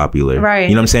she's popular. Right.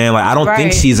 You know what I'm saying? Like I don't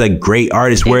think she's a great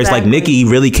artist. Whereas like Nicki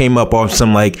really came up off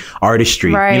some like like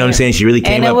artistry. Right. You know what I'm saying? She really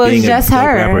came and up being just a dope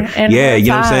her rapper. Yeah, you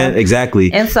know what I'm saying?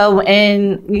 Exactly. And so,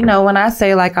 and you know, when I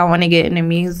say like I want to get into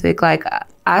music, like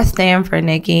I stand for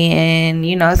Nicki, and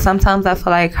you know, sometimes I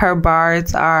feel like her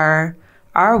bars are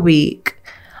weak.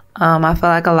 I feel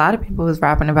like a lot of people was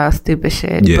rapping about stupid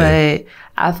shit, but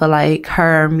I feel like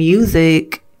her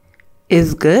music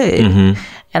is good.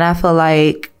 And I feel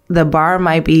like the bar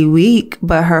might be weak,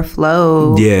 but her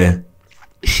flow,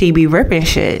 she be ripping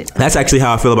shit. That's actually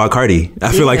how I feel about Cardi.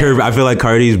 I feel like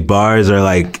Cardi's bars are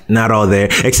like not all there,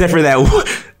 except for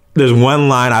that. There's one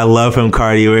line I love from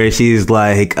Cardi where she's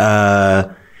like,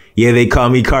 yeah, they call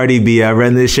me Cardi B. I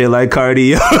run this shit like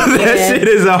Cardi. That shit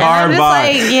is a hard bar.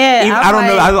 Like, I don't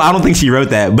know. I don't think she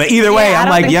wrote that. But either way, I'm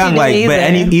like young. Like, but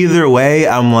either way,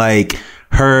 I'm like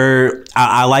her.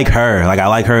 I like her. Like, I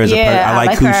like her as a person. I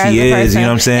like who she is. You know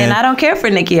what I'm saying? And I don't care for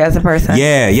Nicki as a person.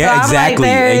 Yeah, so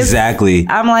exactly.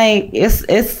 I'm like,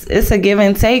 it's a give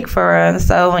and take for us.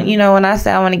 So, you know, when I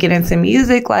say I want to get into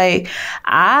music, like,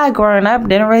 I, growing up,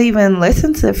 didn't really even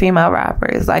listen to female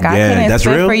rappers. Like, I couldn't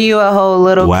spit for you a whole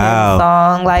Lil Kim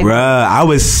song. Like, bruh, I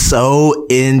was so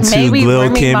into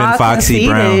Lil Kim and Foxy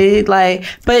Brown. Like,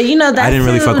 but, you know, that's I didn't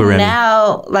really fuck with Remy.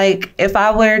 Now, like, if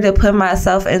I were to put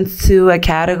myself into a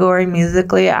category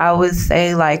musically, I would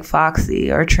say like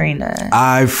Foxy or Trina.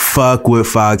 I fuck with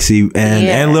Foxy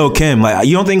and Lil Kim. Like,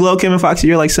 you don't think Lil Kim and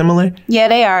Foxy are like similar? Yeah,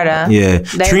 they are though. Yeah,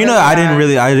 Trina,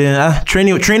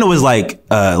 Trina was like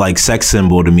sex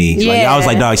symbol to me. Like, I was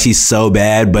like, dog, she's so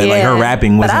bad, but like her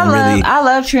rapping wasn't really. I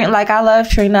love Trina. Like, I love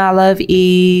Trina. I love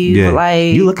Eve. Yeah.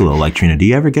 Like, you look a little like Trina. Do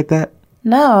you ever get that?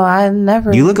 No, I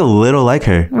never. You look a little like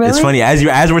her. Really? It's funny as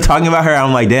we're talking about her.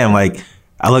 I'm like, damn, like.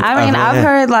 I've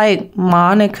heard like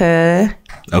Monica.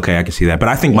 Okay, I can see that, but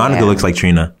I think Monica looks like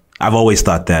Trina. I've always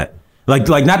thought that. Like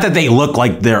not that they look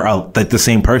like they're like the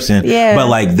same person, but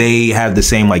like they have the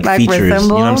same like features. Resemble? You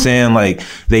know what I'm saying? Like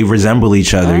they resemble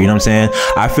each other. You know what I'm saying?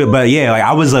 I feel, but yeah, like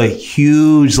I was a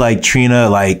huge like Trina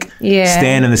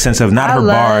stan in the sense of not her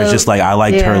bars, just like I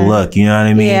liked her look. You know what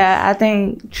I mean? Yeah, I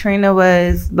think Trina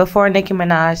was before Nicki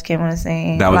Minaj came on the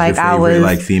scene. That was like, your favorite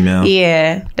like female.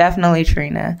 Yeah, definitely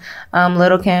Trina.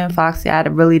 Lil Kim, Foxy, I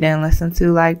really didn't listen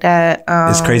to like that.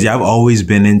 It's crazy. I've always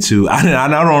been into. I don't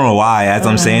know why. As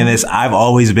I'm saying this, I've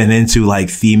always been into like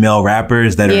female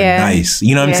rappers that are nice.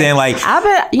 You know what I'm saying? Like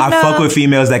I fuck with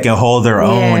females that can hold their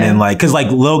own and like, cause like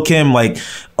Lil Kim, like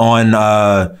on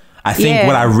I think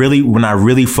when I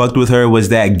really fucked with her was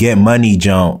that Get Money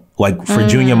jump. Like for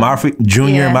Junior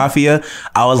Mafia,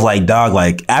 I was like, dog,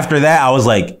 like after that, I was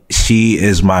like, she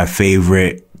is my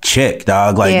favorite chick,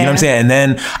 dog. Like, you know what I'm saying? And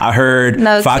then I heard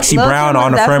Foxy Brown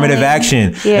on Affirmative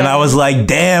Action. And I was like,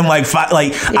 damn, like,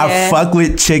 I fuck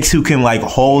with chicks who can like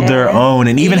hold their own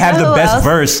and even have the best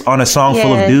verse on a song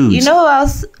full of dudes. You know who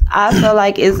else I feel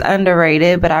like is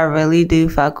underrated, but I really do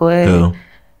fuck with? Who?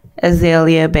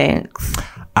 Azalea Banks.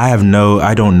 I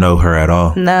don't know her at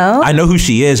all. No? I know who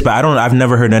she is, but I've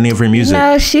never heard any of her music.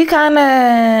 No, she kind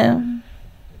of...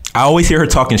 I always hear her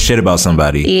talking shit about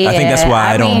somebody. Yeah, I think that's why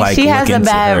I don't like. She has a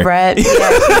bad rep. Yeah,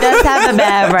 she does have a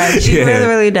bad rep. She really,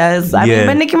 really does. I mean,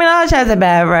 but Nicki Minaj has a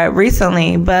bad rep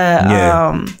recently. But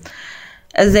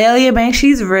Azalea Banks,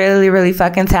 she's really, really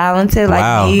fucking talented.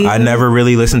 Wow, like I never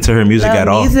really listened to her music at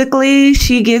all. Musically,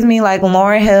 she gives me like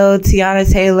Lauryn Hill,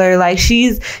 Tiana Taylor. Like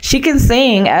she can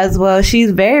sing as well.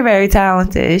 She's very, very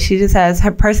talented. She just has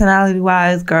her personality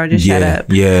wise. Girl, just shut up.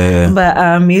 Yeah.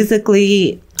 But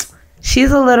musically.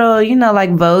 She's a little, you know, like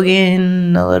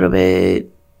voguing a little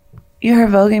bit. You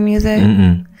heard voguing music?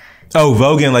 Mm-mm. Oh,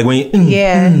 voguing, like when you...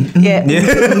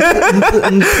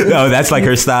 Oh, that's like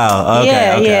her style.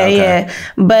 Okay, yeah.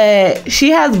 But she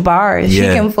has bars. She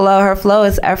can flow. Her flow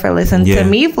is effortless. And to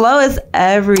me, flow is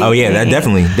everything. Oh, yeah, that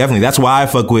definitely. That's why I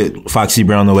fuck with Foxy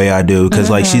Brown the way I do. Because,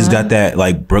 like, she's got that,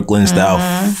 like, Brooklyn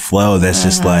style flow that's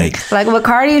just like... Like, with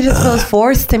Cardi, just feels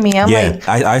forced to me. I'm like...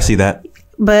 I see that.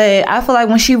 But I feel like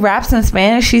when she raps in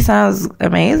Spanish, she sounds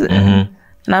amazing. And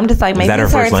I'm just like, maybe is that her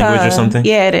first language or something?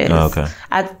 Yeah, it is. Oh, okay.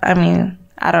 I mean,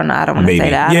 I don't know. I don't want to say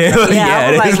that. I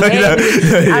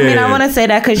want to say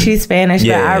that because she's Spanish,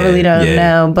 but I really don't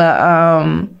know. But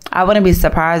I wouldn't be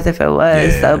surprised if it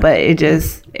was. So, but it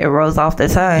rolls off the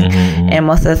tongue. And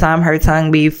most of the time, her tongue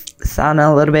be sounding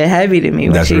a little bit heavy to me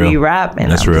when she be rapping.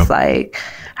 That's real. Just like,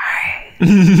 all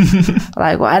right.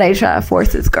 Like, why they try to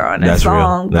force this girl on this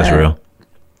song? That's real.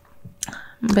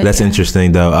 But that's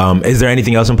interesting though. Is there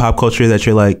anything else in pop culture that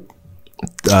you're like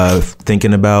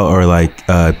thinking about or like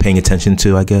paying attention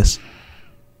to, I guess?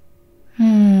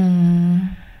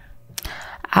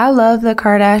 I love the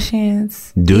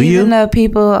Kardashians. Do you? Even though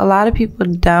a lot of people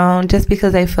don't, just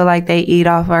because they feel like they eat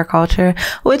off our culture,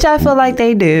 which I feel like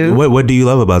they do. What do you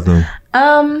love about them?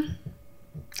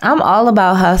 I'm all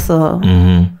about hustle.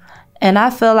 Mm-hmm. And I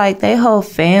feel like they whole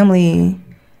family,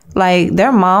 like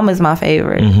their mom is my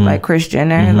favorite, like Kris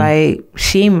Jenner. Like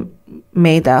she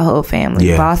made that whole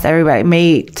family, bossed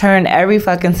everybody, turned every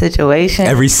fucking situation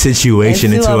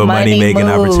into a money-making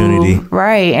opportunity.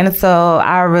 Right. And so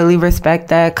I really respect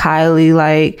that. Kylie,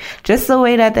 like just the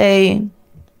way that they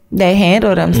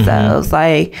handle themselves.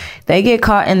 Like they get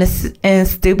caught in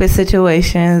stupid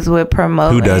situations with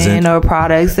promoting or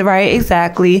products. Right.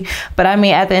 Exactly. But I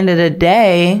mean, at the end of the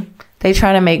day, they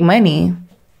trying to make money.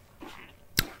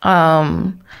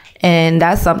 And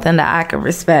that's something that I can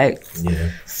respect.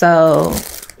 Yeah. So,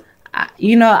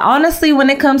 honestly, when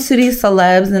it comes to these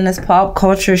celebs and this pop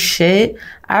culture shit,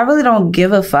 I really don't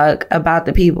give a fuck about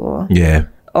the people. Yeah.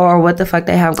 Or what the fuck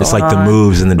they have going on. It's like the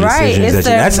moves and the decisions. Right,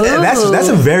 that's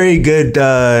a very good...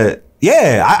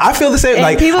 I feel the same. And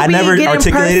like I never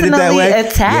articulated it that way.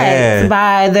 Attacked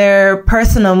by their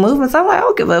personal movements. I'm like, I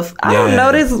don't give a. I don't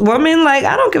know this woman. Like,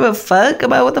 I don't give a fuck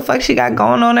about what the fuck she got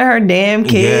going on in her damn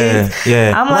kids.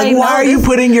 Yeah. I'm like, why are you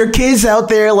putting your kids out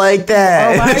there like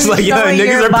that? It's like,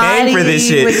 niggas are paying for this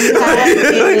shit.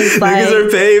 Niggas are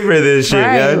paying for this shit.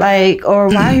 Right. Like, or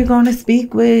why are you going to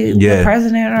speak with the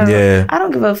president? Or I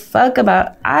don't give a fuck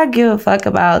about. I give a fuck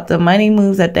about the money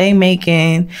moves that they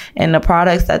making and the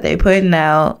products that they putting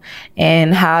out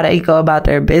and how they go about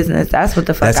their business. That's what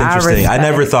the fuck. That's interesting. I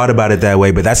never thought about it that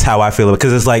way, but that's how I feel,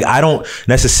 because it's like I don't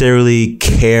necessarily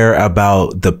care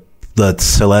about the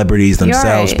celebrities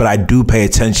themselves, but I do pay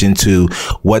attention to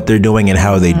what they're doing and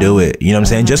how they do it. You know what I'm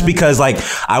saying? Just because like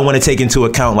I want to take into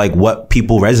account like what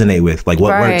people resonate with, like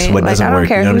what works, what doesn't work. I don't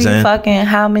care you know who you fucking,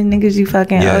 how many niggas you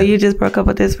fucking. Oh, you just broke up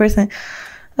with this person.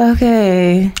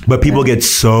 Okay. But people get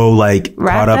so like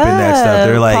caught up in that stuff.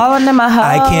 They're like, calling them a hoe.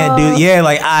 I can't do.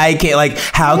 Like I can't. Like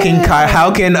how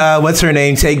can what's her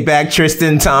name take back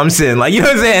Tristan Thompson? Like, you know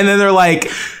what I'm saying? And then they're like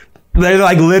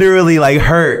literally like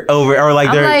hurt over, or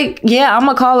like they're like, I'm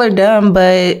gonna call her dumb,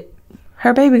 but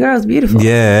her baby girl is beautiful.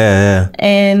 Yeah.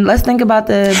 And let's think about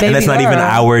the baby girl. And that's not even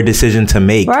our decision to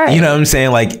make. Right. You know what I'm saying?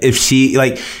 Like if she,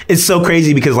 like, it's so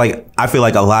crazy because like I feel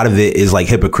like a lot of it is like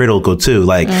hypocritical too.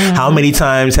 Like how many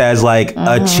times has like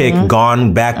a chick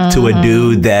gone back to a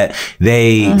dude that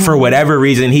they, for whatever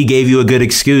reason, he gave you a good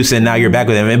excuse and now you're back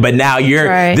with him. But now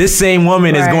this same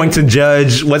woman is going to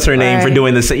judge what's her name for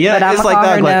doing this. Yeah, but it's like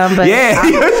that. Like,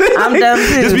 I'm dumb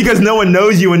too. Just because no one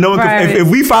knows you and no one if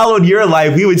we followed your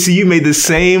life, we would see you made the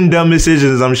same dumb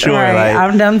decisions, I'm sure. Right. Like,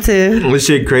 I'm dumb too. This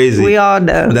shit crazy. We all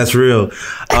dumb. That's real.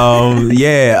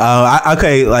 Okay,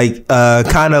 like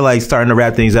kind of like starting to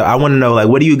wrap things up. I want to know, like,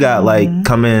 what do you got like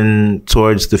coming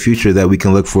towards the future that we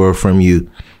can look forward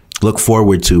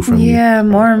to from you? Yeah,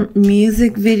 more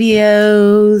music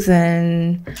videos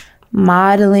and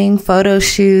modeling, photo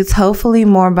shoots, hopefully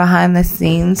more behind the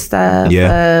scenes stuff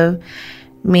of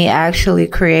me actually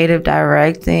creative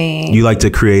directing. You like to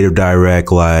creative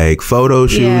direct like photo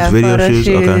shoots, video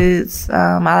shoots? Okay.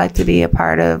 I like to be a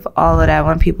part of all of that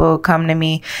when people come to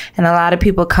me. And a lot of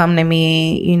people come to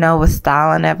me, with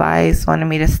styling advice, wanting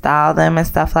me to style them and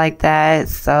stuff like that.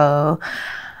 So,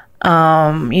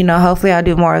 hopefully I'll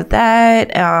do more of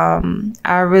that.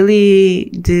 I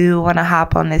really do want to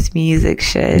hop on this music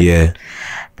shit. Yeah.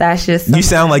 That's just you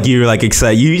sound like you're like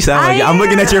excited. You sound like I'm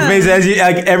looking at your face as you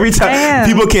like every time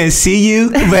people can't see you,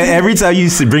 but every time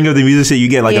you bring up the music shit, you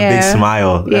get like a big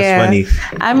smile. That's funny.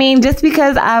 I mean, just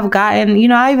because I've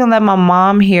gotten, I even let my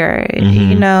mom hear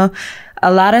it.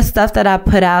 A lot of stuff that I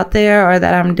put out there or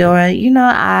that I'm doing,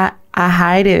 I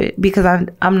hide it because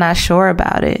I'm not sure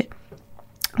about it.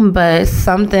 But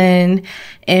something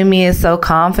in me is so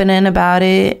confident about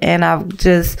it, and I've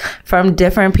just, from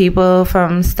different people,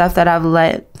 from stuff that I've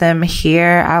let them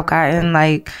hear, I've gotten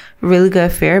like really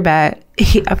good feedback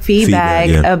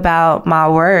about my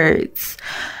words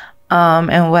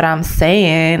and what I'm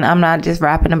saying. I'm not just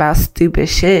rapping about stupid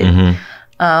shit.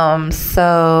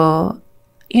 So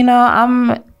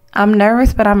I'm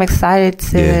nervous, but I'm excited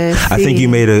to see. I think you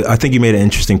made an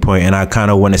interesting point, and I kind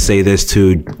of want to say this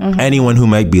to anyone who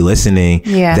might be listening,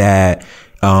 that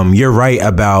you're right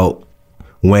about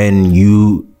when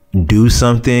you do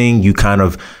something, you kind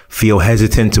of feel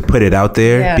hesitant to put it out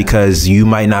there because you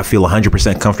might not feel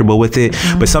 100% comfortable with it.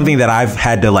 But something that I've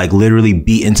had to like literally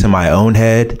beat into my own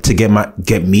head to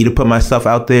get me to put my stuff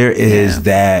out there is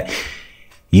that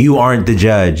you aren't the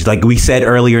judge. Like we said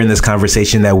earlier in this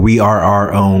conversation, that we are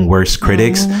our own worst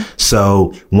critics.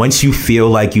 So once you feel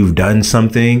like you've done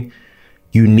something,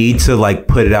 you need to like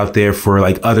put it out there for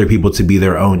like other people to be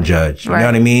their own judge. You know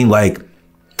what I mean? Like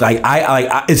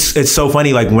it's so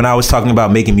funny. Like when I was talking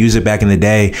about making music back in the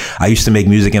day, I used to make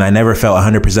music and I never felt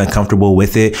 100% comfortable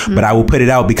with it, but I would put it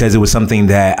out because it was something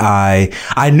that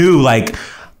I knew like,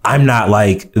 I'm not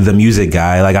like the music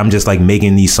guy. Like I'm just like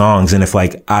making these songs. And if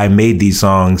like I made these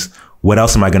songs, what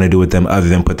else am I going to do with them other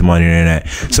than put them on the internet?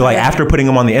 So like after putting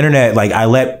them on the internet, like I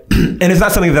and it's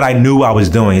not something that I knew I was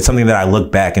doing. It's something that I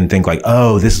look back and think like,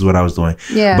 oh, this is what I was doing.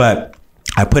 Yeah. But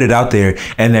I put it out there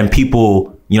and then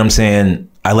people, you know what I'm saying?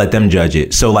 I let them judge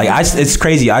it. So like it's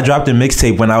crazy. I dropped a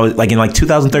mixtape when I was like in like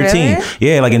 2013. Really?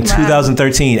 Yeah. Like in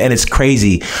 2013. And it's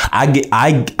crazy.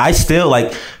 I still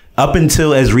like, up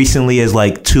until as recently as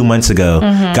like 2 months ago,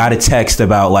 got a text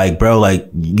about like, bro, like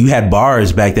you had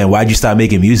bars back then. Why'd you stop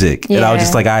making music? Yeah. And I was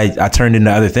just like, I turned into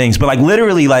other things. But like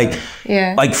literally like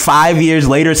 5 years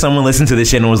later, someone listened to this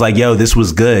shit and was like, yo, this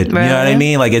was good. Really? You know what I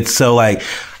mean? Like it's so like,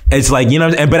 it's like, you know,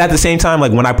 but at the same time,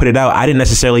 like when I put it out, I didn't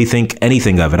necessarily think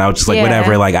anything of it. I was just like,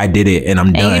 whatever, like I did it and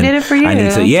I'm done. And you did it for you. I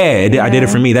did it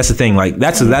for me. That's the thing. Like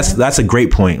that's a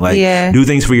great point. Like do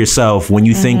things for yourself. When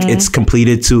you think it's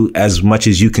completed to as much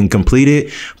as you can complete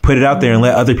it, put it out there and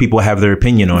let other people have their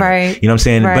opinion on it. You know what I'm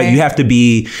saying? Right.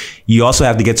 But you also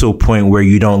have to get to a point where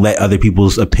you don't let other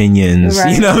people's opinions,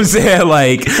 you know what I'm saying?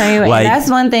 Like that's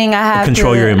one thing I have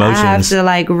control your emotions. I have to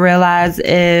like realize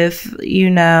if, you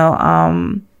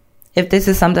know, if this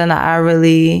is something that I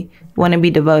really want to be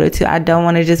devoted to, I don't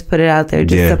want to just put it out there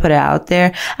just to put it out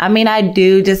there. I mean, I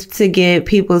do just to get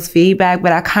people's feedback,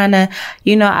 but I kind of,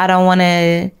 you know, I don't want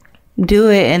to do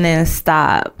it and then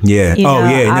stop. Yeah. You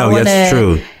know, that's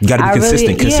true. You got to be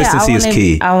consistent. Consistency is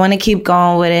key. I want to keep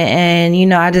going with it. And, you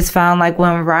know, I just found like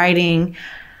when writing,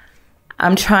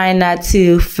 I'm trying not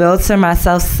to filter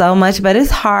myself so much, but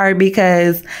it's hard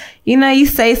because, you know, you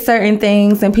say certain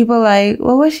things and people are like,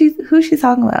 well, who's she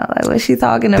talking about? Like, what's she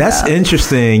talking about? That's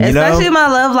interesting. Especially in my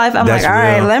love life. I'm like, all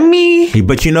right, let me.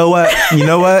 But you know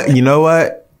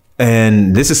what?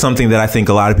 And this is something that I think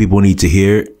a lot of people need to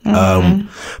hear.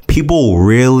 People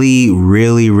really,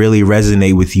 really, really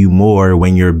resonate with you more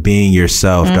when you're being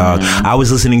yourself, dog. I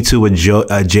was listening to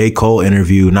a J. Cole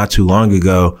interview not too long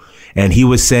ago, and he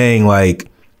was saying like,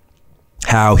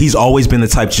 how he's always been the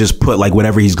type to just put like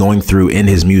whatever he's going through in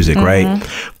his music, right?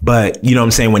 But you know what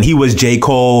I'm saying? When he was J.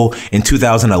 Cole in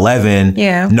 2011,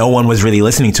 no one was really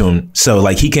listening to him. So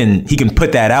like he can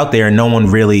put that out there and no one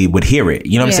really would hear it.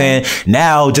 You know what I'm saying?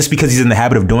 Now, just because he's in the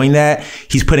habit of doing that,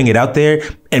 he's putting it out there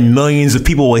and millions of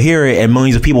people will hear it and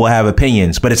millions of people will have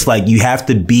opinions. But it's like, you have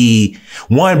to be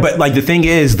one. But like the thing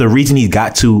is, the reason he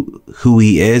got to who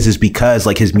he is because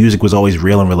like his music was always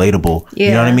real and relatable. You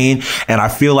know what I mean? And I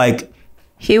feel like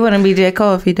he wouldn't be J.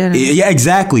 Cole if he didn't. Yeah,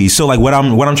 exactly. So like what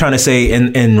I'm trying to say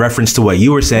in reference to what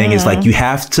you were saying is like, you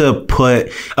have to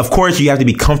of course you have to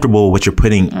be comfortable with what you're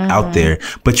putting out there,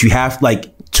 but you have like,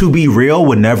 to be real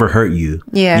would never hurt you.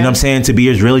 Yeah. You know what I'm saying? To be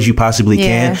as real as you possibly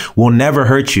can will never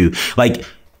hurt you. Like,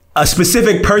 a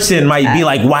specific person might be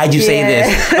like, why'd you say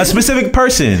this? A specific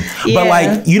person. But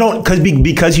like, you don't,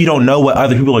 because you don't know what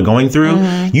other people are going through,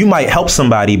 you might help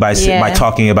somebody by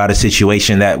talking about a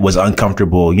situation that was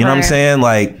uncomfortable. You know what I'm saying?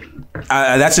 Like,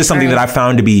 that's just something that I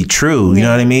found to be true. You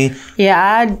know what I mean?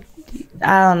 Yeah,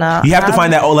 I don't know. You have to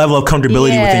find that level of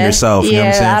comfortability within yourself. You know what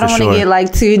I'm saying? I don't want to get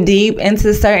like too deep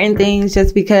into certain things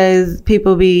just because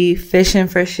people be fishing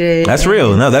for shit. That's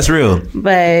real. No, that's real.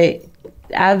 But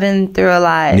I've been through a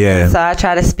lot. Yeah. So I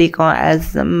try to speak on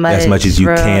as much as you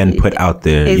can put out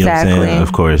there. Exactly. You know what I'm saying?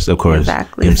 Of course.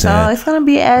 Exactly. You know so it's going to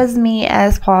be as me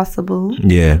as possible.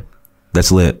 Yeah.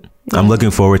 That's lit. Yeah. I'm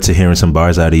looking forward to hearing some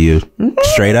bars out of you.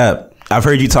 Straight up. I've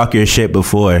heard you talk your shit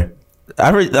before. I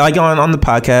heard like on the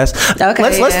podcast. Okay,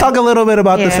 let's talk a little bit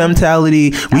about the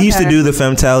Femtality. We used to do the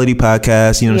Femtality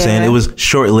podcast. You know what I'm saying? It was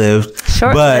short-lived.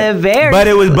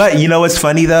 But you know what's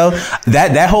funny though?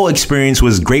 That whole experience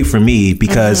was great for me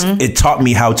because it taught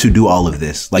me how to do all of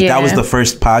this. Like that was the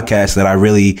first podcast that I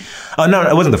really. Oh no,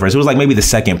 it wasn't the first. It was like maybe the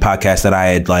second podcast that I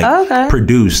had like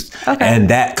produced, and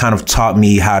that kind of taught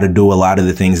me how to do a lot of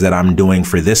the things that I'm doing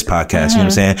for this podcast. You know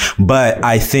what I'm saying? But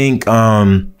I think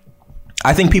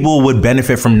people would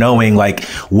benefit from knowing like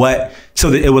what.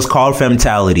 So it was called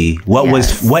Femtality. What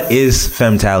is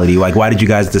Femtality? Like, why did you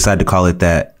guys decide to call it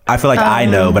that? I feel like I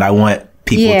know, but I want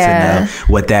people to know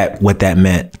what that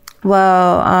meant.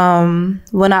 Well,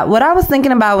 what I was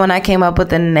thinking about when I came up with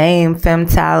the name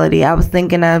Femtality, I was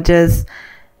thinking of just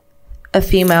a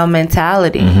female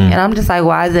mentality, and I'm just like,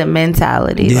 why is it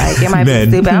mentality? Like, it might be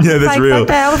stupid. I'm just like, real. Fuck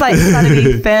that. I was like, it's trying to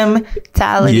be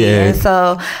femtality, and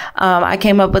so I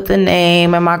came up with the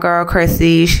name, and my girl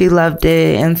Chrissy, she loved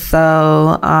it, and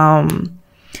so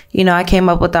I came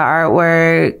up with the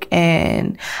artwork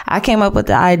and I came up with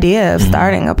the idea of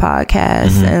starting a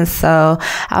podcast. And so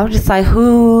I was just like,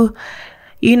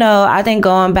 I think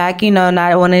going back,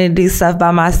 not wanting to do stuff by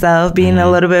myself, being a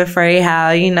little bit afraid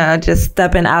how, just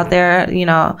stepping out there,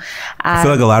 I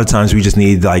feel like a lot of times we just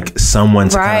need like someone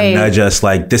to kind of nudge us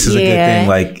like, this is a good thing.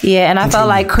 Like, and I felt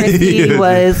like Chrissy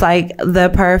was like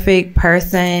the perfect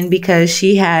person because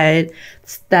she had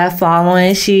that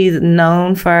following. She's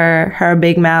known for her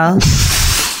big mouth.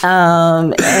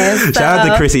 And so, shout out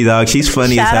to Chrissy, dog. She's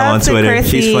funny as hell on Twitter.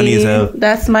 Chrissy. She's funny as hell.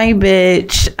 That's my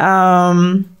bitch.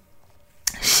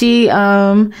 She but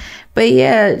on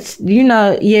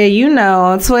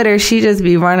Twitter she just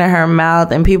be running her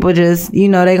mouth and people just they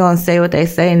gonna say what they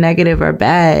say, negative or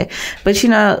bad, but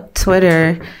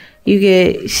Twitter,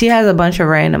 she has a bunch of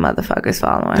random motherfuckers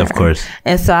following her, of course,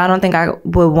 and so I don't think I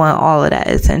would want all of that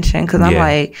attention because I'm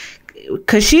like,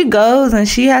 because she goes and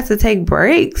she has to take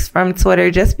breaks from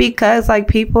Twitter just because like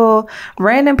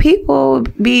random people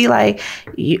be like,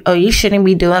 you shouldn't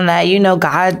be doing that.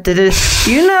 God did it.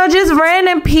 Just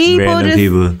random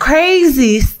people,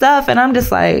 crazy stuff. And I'm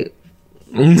just like,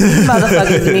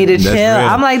 motherfuckers need to chill. Real.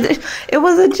 I'm like, it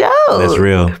was a joke. That's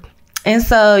real. And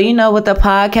so, with the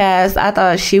podcast, I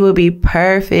thought she would be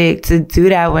perfect to do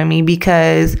that with me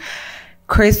because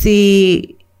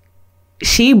Chrissy,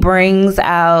 she brings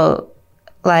out,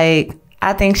 like,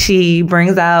 I think she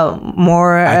brings out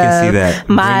more of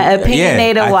my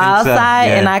opinionated wild side,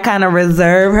 and I kind of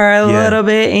reserve her a little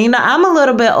bit. And, I'm a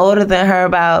little bit older than her,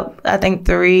 about, I think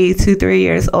 3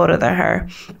 years older than her.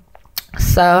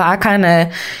 So I kind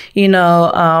of,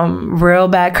 reel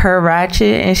back her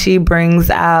ratchet and she brings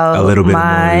out a little bit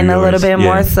mine a little bit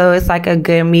more. So it's like a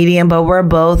good medium, but we're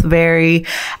both very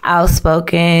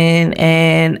outspoken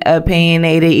and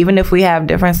opinionated, even if we have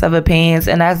difference of opinions.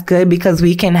 And that's good because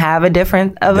we can have a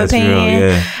difference of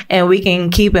opinion and we can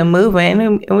keep it moving.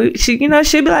 And she'd be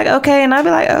like, okay. And I'd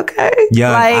be like, okay.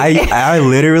 Yeah. Like, I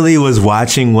literally was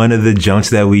watching one of the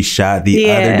junks that we shot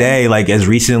the other day, like as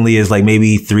recently as like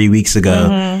maybe 3 weeks ago.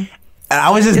 And I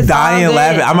was just dying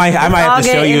laughing. I might have to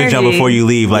show you a jump before you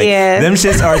leave. Like them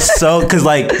shits are so, because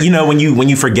like when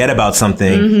you forget about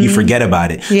something, you forget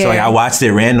about it. So like I watched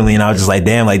it randomly and I was just like,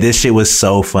 damn, like this shit was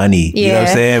so funny. You know what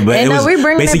I'm saying? But and it was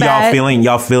basically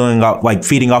y'all feeling like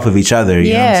feeding off of each other.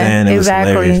 You know what I'm saying? It was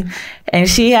hilarious.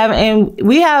 And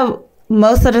we have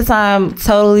most of the time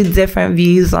totally different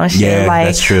views on shit. Yeah, like,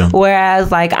 that's true. Whereas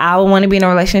like I would want to be in a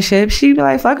relationship, she'd be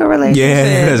like, fuck a relationship.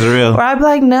 Yeah, that's real. Or I'd be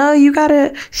like, no, you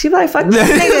gotta, she'd be like, fuck that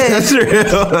nigga. That's real.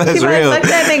 That's she'd be real. like, fuck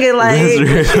that nigga. Like,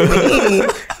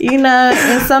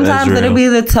 and sometimes it'll be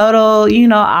the total,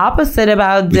 opposite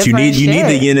about different shit. You need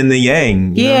the yin and the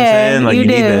yang. You know what I'm saying? Like, you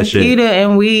need that shit. You do.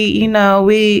 And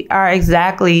we are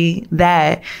exactly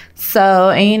that. So,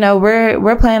 and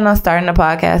we're planning on starting the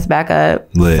podcast back up.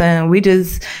 And we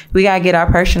gotta get our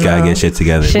personal, gotta get shit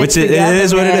together. Which it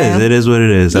is what it is. It is what it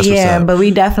is. That's what's up. But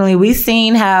we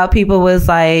seen how people was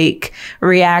like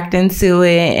reacting to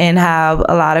it and how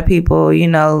a lot of people,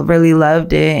 really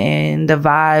loved it and the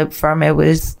vibe from it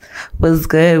was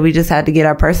good. We just had to get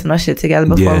our personal shit together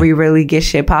before we really get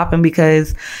shit popping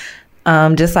because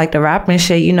just like the rapping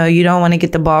shit, you don't want to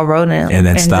get the ball rolling and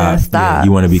then stop. Yeah,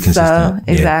 you want to be consistent.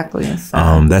 So, exactly.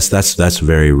 So. That's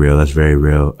very real. That's very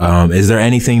real. Is there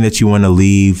anything that you want to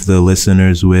leave the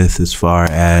listeners with as far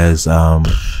as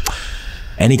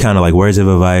any kind of like words of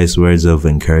advice, words of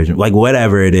encouragement, like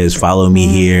whatever it is, follow me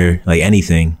here, like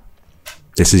anything.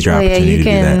 This is your opportunity to do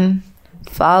that. You can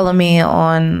follow me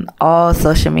on all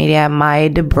social media at Maya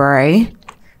DeBrae,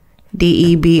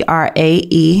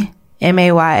 DeBrae.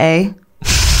 MAYA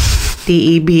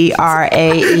DEBRAE.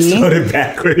 Spelled it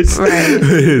backwards. Right. It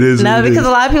is. No, because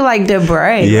a lot of people like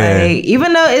DeBrae. Yeah. Like,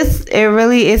 even though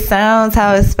it sounds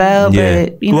how it's spelled,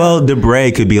 but well,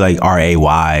 DeBrae could be like RAY.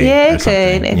 Yeah, it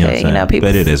could. People.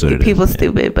 But it is what it is. People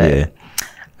stupid, but.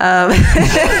 Yeah.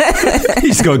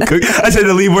 He's gonna cook. I said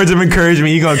to leave words of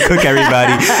encouragement. You're gonna cook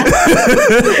everybody.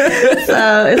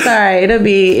 So it's all right. It'll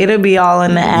be all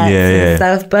in the ads and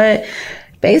stuff. But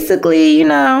basically,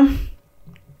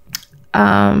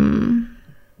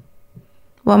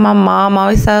 what my mom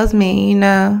always tells me,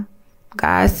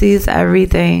 God sees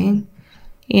everything.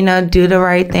 Do the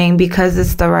right thing because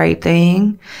it's the right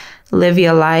thing. Live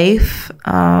your life.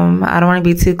 I don't want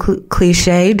to be too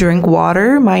cliche. Drink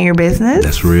water. Mind your business.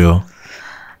 That's real.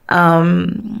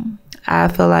 I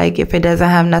feel like if it doesn't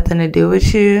have nothing to do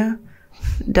with you,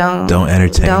 don't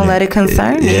entertain. Don't let it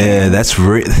concern you. Yeah, that's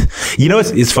real.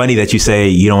 It's funny that you say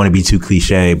you don't want to be too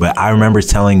cliche, but I remember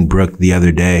telling Brooke the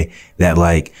other day that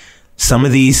like some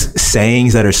of these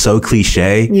sayings that are so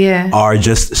cliche are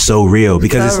just so real,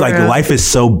 because it's like life is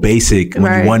so basic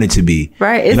when you want it to be.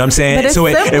 Right. You know what I'm saying? So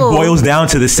it boils down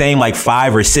to the same like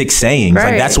 5 or 6 sayings.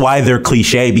 Like that's why they're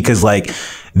cliche, because like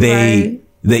that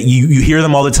you hear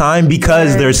them all the time,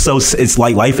 because they're so, it's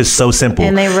like life is so simple.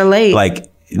 And they relate. Like,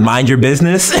 mind your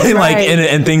business, and like,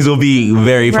 and things will be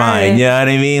very fine. You know what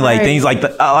I mean? Like things like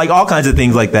like all kinds of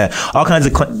things like that. All kinds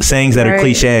of sayings that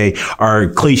are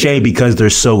cliche because they're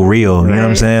so real. You know what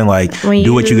I'm saying? Like,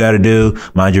 do what you got to do,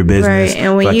 mind your business.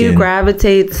 And when you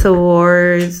gravitate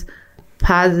towards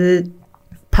positive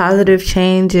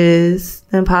changes,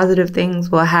 then positive things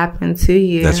will happen to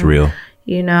you. That's real.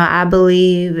 You know, I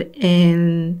believe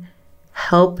in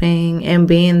helping and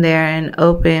being there and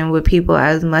open with people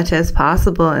as much as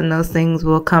possible, and those things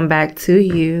will come back to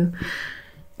you.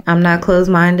 I'm not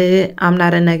closed-minded. I'm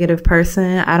not a negative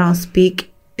person. I don't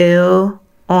speak ill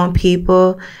on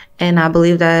people, and I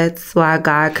believe that's why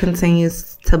God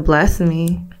continues to bless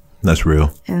me. That's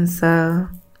real. And so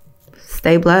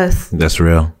stay blessed. That's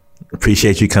real.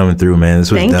 Appreciate you coming through, man.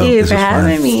 This was dope. Thank you for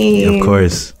having me. Of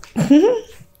course.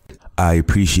 I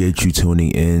appreciate you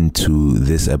tuning in to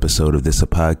this episode of This a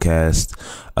Podcast.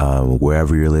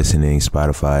 Wherever you're listening,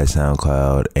 Spotify,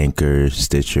 SoundCloud, Anchor,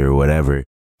 Stitcher, whatever.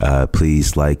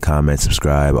 Please like, comment,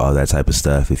 subscribe, all that type of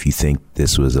stuff. If you think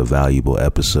this was a valuable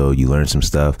episode, you learned some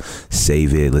stuff,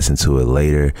 save it, listen to it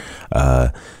later.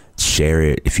 Share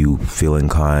it if you feel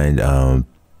inclined.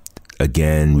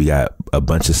 Again, we got a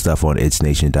bunch of stuff on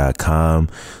itsnation.com,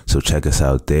 so check us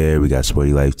out there. We got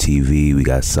Sporty Life TV, we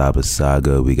got Saba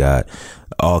Saga, we got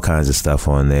all kinds of stuff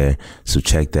on there, so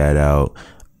check that out.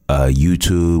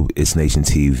 YouTube, It's Nation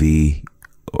TV,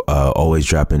 always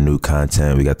dropping new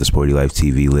content. We got the Sporty Life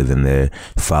TV living there.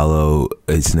 Follow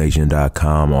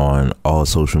itsnation.com on all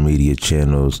social media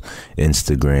channels,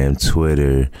 Instagram,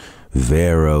 Twitter,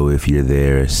 Vero if you're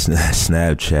there,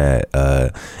 Snapchat,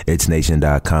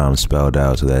 itsnation.com spelled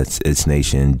out, so that's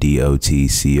itsnation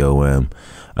DOTCOM,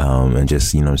 and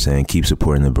just, you know what I'm saying, keep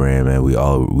supporting the brand, man. We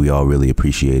all really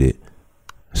appreciate it.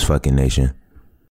 It's fucking nation.